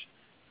much.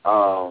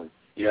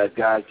 You know, as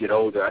guys get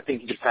older, I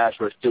think he can pass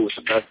rush still with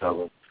the best of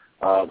them.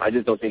 I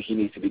just don't think he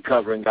needs to be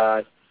covering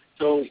guys.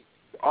 So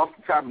off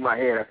the top of my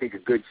head, I think a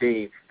good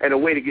team and a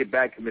way to get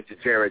back to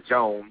Mr. Jared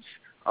Jones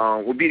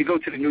would be to go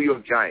to the New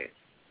York Giants,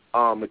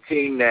 a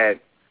team that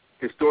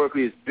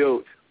historically is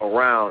built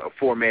around a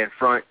four-man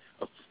front,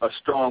 a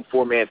strong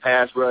four-man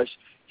pass rush.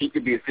 He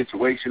could be a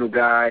situational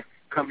guy,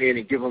 come in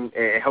and give them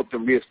and help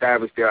them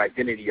reestablish their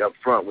identity up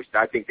front, which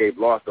I think they've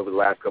lost over the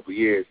last couple of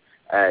years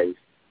as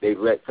they've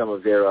let some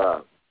of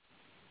their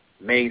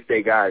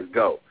mainstay guys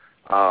go.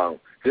 So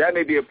that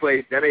may be a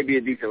place, that may be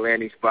a decent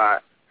landing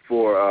spot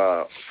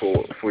for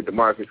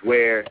DeMarcus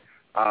Ware.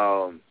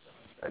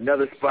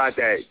 Another spot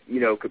that, you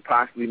know, could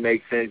possibly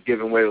make sense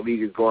given where the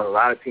league is going. A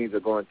lot of teams are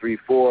going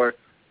 3-4.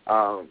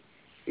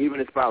 Even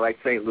a spot like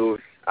St. Louis,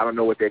 I don't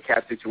know what their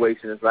cap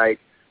situation is like,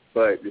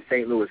 but the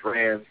St. Louis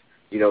Rams,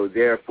 you know,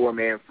 they're a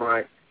four-man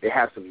front. They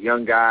have some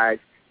young guys.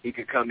 He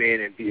could come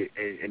in and be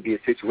a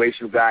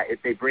situational guy.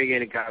 If they bring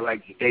in a guy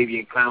like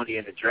Jadeveon Clowney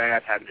in the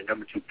draft, having the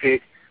number 2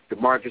 pick,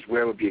 DeMarcus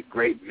Ware would be a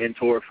great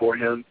mentor for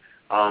him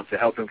to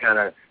help him kind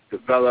of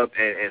develop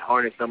and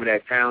harness some of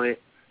that talent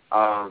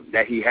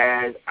that he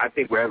has. I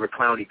think wherever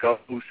Clowney goes,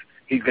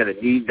 he's going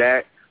to need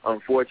that,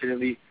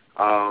 unfortunately.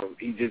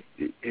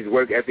 His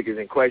work ethic is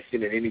in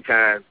question, and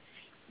anytime,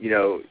 you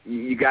know,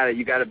 you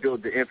gotta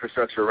build the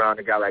infrastructure around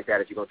a guy like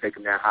that if you're going to take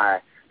him that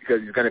high,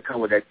 because he's going to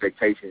come with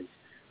expectations.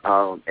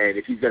 And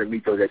if he's going to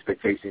meet those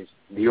expectations,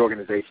 the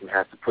organization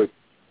has to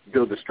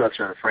build the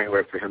structure and a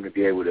framework for him to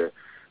be able to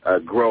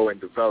grow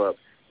and develop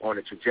on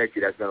a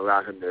trajectory that's going to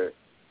allow him to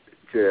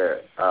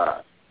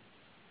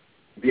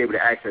be able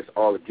to access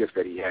all the gifts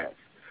that he has.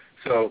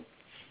 So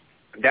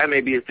that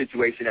may be a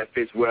situation that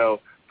fits well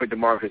for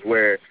DeMarcus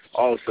Ware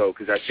also,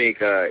 because I think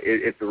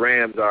if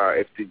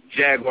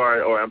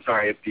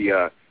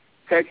the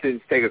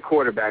Texans take a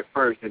quarterback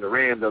first and the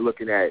Rams are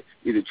looking at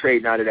either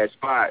trading out of that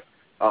spot,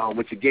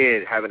 which,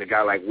 again, having a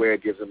guy like Ware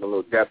gives them a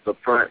little depth up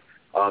front.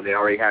 They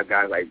already have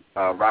guys like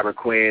Robert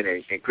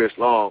Quinn and Chris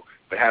Long,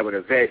 but having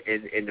a vet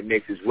in the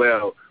mix as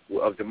well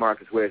of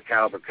DeMarcus Ware's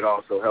caliber could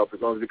also help,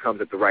 as long as it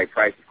comes at the right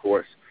price, of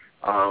course.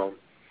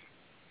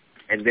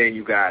 And then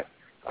you got,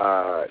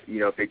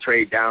 if they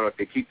trade down or if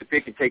they keep the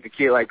pick and take a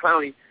kid like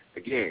Clowney,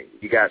 again,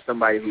 you got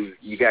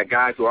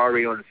guys who are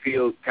already on the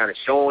field kind of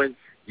showing.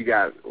 You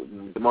got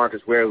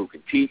DeMarcus Ware who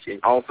can teach and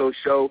also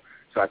show.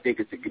 So I think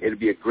it'll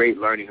be a great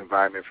learning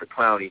environment for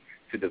Clowney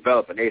to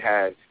develop. And they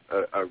have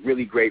a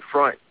really great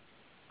front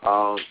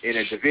in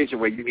a division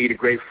where you need a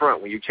great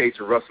front. When you're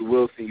chasing Russell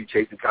Wilson, you're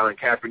chasing Colin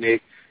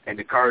Kaepernick, and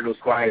the Cardinals,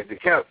 quiet as they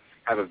kept,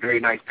 have a very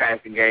nice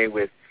passing game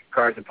with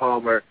Carson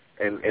Palmer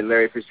and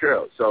Larry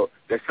Fitzgerald. So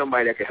there's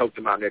somebody that can help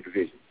them out in their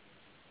division.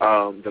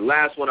 The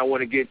last one I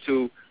want to get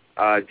to,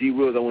 D.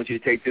 Wills, I want you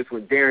to take this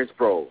one, Darren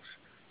Sproles.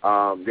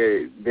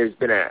 There's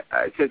been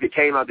since it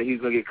came out that he's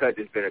going to get cut,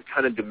 there's been a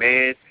ton of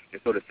demand,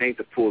 and so the Saints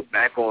have pulled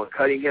back on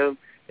cutting him,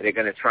 and they're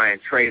going to try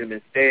and trade him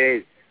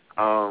instead.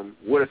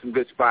 What are some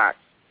good spots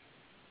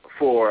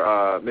for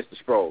Mr.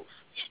 Sproles?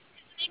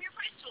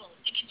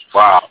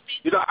 Wow.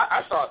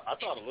 I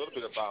thought a little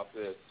bit about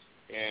this,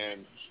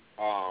 and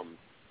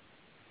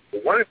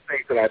one of the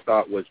things that I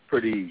thought was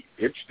pretty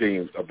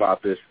interesting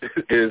about this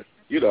is,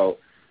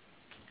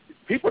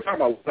 people are talking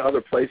about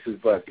other places,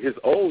 but his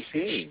old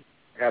team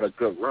had a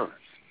good run.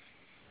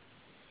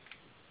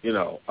 In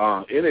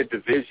a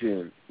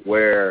division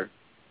where,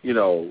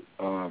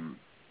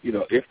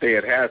 if they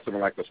had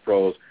someone like the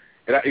Sproles,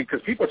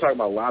 because people are talking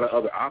about a lot of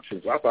other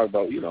options. I thought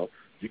about, you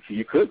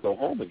could go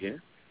home again,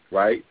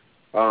 right?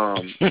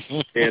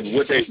 And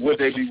would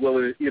they be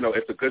willing?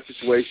 It's a good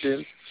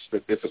situation.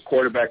 It's a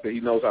quarterback that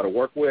he knows how to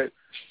work with.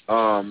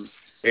 And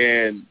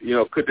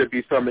could there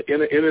be some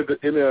in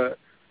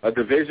a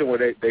division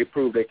where they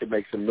prove they can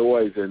make some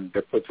noise and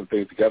they put some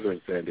things together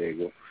in San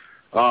Diego?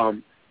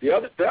 The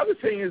other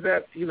thing is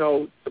that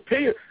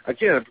depending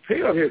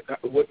on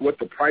what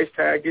the price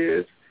tag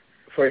is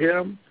for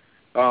him,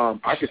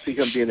 I could see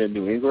him being in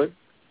New England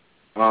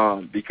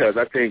because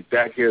I think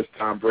that gives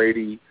Tom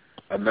Brady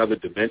another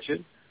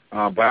dimension.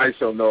 But I just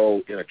don't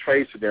know in a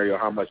trade scenario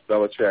how much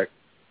Belichick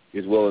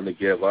is willing to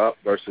give up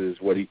versus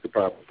what he could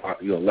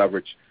probably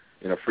leverage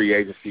in a free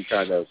agency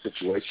kind of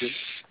situation.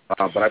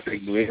 But I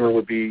think New England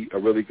would be a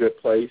really good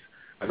place.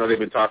 I know they've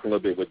been talking a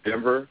little bit with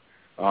Denver,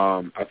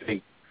 I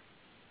think,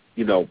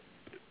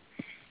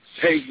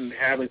 Peyton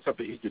having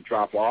something he could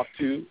drop off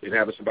to and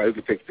having somebody who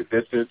can take the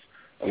distance,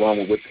 along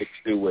with what they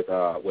can do with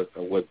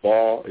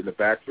Ball in the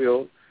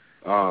backfield,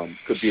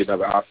 could be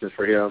another option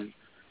for him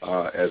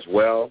as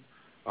well.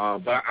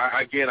 But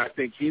I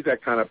think he's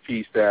that kind of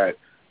piece that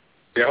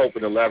they're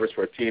hoping to leverage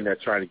for a team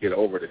that's trying to get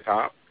over the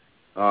top.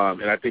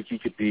 And I think he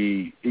could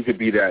be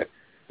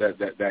that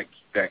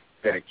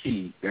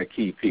key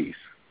piece.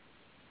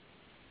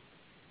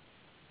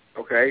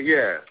 Okay,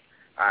 yeah.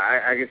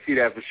 I can see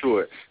that for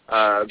sure.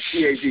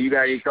 PAG, you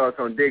got any thoughts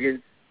on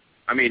Diggins?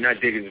 I mean,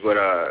 not Diggins, but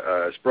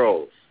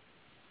Sproles.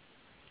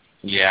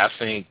 Yeah, I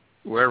think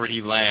wherever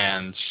he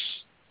lands,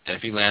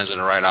 if he lands in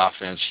the right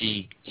offense,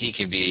 he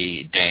can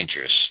be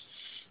dangerous.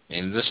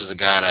 And this is a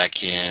guy that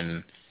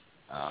can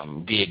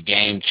be a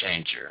game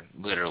changer,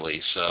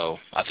 literally. So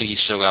I think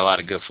he's still got a lot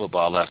of good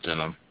football left in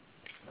him.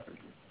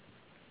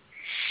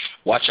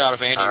 Watch out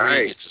if Andy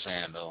Reid gets his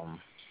hand on him.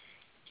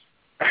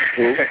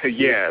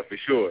 Yeah, for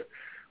sure.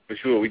 For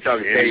sure. We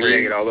talking Teddy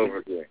Bennett all over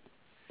again.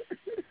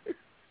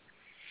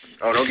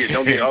 Don't get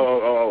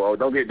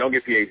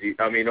PAG.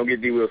 I mean, don't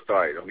get D-Will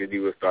started. Don't get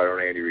D-Will started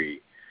on Andy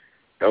Reid.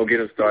 Don't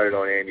get him started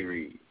on Andy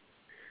Reid.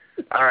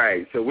 All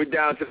right, so we're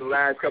down to the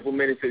last couple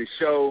minutes of the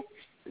show.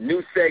 A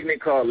new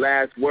segment called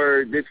Last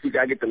Word. This week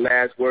I get the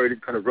last word.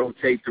 It's going to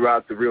rotate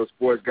throughout the Real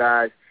Sports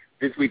Guys.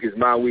 This week is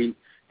my week.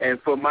 And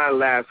for my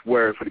last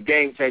word, for the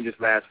Game Changers'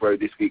 last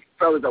word this week,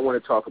 fellas, I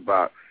want to talk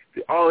about,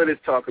 all of this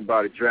talk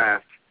about a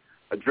draft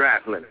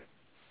limit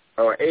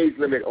or age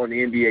limit on the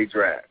NBA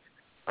draft.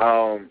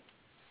 What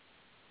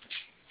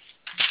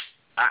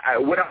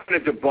I'm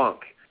going to debunk,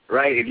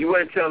 right? If you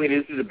want to tell me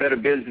this is a better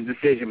business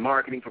decision,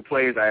 marketing for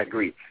players, I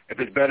agree. If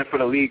it's better for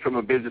the league from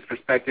a business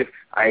perspective,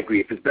 I agree.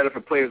 If it's better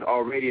for players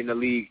already in the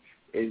league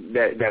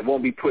that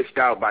won't be pushed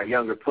out by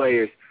younger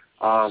players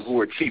who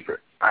are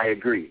cheaper, I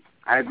agree.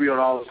 I agree on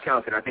all those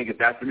counts, and I think if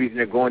that's the reason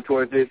they're going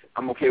towards this,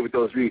 I'm okay with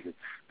those reasons.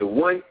 The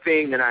one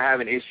thing that I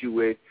have an issue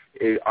with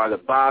are the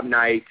Bob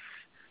Knights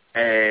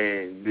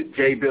and the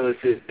Jay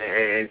Billises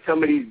and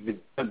some of these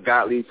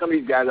Gottlieb, some of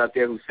these guys out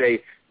there who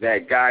say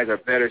that guys are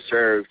better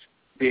served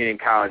being in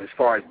college as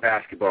far as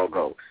basketball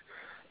goes.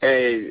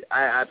 And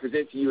I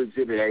present to you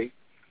Exhibit A,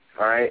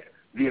 all right,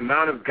 the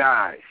amount of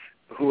guys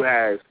who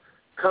have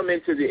come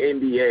into the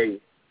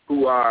NBA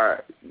who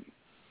are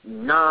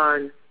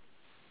non-first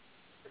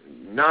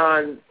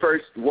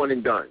one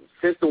and done,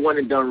 since the one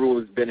and done rule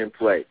has been in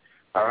play,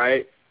 all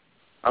right?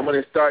 I'm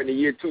going to start in the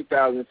year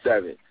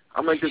 2007.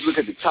 I'm going to just look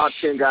at the top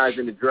 10 guys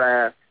in the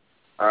draft,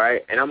 all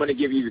right, and I'm going to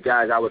give you the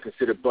guys I would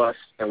consider bust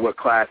and what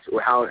class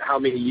or how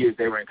many years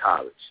they were in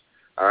college,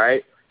 all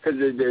right? Because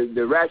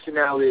the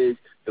rationale is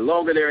the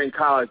longer they're in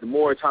college, the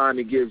more time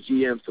it gives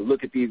GMs to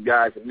look at these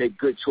guys and make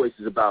good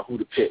choices about who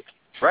to pick,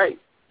 right?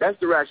 That's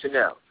the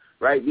rationale,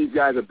 right? These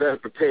guys are better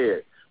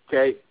prepared,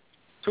 okay?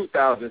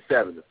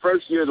 2007, the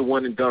first year of the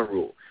one-and-done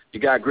rule. You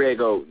got Greg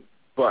Oden,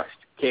 bust.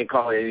 Can't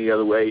call it any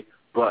other way,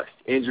 bust.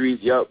 Injuries,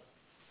 yup,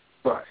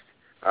 bust.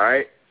 All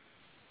right?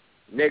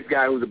 Next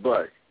guy who's a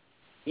bust,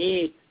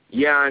 Jian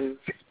Lian,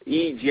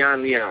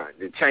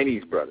 the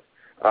Chinese brother.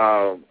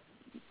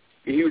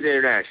 He was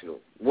international,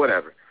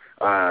 whatever.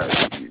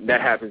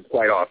 That happens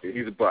quite often.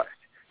 He's a bust.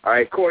 All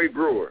right, Corey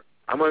Brewer.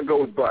 I'm going to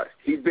go with bust.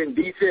 He's been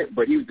decent,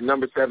 but he was the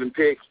number 7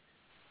 pick.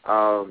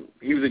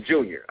 He was a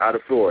junior out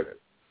of Florida.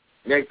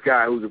 Next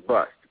guy who's a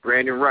bust,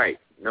 Brandon Wright,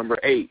 number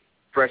 8,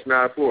 freshman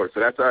out of Florida. So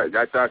that's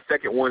our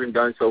second one and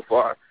done so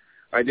far. All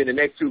right, then the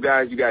next two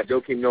guys, you got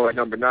Joakim Noah at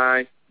number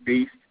 9,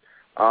 beast,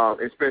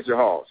 and Spencer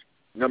Hawes,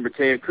 number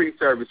 10, pretty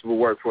serviceable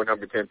work for a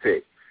number 10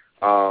 pick.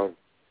 So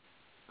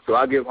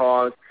I'll give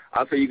Hawes.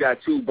 I'll say you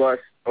got 2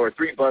 busts or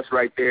 3 busts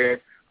right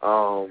there.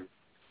 Out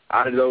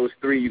of those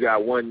 3, you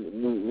got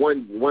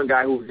one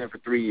guy who was in for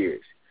 3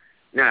 years.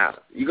 Now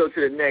you go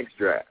to the next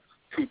draft,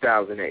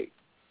 2008.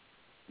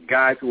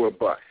 Guys who are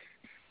busts.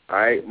 All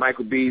right,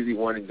 Michael Beasley,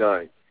 one and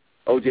done.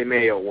 O.J.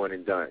 Mayo, one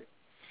and done.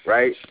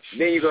 Right?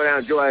 Then you go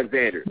down Joe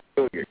Alexander,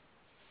 Jr.,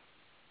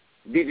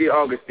 DJ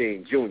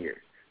Augustine, Jr.,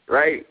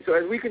 right? So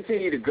as we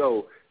continue to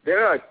go,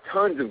 there are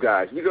tons of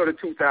guys. We go to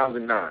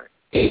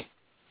 2009.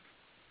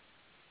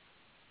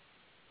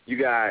 You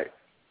got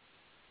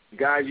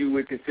guys you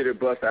would consider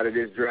busts out of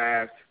this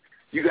draft.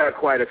 You got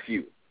quite a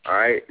few, all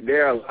right?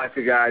 There are lots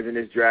of guys in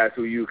this draft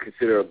who you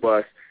consider a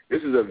bust.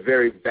 This is a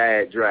very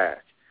bad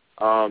draft.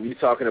 You're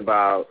talking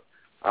about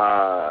who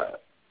are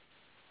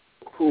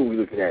we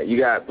looking at? You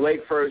got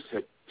Blake First,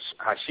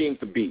 Hasheem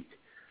Thabeet,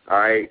 all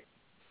right?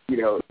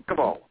 Come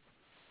on.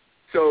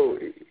 So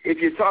if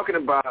you're talking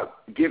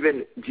about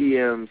giving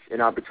GMs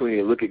an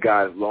opportunity to look at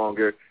guys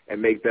longer and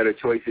make better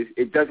choices,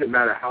 it doesn't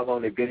matter how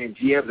long they've been in.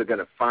 GMs are going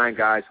to find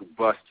guys who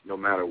bust no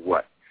matter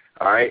what,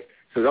 all right?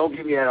 So don't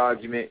give me that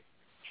argument.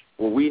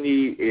 What we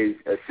need is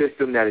a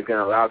system that is going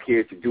to allow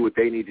kids to do what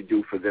they need to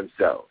do for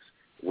themselves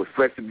with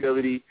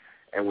flexibility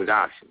and with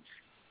options.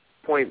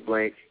 Point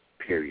blank,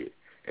 period.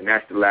 And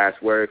that's the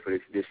last word for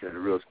this edition of the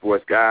Real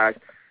Sports Guys.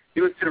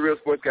 You listen to the Real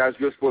Sports Guys,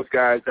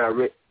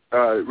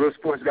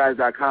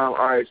 realsportsguys.com,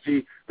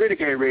 RSG,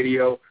 Renegade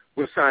Radio.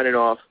 We're signing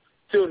off.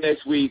 Till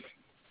next week.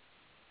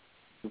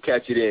 We'll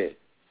catch you then.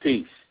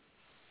 Peace.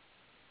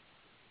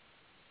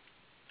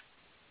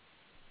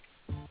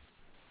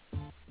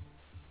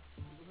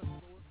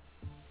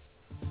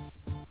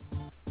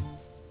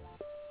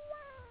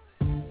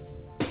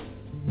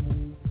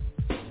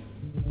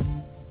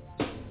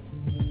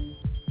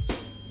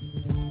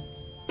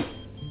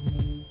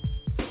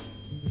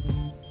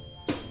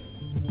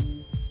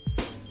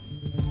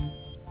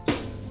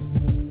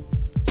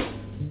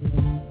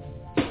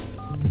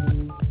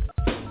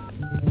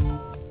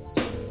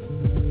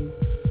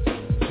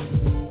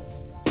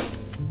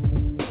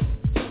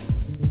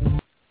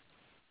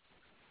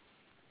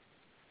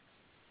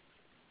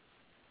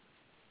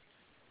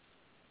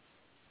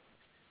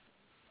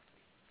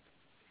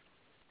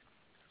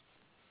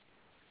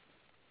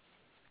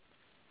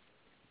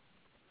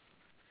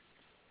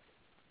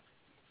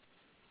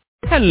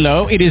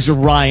 Hello, it is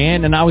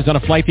Ryan, and I was on a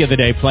flight the other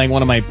day playing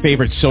one of my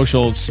favorite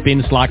social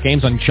spin slot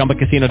games on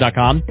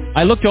ChumbaCasino.com.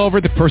 I looked over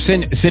at the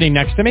person sitting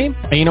next to me,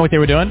 and you know what they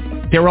were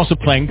doing? They were also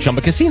playing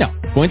Chumba Casino.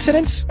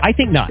 Coincidence? I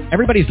think not.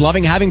 Everybody's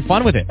loving having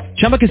fun with it.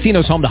 Chumba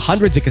Casino is home to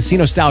hundreds of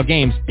casino-style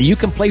games that you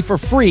can play for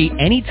free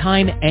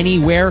anytime,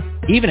 anywhere,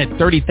 even at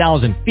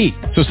 30,000 feet.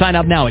 So sign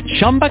up now at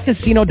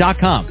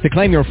ChumbaCasino.com to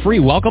claim your free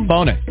welcome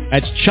bonus.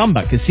 That's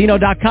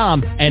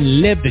ChumbaCasino.com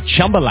and live the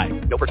Chumba life.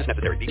 No purchase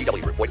necessary.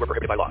 VGW. Void where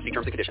prohibited by law. See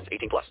terms and conditions.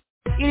 18+.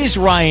 It is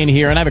Ryan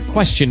here, and I have a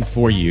question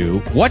for you.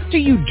 What do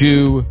you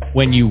do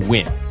when you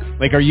win?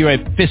 Like, are you a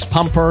fist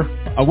pumper,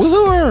 a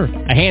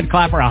woohooer, a hand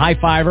clapper, a high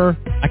fiver?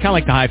 I kind of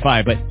like the high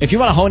five, but if you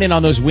want to hone in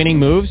on those winning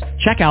moves,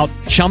 check out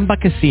Chumba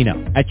Casino.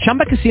 At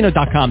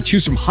ChumbaCasino.com,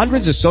 choose from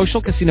hundreds of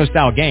social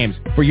casino-style games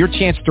for your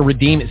chance to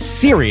redeem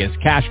serious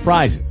cash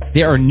prizes.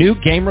 There are new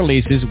game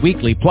releases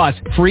weekly, plus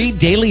free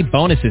daily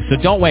bonuses,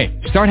 so don't wait.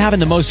 Start having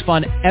the most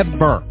fun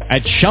ever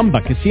at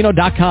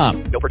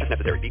ChumbaCasino.com. No purchase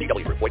necessary.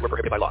 VGW. Void where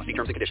prohibited by law. See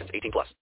terms and conditions. 18+.